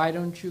us, why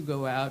don't you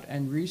go out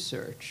and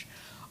research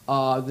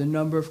the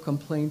number of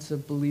complaints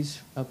of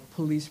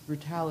police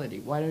brutality?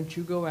 Why don't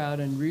you go out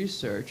and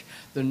research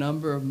the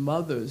number of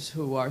mothers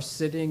who are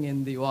sitting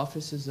in the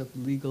offices of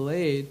legal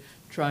aid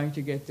trying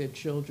to get their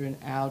children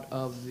out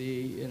of the,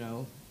 you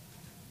know,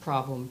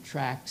 problem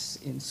tracks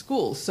in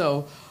school?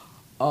 So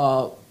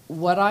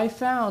what I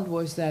found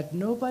was that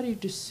nobody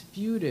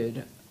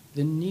disputed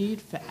the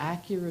need for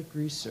accurate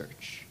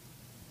research.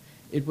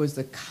 It was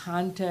the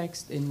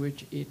context in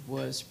which it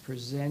was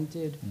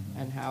presented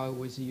and how it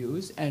was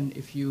used. And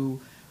if you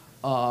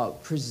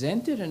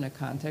present it in a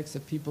context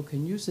that people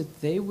can use it,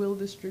 they will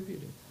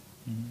distribute it.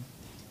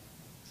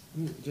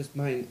 Just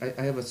mine.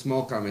 I have a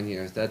small comment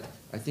here. Is that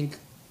I think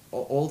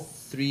all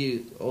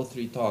three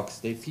talks,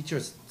 they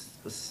feature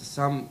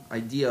some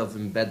idea of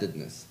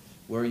embeddedness,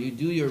 where you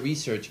do your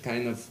research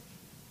kind of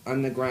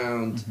on the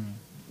ground,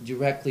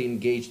 directly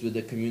engaged with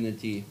the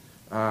community,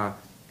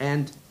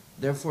 and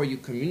therefore you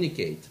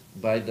communicate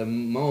by the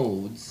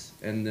modes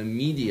and the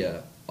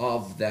media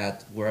of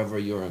that wherever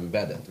you're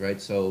embedded, right?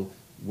 So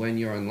when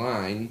you're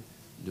online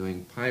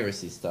doing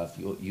piracy stuff,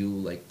 you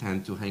like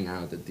tend to hang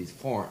out at these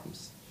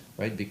forums,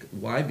 right?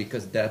 Why?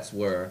 Because that's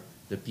where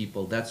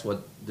that's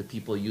what the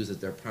people use as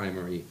their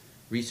primary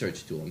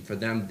research tool, and for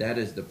them that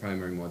is the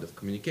primary mode of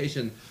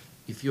communication.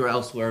 If you're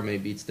elsewhere,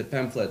 maybe it's the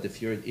pamphlet.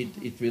 If you're,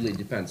 it really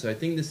depends. So I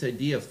think this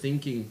idea of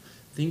thinking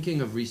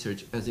of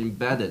research as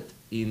embedded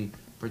in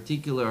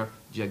particular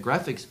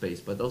geographic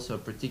space, but also a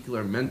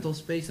particular mental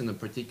space and a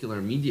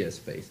particular media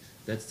space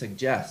that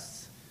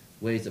suggests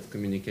ways of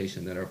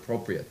communication that are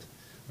appropriate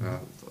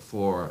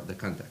for the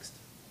context.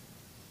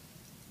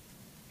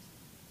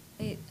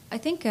 I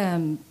think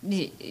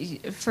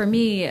for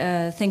me,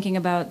 thinking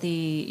about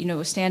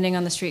the, standing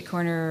on the street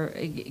corner,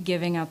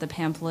 giving out the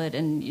pamphlet,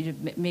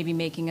 and maybe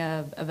making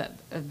of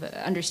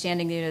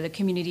understanding the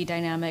community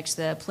dynamics,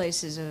 the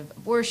places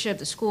of worship,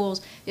 the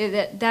schools,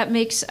 that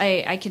makes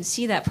I can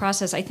see that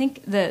process. I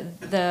think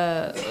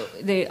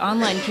the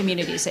online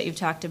communities that you've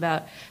talked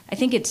about, I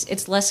think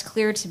it's less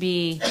clear to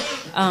me,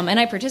 and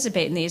I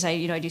participate in these.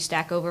 I do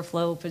Stack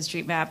Overflow,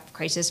 OpenStreetMap,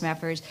 Crisis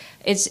Mappers.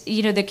 It's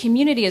the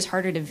community is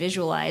harder to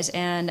visualize,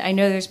 and I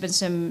know there's been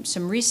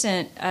some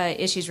recent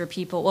issues where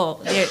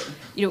people,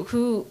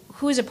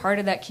 who is a part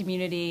of that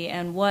community,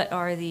 and what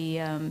are the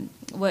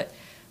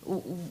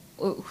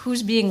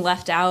who's being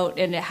left out,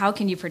 and how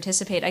can you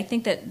participate? I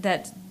think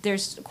that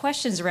there's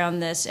questions around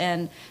this,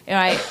 and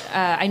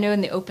I know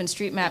in the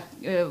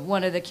OpenStreetMap,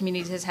 one of the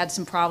communities has had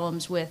some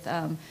problems with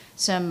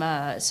some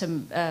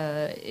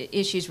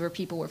issues where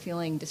people were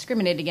feeling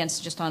discriminated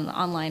against just on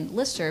online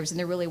listservs, and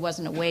there really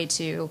wasn't a way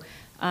to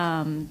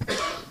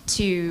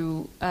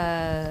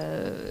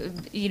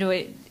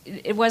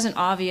it wasn't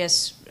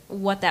obvious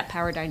what that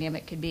power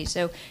dynamic could be.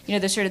 So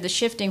the sort of the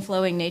shifting,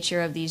 flowing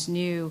nature of these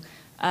new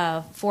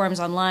forums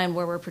online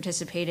where we're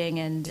participating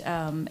and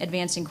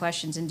advancing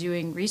questions and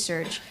doing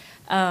research.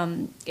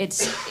 Maybe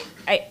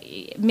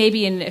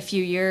in a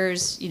few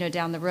years,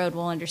 down the road,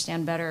 we'll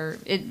understand better.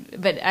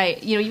 But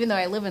even though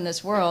I live in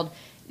this world,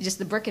 just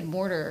the brick and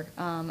mortar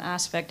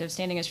aspect of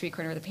standing on a street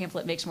corner with a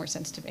pamphlet makes more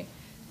sense to me.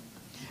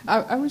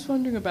 I was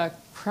wondering about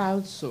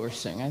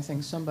crowdsourcing. I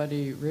think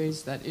somebody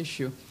raised that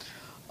issue,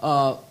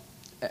 and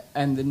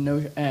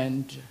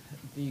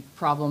the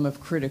problem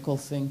of critical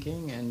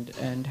thinking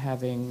and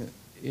having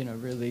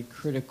really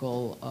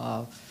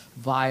critical,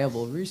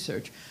 viable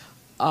research.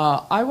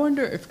 I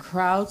wonder if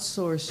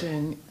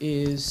crowdsourcing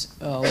is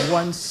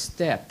one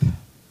step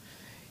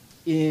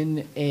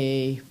in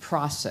a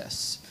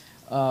process.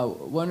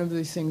 One of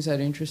the things that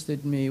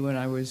interested me when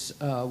I was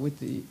with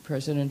the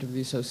president of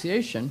the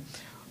association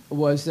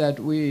was that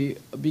we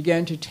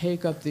began to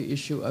take up the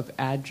issue of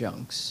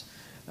adjuncts.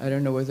 I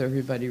don't know whether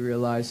everybody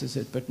realizes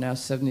it, but now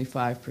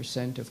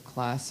 75% of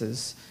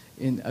classes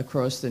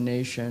across the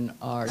nation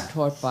are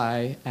taught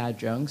by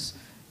adjuncts.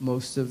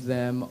 Most of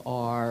them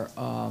are,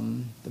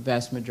 the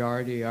vast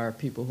majority are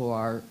people who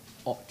are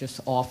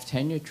just off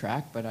tenure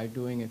track but are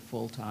doing it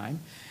full time.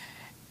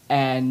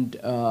 And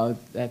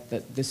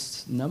that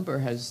this number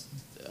has,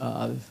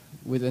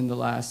 within the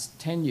last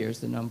 10 years,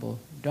 the number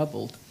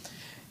doubled.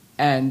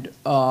 And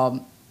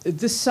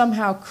this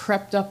somehow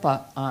crept up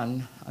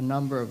on a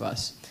number of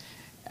us.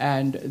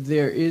 And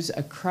there is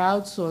a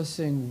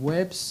crowdsourcing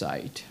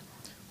website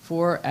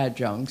for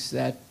adjuncts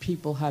that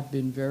people have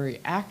been very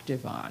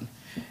active on.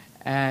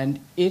 And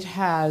it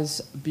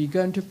has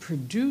begun to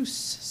produce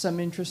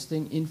some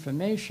interesting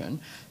information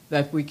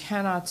that we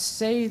cannot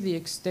say the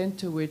extent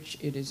to which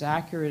it is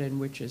accurate and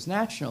which is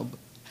national,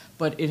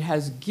 but it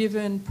has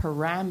given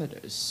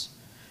parameters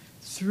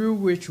through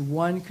which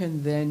one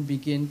can then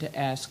begin to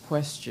ask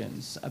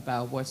questions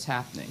about what's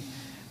happening.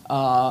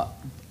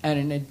 And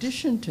in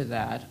addition to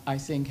that, I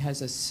think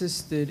has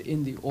assisted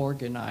in the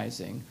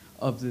organizing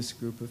of this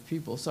group of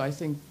people. So I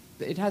think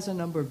it has a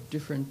number of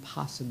different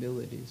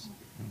possibilities.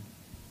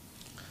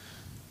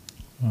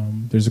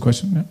 There's a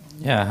question. Yeah?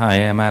 Yeah, hi,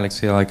 I'm Alex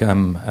here.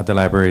 I'm at the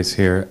libraries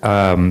here.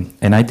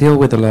 And I deal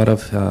with a lot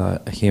of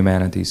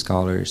humanities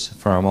scholars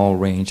from all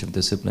range of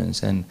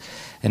disciplines. And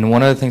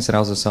one of the things that I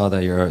also saw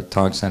that your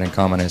talks had in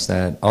common is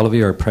that all of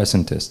you are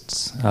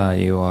presentists.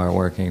 You are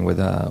working with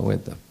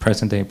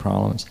present day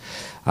problems.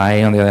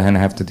 I, on the other hand,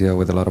 have to deal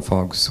with a lot of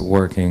folks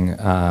working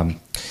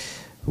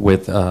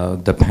with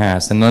the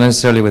past, and not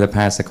necessarily with the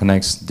past that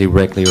connects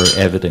directly or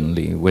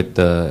evidently with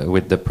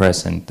the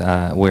present,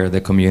 where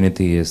the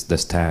community is the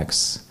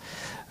stacks.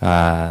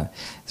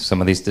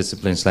 Some of these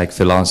disciplines, like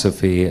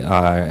philosophy,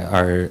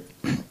 are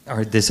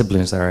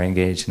disciplines that are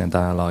engaged in a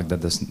dialogue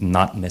that does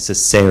not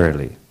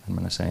necessarily, I'm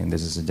not saying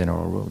this is a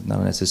general rule,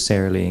 not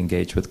necessarily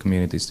engage with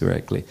communities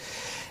directly,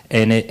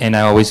 and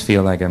I always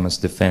feel like I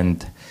must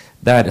defend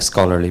that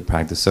scholarly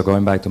practice. So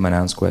going back to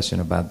Manan's question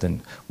about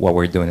then what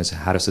we're doing is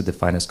how does it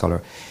define a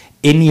scholar?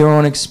 In your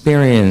own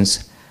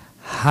experience,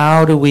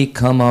 how do we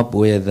come up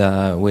with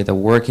a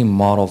working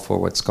model for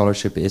what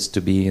scholarship is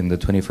to be in the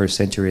 21st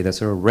century that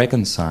sort of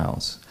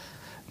reconciles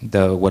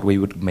what we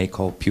may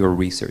call pure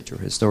research or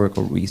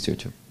historical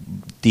research, or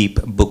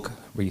deep book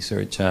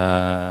research,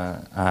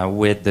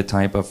 with the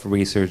type of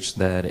research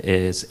that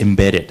is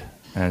embedded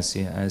as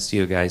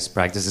you guys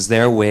practice? Is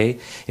there a way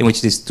in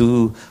which these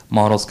two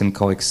models can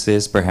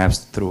coexist, perhaps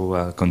through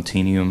a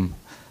continuum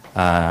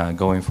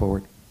going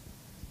forward?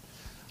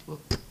 Well,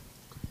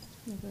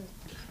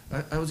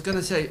 I was going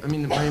to say, I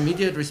mean, my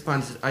immediate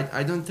response is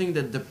I don't think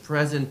that the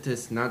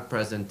presentist, not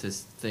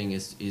presentist thing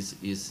is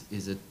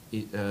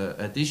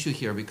at issue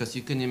here, because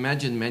you can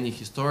imagine many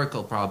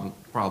historical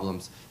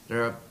problems that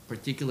are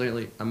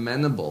particularly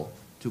amenable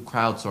to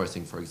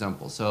crowdsourcing, for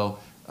example. So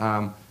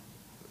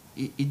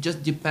it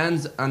just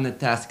depends on the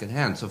task at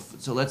hand.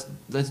 So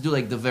let's do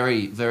like the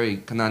very, very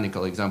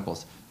canonical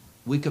examples.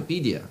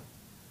 Wikipedia,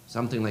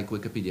 something like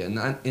Wikipedia,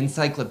 an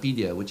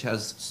encyclopedia which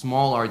has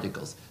small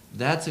articles.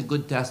 That's a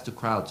good task to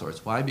crowdsource.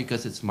 Why?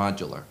 Because it's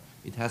modular.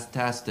 It has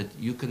tasks that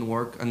you can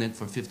work on it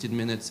for 15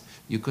 minutes,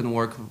 you can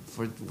work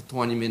for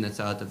 20 minutes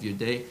out of your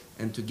day,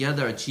 and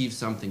together achieve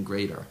something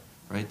greater,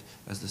 right,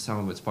 as the sum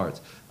of its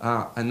parts.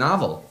 A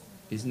novel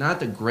is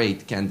not a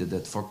great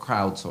candidate for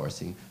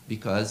crowdsourcing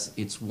because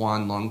it's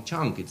one long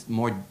chunk. It's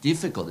more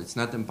difficult. It's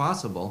not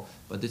impossible,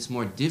 but it's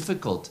more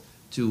difficult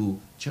to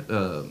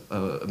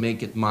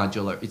make it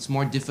modular. It's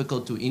more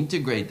difficult to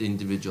integrate the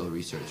individual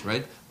research,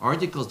 right?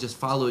 Articles just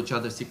follow each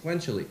other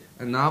sequentially.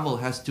 A novel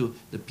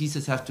the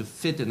pieces have to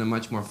fit in a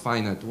much more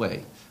finite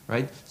way,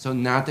 right? So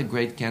not a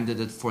great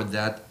candidate for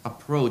that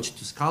approach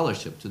to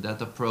scholarship, to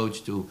that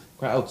approach to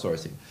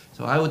crowdsourcing.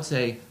 So I would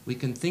say we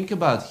can think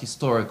about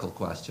historical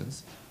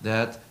questions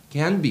that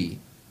can be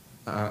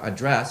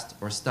addressed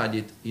or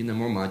studied in a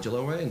more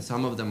modular way, and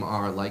some of them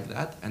are like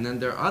that. And then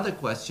there are other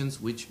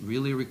questions which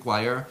really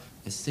require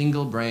a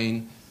single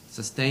brain,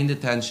 sustained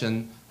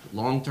attention,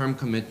 long-term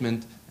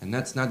commitment, and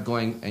that's not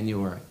going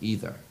anywhere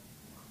either.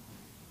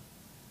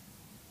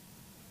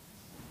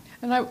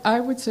 And I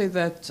would say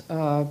that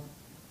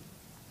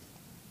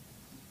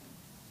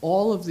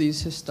all of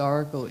these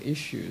historical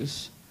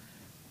issues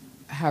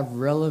have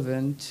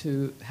relevance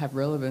to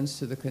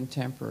the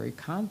contemporary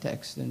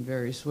context in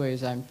various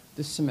ways.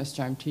 This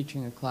semester I'm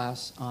teaching a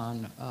class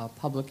on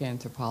public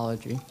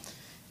anthropology,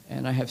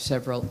 and I have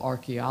several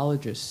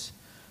archaeologists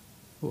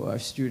who are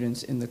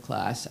students in the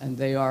class, and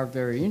they are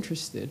very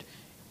interested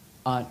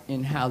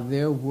in how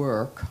their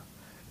work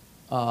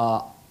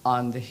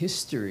on the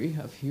history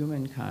of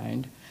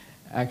humankind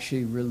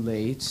actually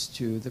relates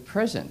to the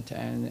present,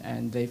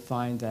 and they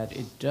find that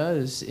it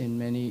does in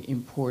many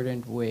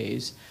important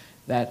ways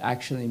that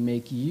actually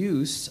make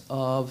use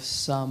of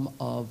some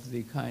of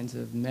the kinds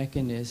of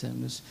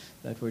mechanisms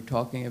that we're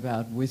talking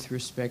about with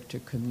respect to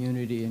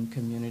community and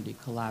community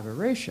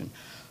collaboration.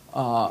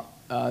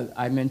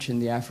 I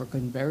mentioned the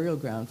African burial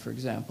ground, for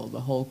example. The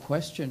whole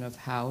question of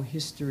how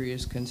history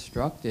is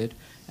constructed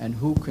and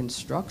who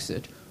constructs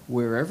it,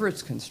 wherever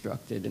it's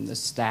constructed, in the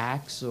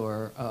stacks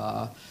or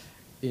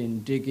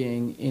in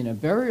digging in a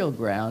burial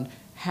ground,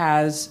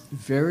 has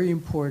very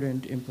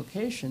important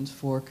implications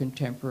for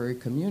contemporary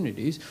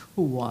communities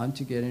who want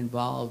to get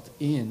involved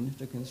in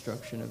the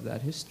construction of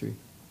that history.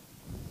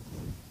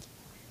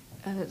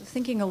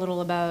 Thinking a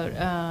little about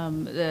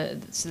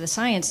the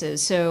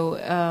sciences. So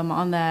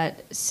on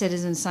that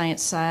citizen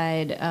science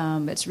side,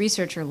 it's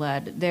researcher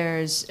led.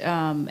 There's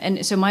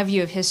and so my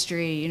view of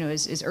history,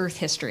 is Earth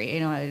history.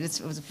 It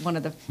was one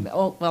of the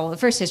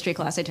first history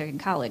class I took in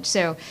college.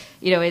 So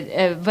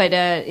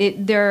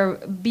they're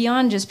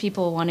beyond just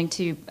people wanting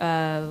to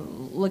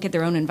look at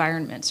their own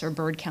environments or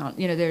bird count.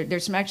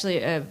 There's some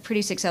actually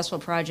pretty successful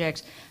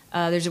projects.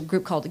 There's a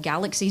group called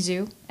Galaxy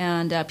Zoo,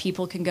 and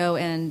people can go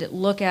and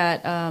look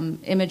at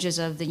images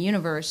of the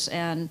universe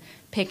and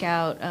pick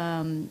out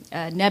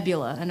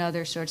nebula and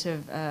other sorts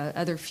of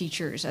other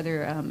features,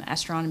 other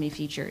astronomy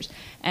features.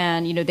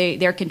 And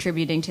they're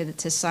contributing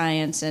to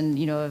science and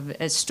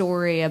a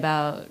story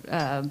about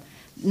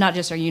not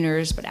just our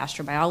universe but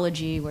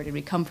astrobiology. Where did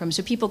we come from?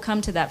 So people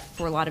come to that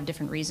for a lot of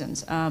different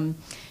reasons.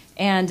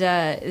 And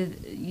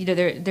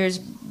there's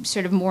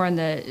sort of more on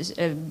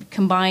the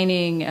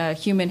combining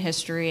human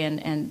history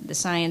and the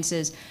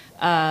sciences.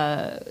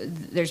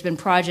 There's been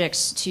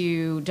projects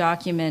to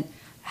document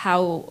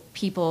how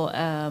people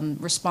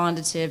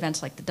responded to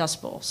events like the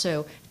Dust Bowl.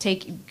 So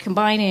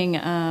combining,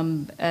 I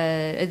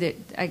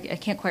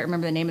can't quite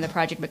remember the name of the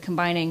project, but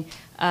combining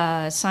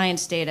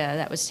science data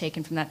that was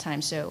taken from that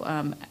time.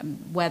 So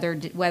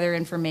weather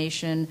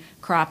information,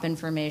 crop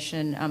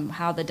information,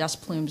 how the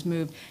dust plumes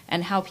moved,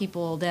 and how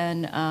people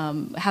then,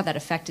 how that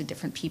affected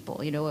different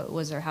people.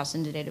 Was their house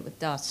inundated with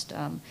dust?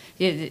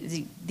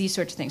 These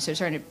sorts of things. So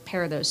starting to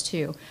pair those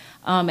two.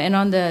 And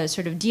on the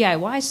sort of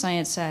DIY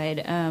science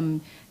side,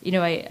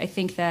 I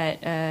think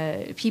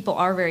that people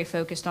are very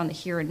focused on the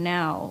here and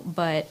now,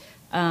 but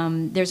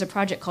there's a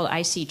project called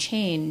I See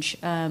Change,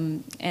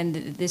 and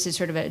this is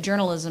sort of a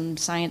journalism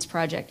science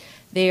project.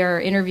 They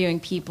are interviewing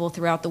people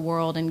throughout the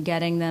world and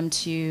getting them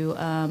to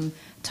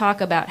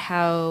talk about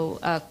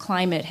how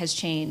climate has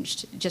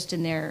changed just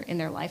in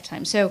their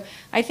lifetime. So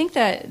I think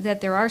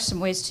that there are some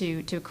ways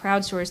to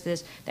crowdsource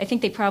this. I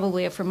think they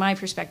probably, from my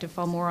perspective,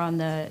 fall more on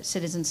the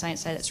citizen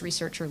science side that's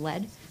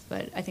researcher-led,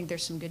 but I think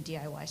there's some good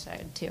DIY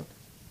side too.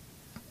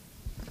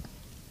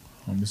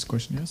 On this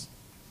question, yes?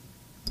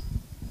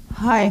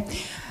 Hi.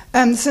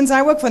 Since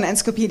I work for an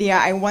encyclopedia,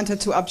 I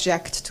wanted to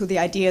object to the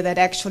idea that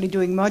actually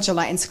doing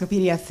modular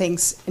encyclopedia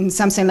things in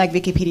something like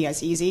Wikipedia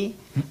is easy.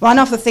 One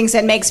of the things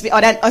that makes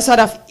that are sort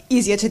of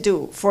easier to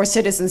do for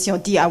citizens,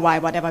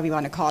 DIY, whatever we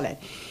want to call it.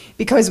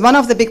 Because one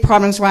of the big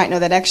problems right now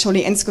that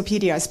actually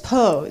encyclopedias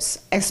pose,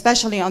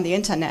 especially on the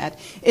internet,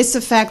 is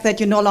the fact that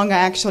you no longer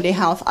actually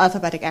have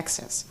alphabetic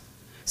access.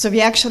 So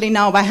we actually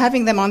now, by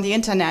having them on the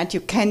internet,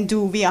 you can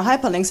do via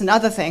hyperlinks and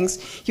other things,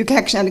 you can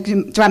actually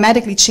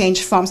dramatically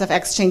change forms of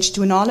exchange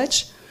to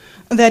knowledge.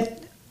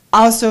 That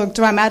also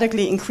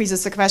dramatically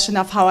increases the question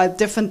of how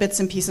different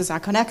bits and pieces are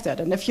connected.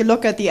 And if you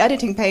look at the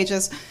editing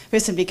pages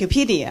within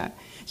Wikipedia,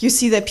 you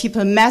see that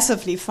people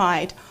massively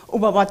fight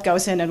over what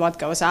goes in and what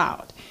goes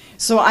out.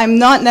 So I'm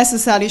not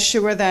necessarily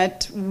sure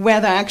that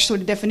whether actually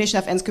the definition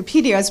of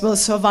encyclopedias will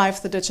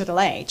survive the digital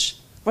age,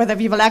 whether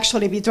we will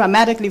actually be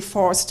dramatically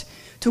forced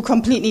to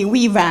completely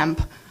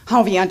revamp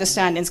how we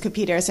understand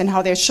encyclopedias and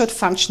how they should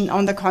function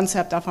on the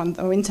concept of on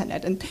the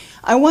internet. And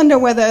I wonder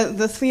whether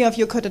the three of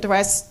you could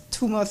address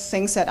two more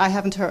things that I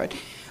haven't heard.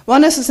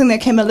 One is the thing that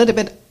came a little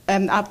bit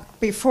up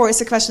before, is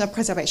the question of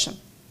preservation.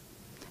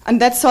 And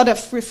that sort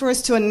of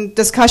refers to a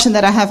discussion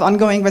that I have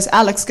ongoing with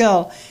Alex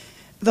Gill.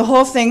 The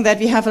whole thing that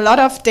we have a lot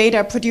of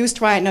data produced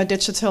right now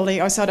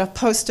digitally or sort of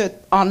posted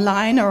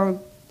online or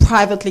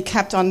privately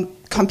kept on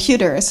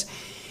computers.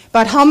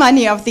 But how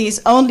many of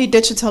these only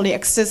digitally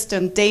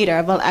existent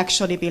data will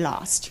actually be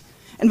lost?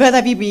 And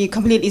whether we be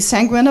completely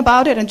sanguine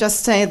about it and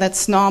just say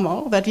that's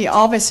normal, that we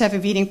always have a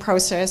reading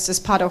process as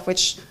part of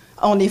which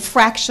only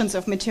fractions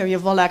of material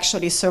will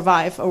actually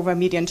survive over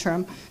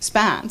medium-term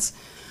spans,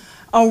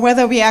 or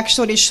whether we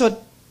actually should,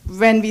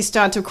 when we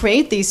start to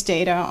create these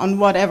data on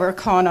whatever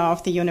corner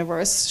of the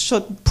universe,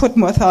 should put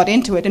more thought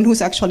into it and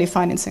who's actually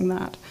financing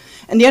that.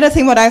 And the other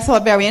thing what I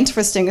thought very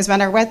interesting is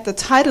when I read the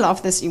title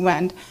of this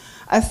event,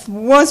 I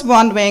was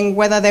wondering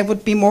whether they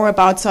would be more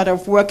about sort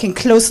of working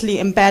closely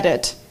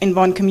embedded in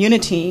one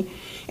community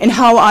and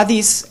how are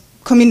these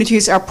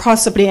communities are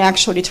possibly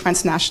actually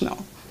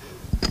transnational.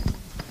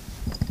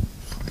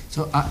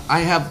 So I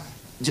have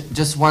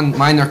just one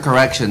minor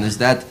correction, is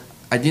that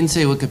I didn't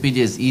say Wikipedia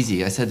is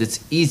easy. I said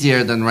it's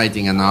easier than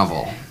writing a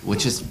novel,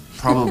 which is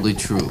probably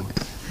true.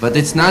 But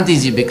it's not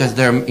easy because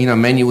there are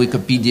many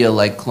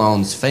Wikipedia-like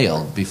clones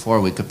failed before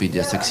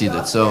Wikipedia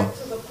succeeded. So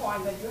to the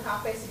point that you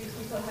have basically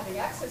people having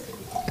access to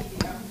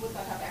Wikipedia who would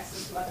not have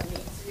access to other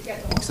means. So you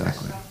get the whole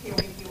exactly. question of peer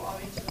review or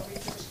original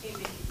research in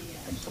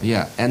Wikipedia.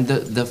 Yeah, and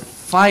the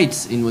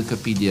fights in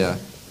Wikipedia,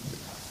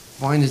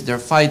 point is there are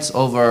fights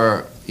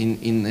over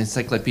in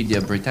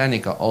Encyclopedia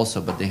Britannica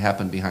also, but they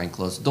happen behind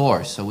closed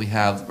doors. So we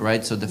have,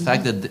 right, so the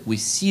fact that we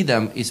see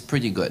them is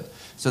pretty good.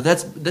 So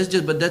that's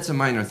just, but that's a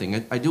minor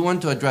thing. I do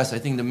want to address, I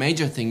think the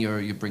major thing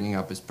you're bringing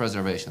up is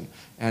preservation.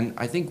 And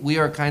I think we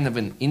are kind of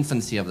in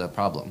infancy of the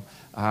problem.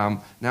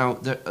 Now,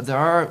 there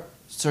are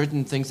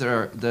certain things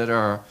there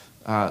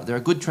are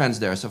good trends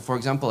there. So for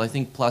example, I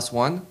think PLOS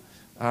ONE,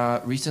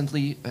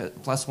 recently,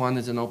 PLOS ONE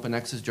is an open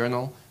access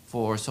journal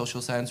for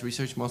social science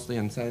research, mostly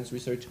and science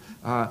research.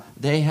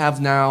 They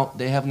have now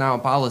a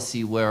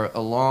policy where,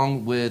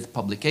 along with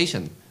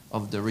publication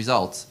of the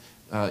results,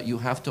 you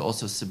have to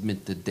also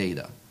submit the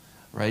data,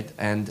 right?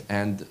 And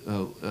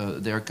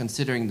they're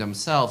considering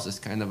themselves as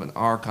kind of an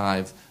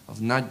archive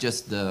of not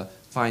just the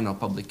final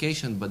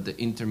publication, but the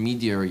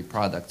intermediary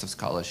products of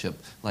scholarship,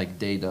 like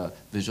data,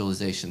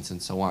 visualizations, and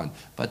so on.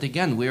 But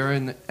again, we're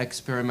in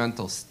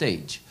experimental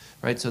stage.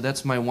 Right, so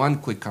that's my one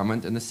quick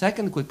comment. And the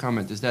second quick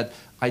comment is that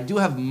I do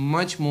have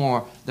much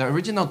more. The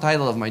original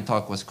title of my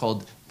talk was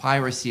called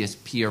Piracy as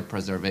Peer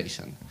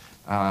Preservation.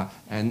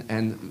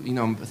 And you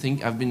know,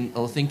 I've been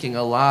thinking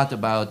a lot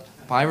about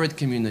pirate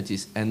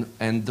communities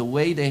and the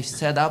way they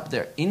set up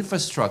their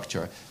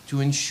infrastructure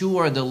to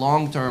ensure the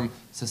long-term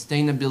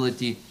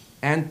sustainability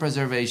and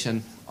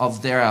preservation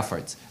of their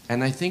efforts.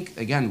 And I think,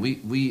 again,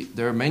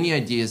 there are many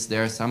ideas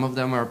there. Some of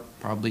them are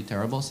probably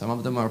terrible. Some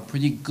of them are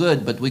pretty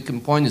good. But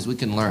point is we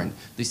can learn.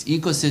 These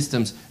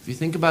ecosystems, if you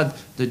think about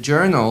the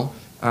journal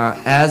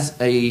as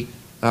a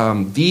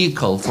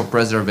vehicle for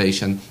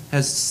preservation,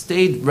 has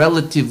stayed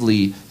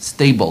relatively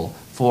stable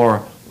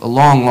for a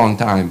long, long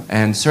time.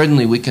 And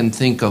certainly we can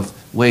think of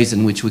ways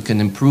in which we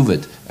can improve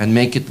it and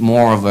make it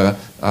more of a,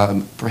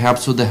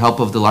 perhaps with the help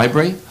of the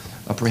library,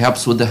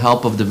 perhaps with the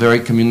help of the very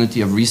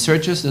community of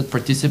researchers that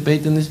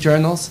participate in these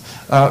journals,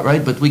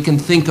 right? But we can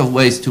think of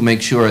ways to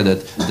make sure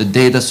that the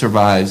data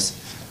survives,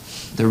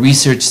 the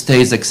research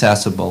stays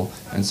accessible,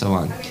 and so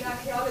on. I mean,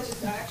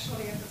 archaeologists are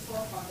actually at the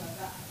forefront of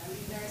that. I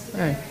mean, there is a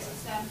database at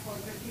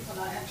Stanford where people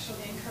are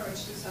actually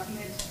encouraged to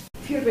submit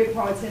field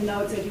reports and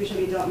notes that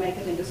usually don't make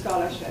it into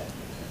scholarship.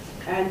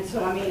 And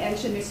so, I mean,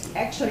 ancient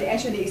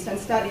Eastern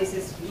studies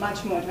is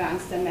much more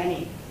advanced than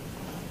many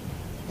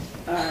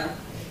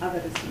other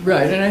disciplines.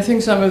 Right, and I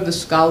think some of the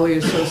scholarly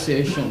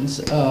associations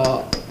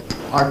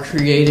are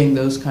creating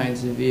those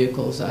kinds of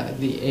vehicles.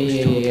 The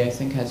AAA, I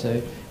think, has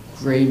a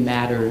Gray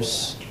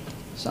Matters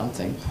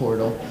something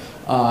portal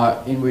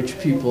in which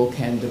people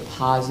can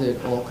deposit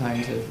all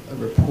kinds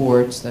of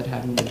reports that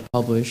haven't been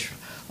published,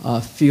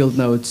 field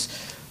notes,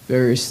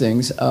 various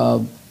things.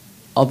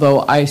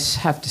 Although I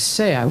have to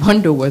say, I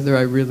wonder whether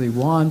I really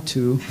want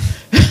to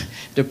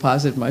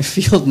deposit my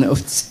field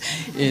notes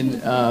in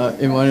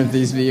one of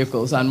these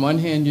vehicles. On one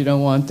hand, you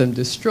don't want them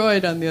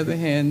destroyed. On the other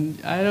hand,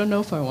 I don't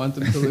know if I want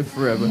them to live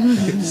forever.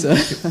 So.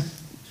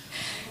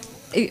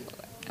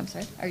 I'm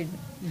sorry. Are you?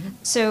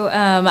 So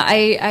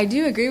I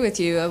do agree with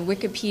you.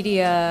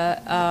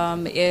 Wikipedia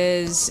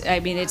is, I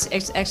mean,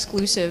 it's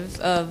exclusive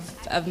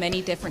of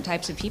many different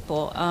types of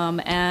people.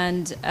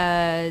 And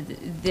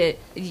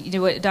you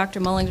know what Dr.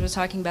 Mullings was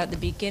talking about at the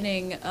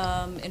beginning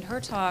in her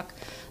talk,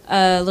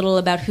 a little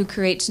about who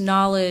creates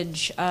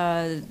knowledge,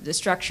 the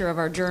structure of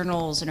our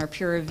journals and our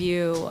peer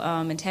review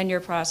and tenure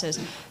process.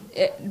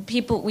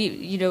 There's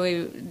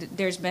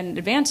been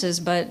advances,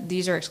 but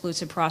these are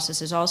exclusive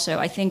processes also.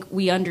 I think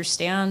we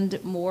understand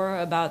more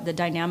about the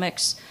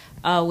dynamics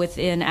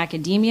within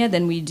academia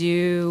than we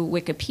do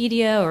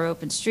Wikipedia or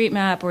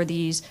OpenStreetMap or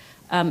these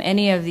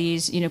any of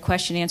these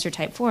question answer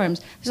type forums.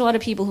 There's a lot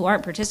of people who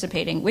aren't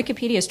participating.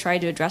 Wikipedia has tried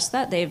to address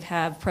that. They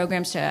have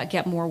programs to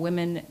get more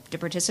women to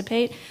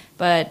participate,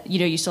 but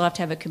you still have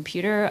to have a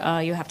computer.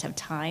 You have to have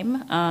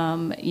time.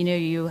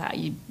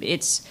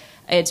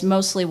 It's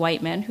mostly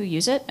white men who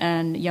use it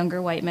and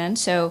younger white men,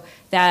 so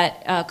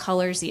that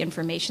colors the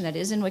information that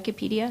is in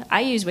Wikipedia. I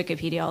use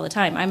Wikipedia all the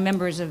time. I'm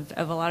members of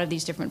a lot of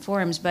these different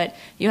forums, but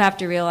you have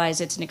to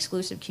realize it's an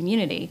exclusive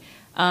community,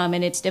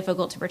 and it's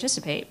difficult to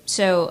participate.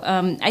 So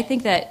I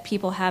think that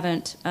people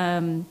haven't,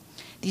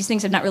 these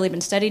things have not really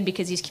been studied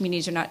because these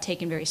communities are not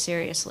taken very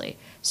seriously.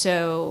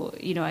 So,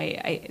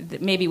 I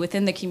maybe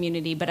within the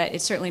community, but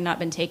it's certainly not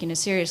been taken as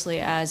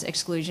seriously as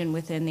exclusion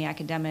within the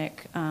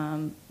academic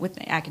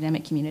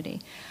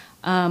community.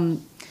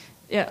 On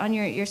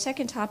your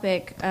second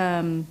topic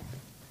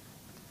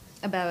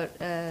about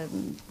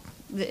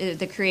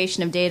the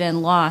creation of data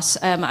and loss,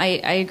 I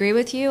agree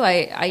with you.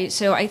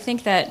 So I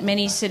think that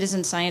many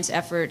citizen science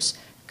efforts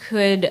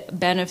could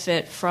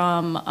benefit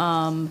from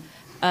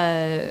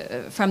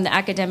the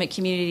academic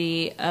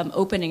community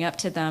opening up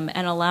to them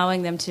and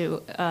allowing them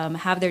to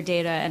have their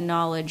data and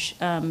knowledge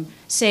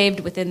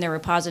saved within their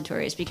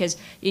repositories. Because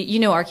you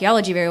know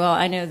archaeology very well.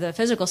 I know the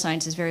physical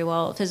sciences very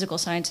well. Physical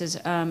sciences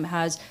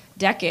has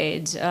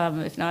decades,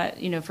 if not,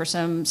 for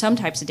some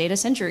types of data,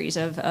 centuries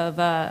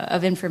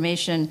of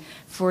information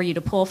for you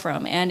to pull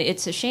from. And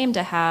it's a shame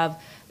to have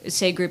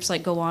say groups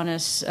like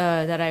Gowanus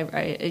that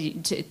I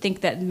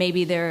think that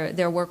maybe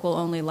their work will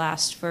only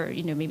last for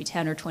maybe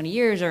 10 or 20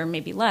 years or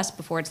maybe less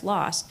before it's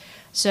lost.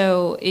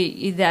 So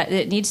that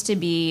it needs to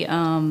be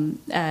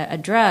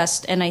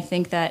addressed, and I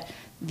think that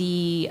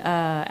the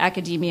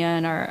academia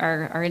and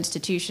our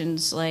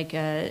institutions like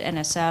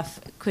NSF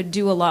could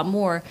do a lot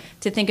more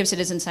to think of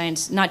citizen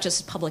science not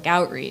just as public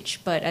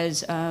outreach, but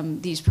as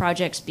these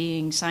projects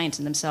being science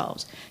in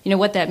themselves.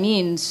 What that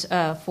means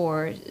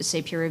for,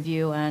 say, peer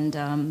review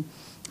and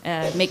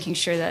making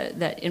sure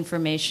that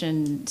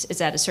information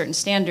is at a certain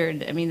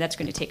standard. I mean, that's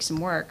going to take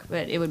some work,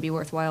 but it would be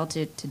worthwhile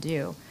to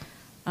do.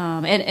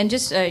 And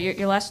just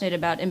your last note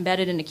about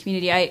embedded in a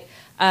community,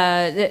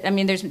 I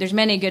mean, there's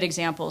many good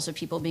examples of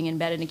people being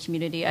embedded in a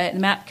community.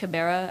 Matt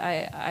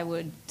Cabrera, I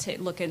would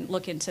look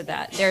into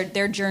that.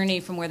 Their journey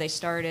from where they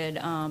started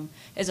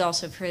is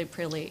also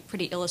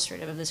pretty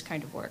illustrative of this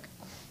kind of work.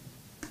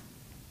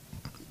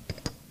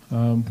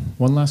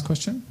 One last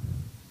question.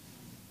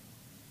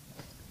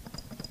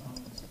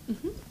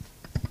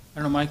 I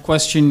don't know, my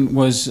question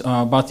was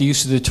about the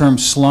use of the term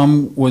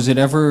slum. Was it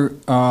ever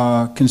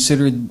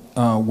considered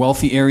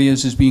wealthy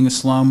areas as being a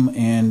slum,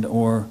 and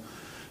or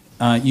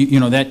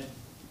that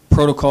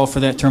protocol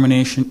for that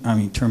terminology?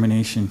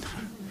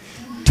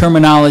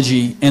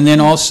 And then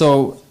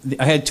also,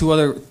 I had two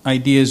other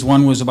ideas.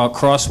 One was about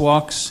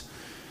crosswalks,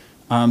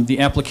 the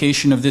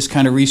application of this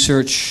kind of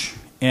research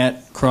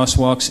at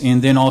crosswalks,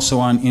 and then also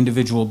on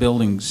individual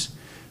buildings,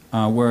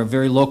 where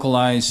very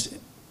localized,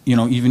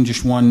 even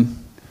just one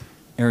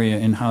area,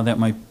 and how that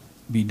might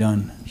be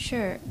done.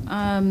 Sure.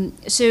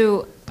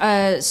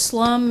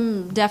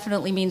 Slum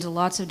definitely means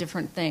lots of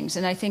different things,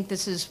 and I think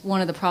this is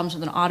one of the problems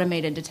with an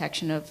automated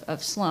detection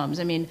of slums.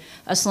 I mean,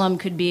 a slum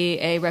could be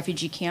a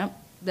refugee camp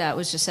that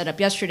was just set up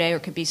yesterday, or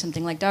it could be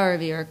something like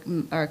Dharavi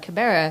or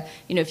Kibera.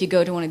 If you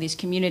go to one of these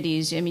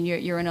communities, I mean,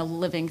 you're in a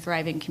living,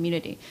 thriving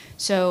community.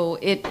 So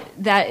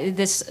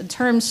this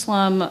term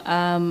slum,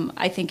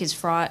 I think, is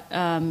fraught.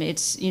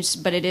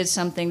 But it is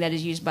something that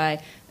is used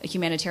by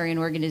humanitarian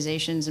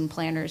organizations and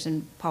planners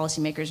and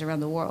policymakers around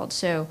the world.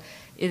 So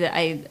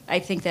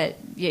I think that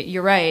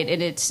you're right,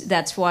 and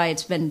that's why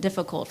it's been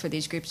difficult for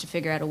these groups to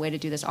figure out a way to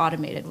do this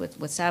automated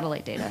with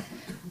satellite data.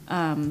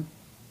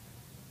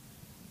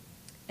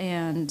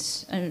 And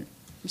I'm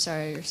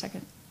sorry, your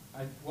second.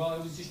 Well,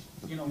 it was just,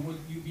 would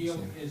you be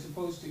able, as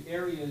opposed to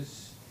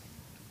areas,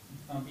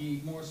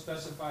 be more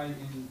specified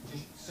in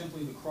just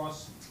simply the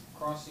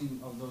crossing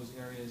of those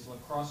areas, like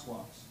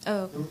crosswalks?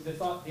 Oh.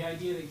 The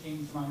idea that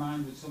came to my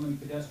mind was so many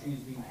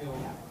pedestrians being killed,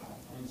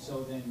 and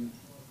so then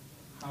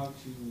how to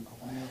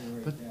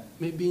ameliorate that.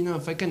 Maybe,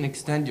 if I can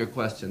extend your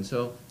question.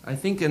 So I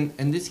think,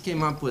 and this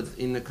came up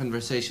in the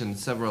conversation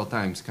several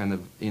times, kind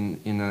of in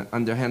an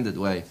underhanded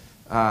way.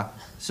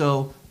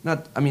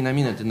 I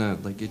mean it in a,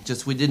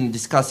 we didn't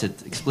discuss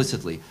it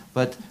explicitly,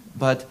 but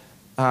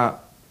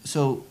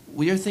so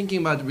we are thinking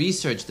about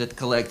research that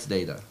collects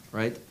data,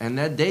 right? And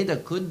that data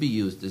could be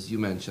used, as you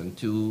mentioned,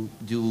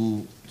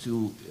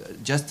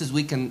 just as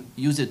we can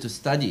use it to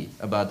study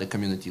about the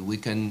community, we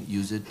can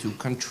use it to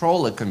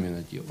control a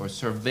community or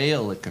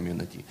surveil a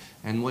community.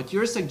 And what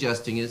you're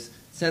suggesting is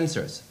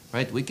sensors,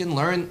 right? We can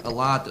learn a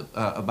lot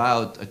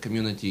about a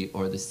community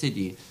or the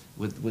city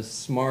with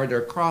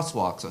smarter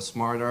crosswalks or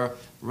smarter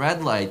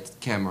red light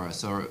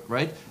cameras,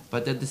 right?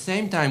 But at the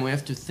same time, we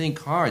have to think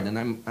hard,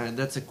 and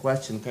that's a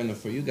question kind of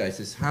for you guys,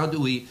 is how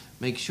do we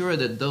make sure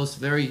that those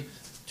very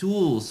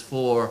tools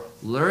for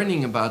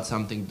learning about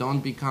something don't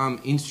become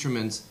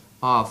instruments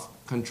of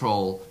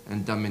control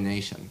and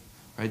domination,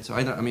 right? So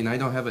I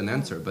don't have an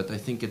answer, but I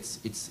think it's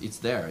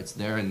there. It's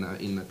there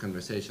in the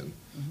conversation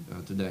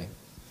today.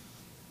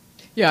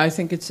 Yeah, I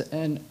think it's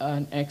an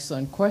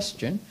excellent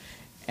question.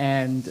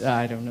 And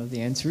I don't know the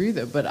answer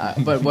either, but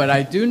what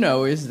I do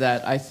know is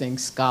that I think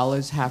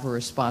scholars have a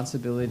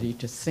responsibility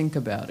to think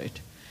about it.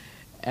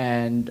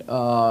 And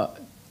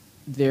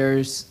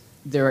there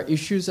are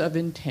issues of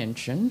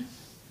intention,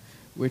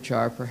 which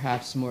are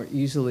perhaps more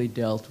easily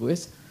dealt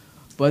with,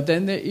 but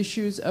then there are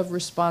issues of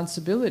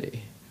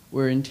responsibility,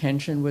 where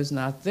intention was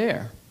not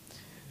there.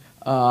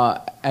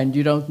 And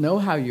you don't know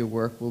how your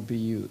work will be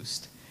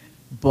used.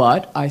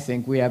 But I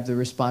think we have the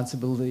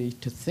responsibility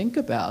to think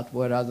about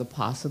what are the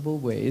possible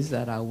ways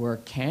that our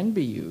work can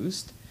be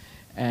used,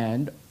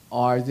 and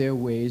are there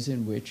ways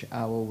in which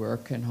our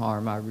work can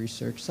harm our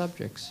research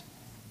subjects.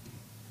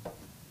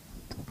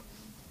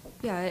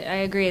 Yeah, I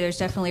agree. There's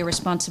definitely a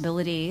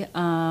responsibility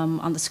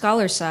on the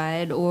scholar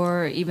side,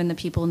 or even the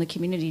people in the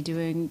community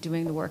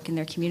doing the work in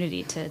their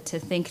community to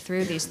think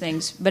through these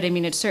things. But I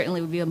mean, it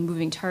certainly would be a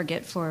moving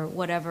target for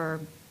whatever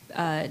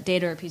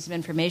data or piece of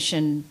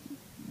information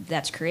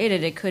that's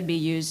created. It could be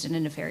used in a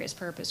nefarious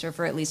purpose, or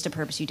for at least a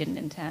purpose you didn't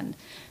intend.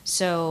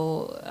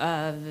 So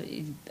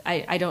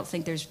I don't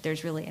think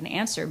there's really an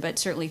answer, but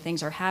certainly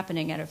things are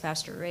happening at a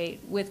faster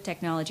rate with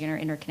technology and our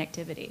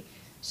interconnectivity.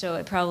 So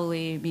it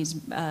probably means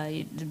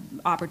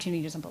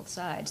opportunities on both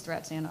sides,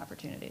 threats and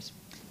opportunities.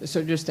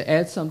 So just to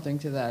add something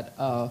to that,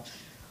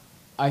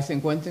 I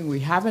think one thing we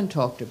haven't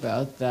talked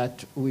about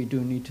that we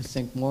do need to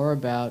think more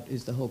about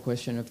is the whole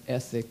question of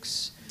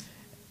ethics.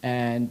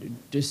 And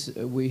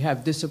we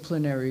have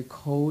disciplinary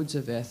codes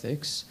of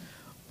ethics,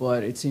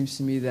 but it seems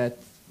to me that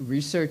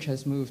research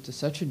has moved to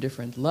such a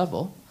different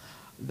level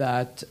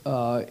that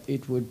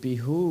it would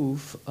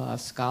behoove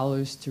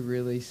scholars to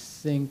really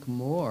think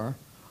more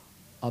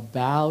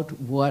about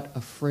what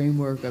a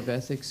framework of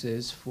ethics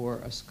is for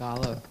a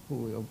scholar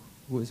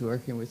who is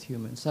working with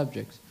human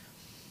subjects.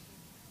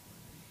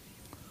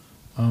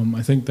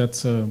 I think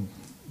that's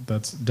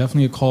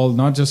definitely a call,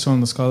 not just on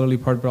the scholarly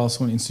part, but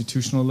also on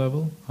institutional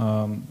level,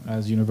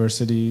 as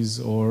universities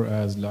or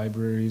as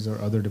libraries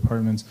or other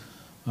departments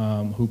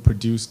who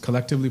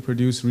collectively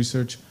produce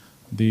research,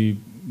 the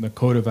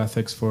code of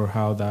ethics for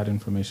how that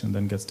information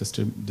then gets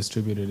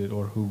distributed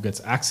or who gets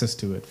access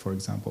to it, for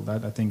example.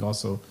 That, I think,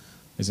 also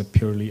is a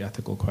purely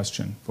ethical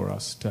question for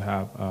us to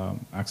have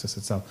access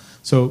itself.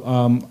 So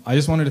I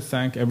just wanted to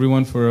thank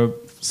everyone for a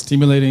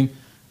stimulating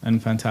and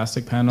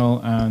fantastic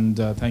panel, and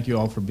thank you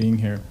all for being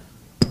here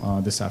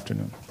this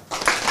afternoon.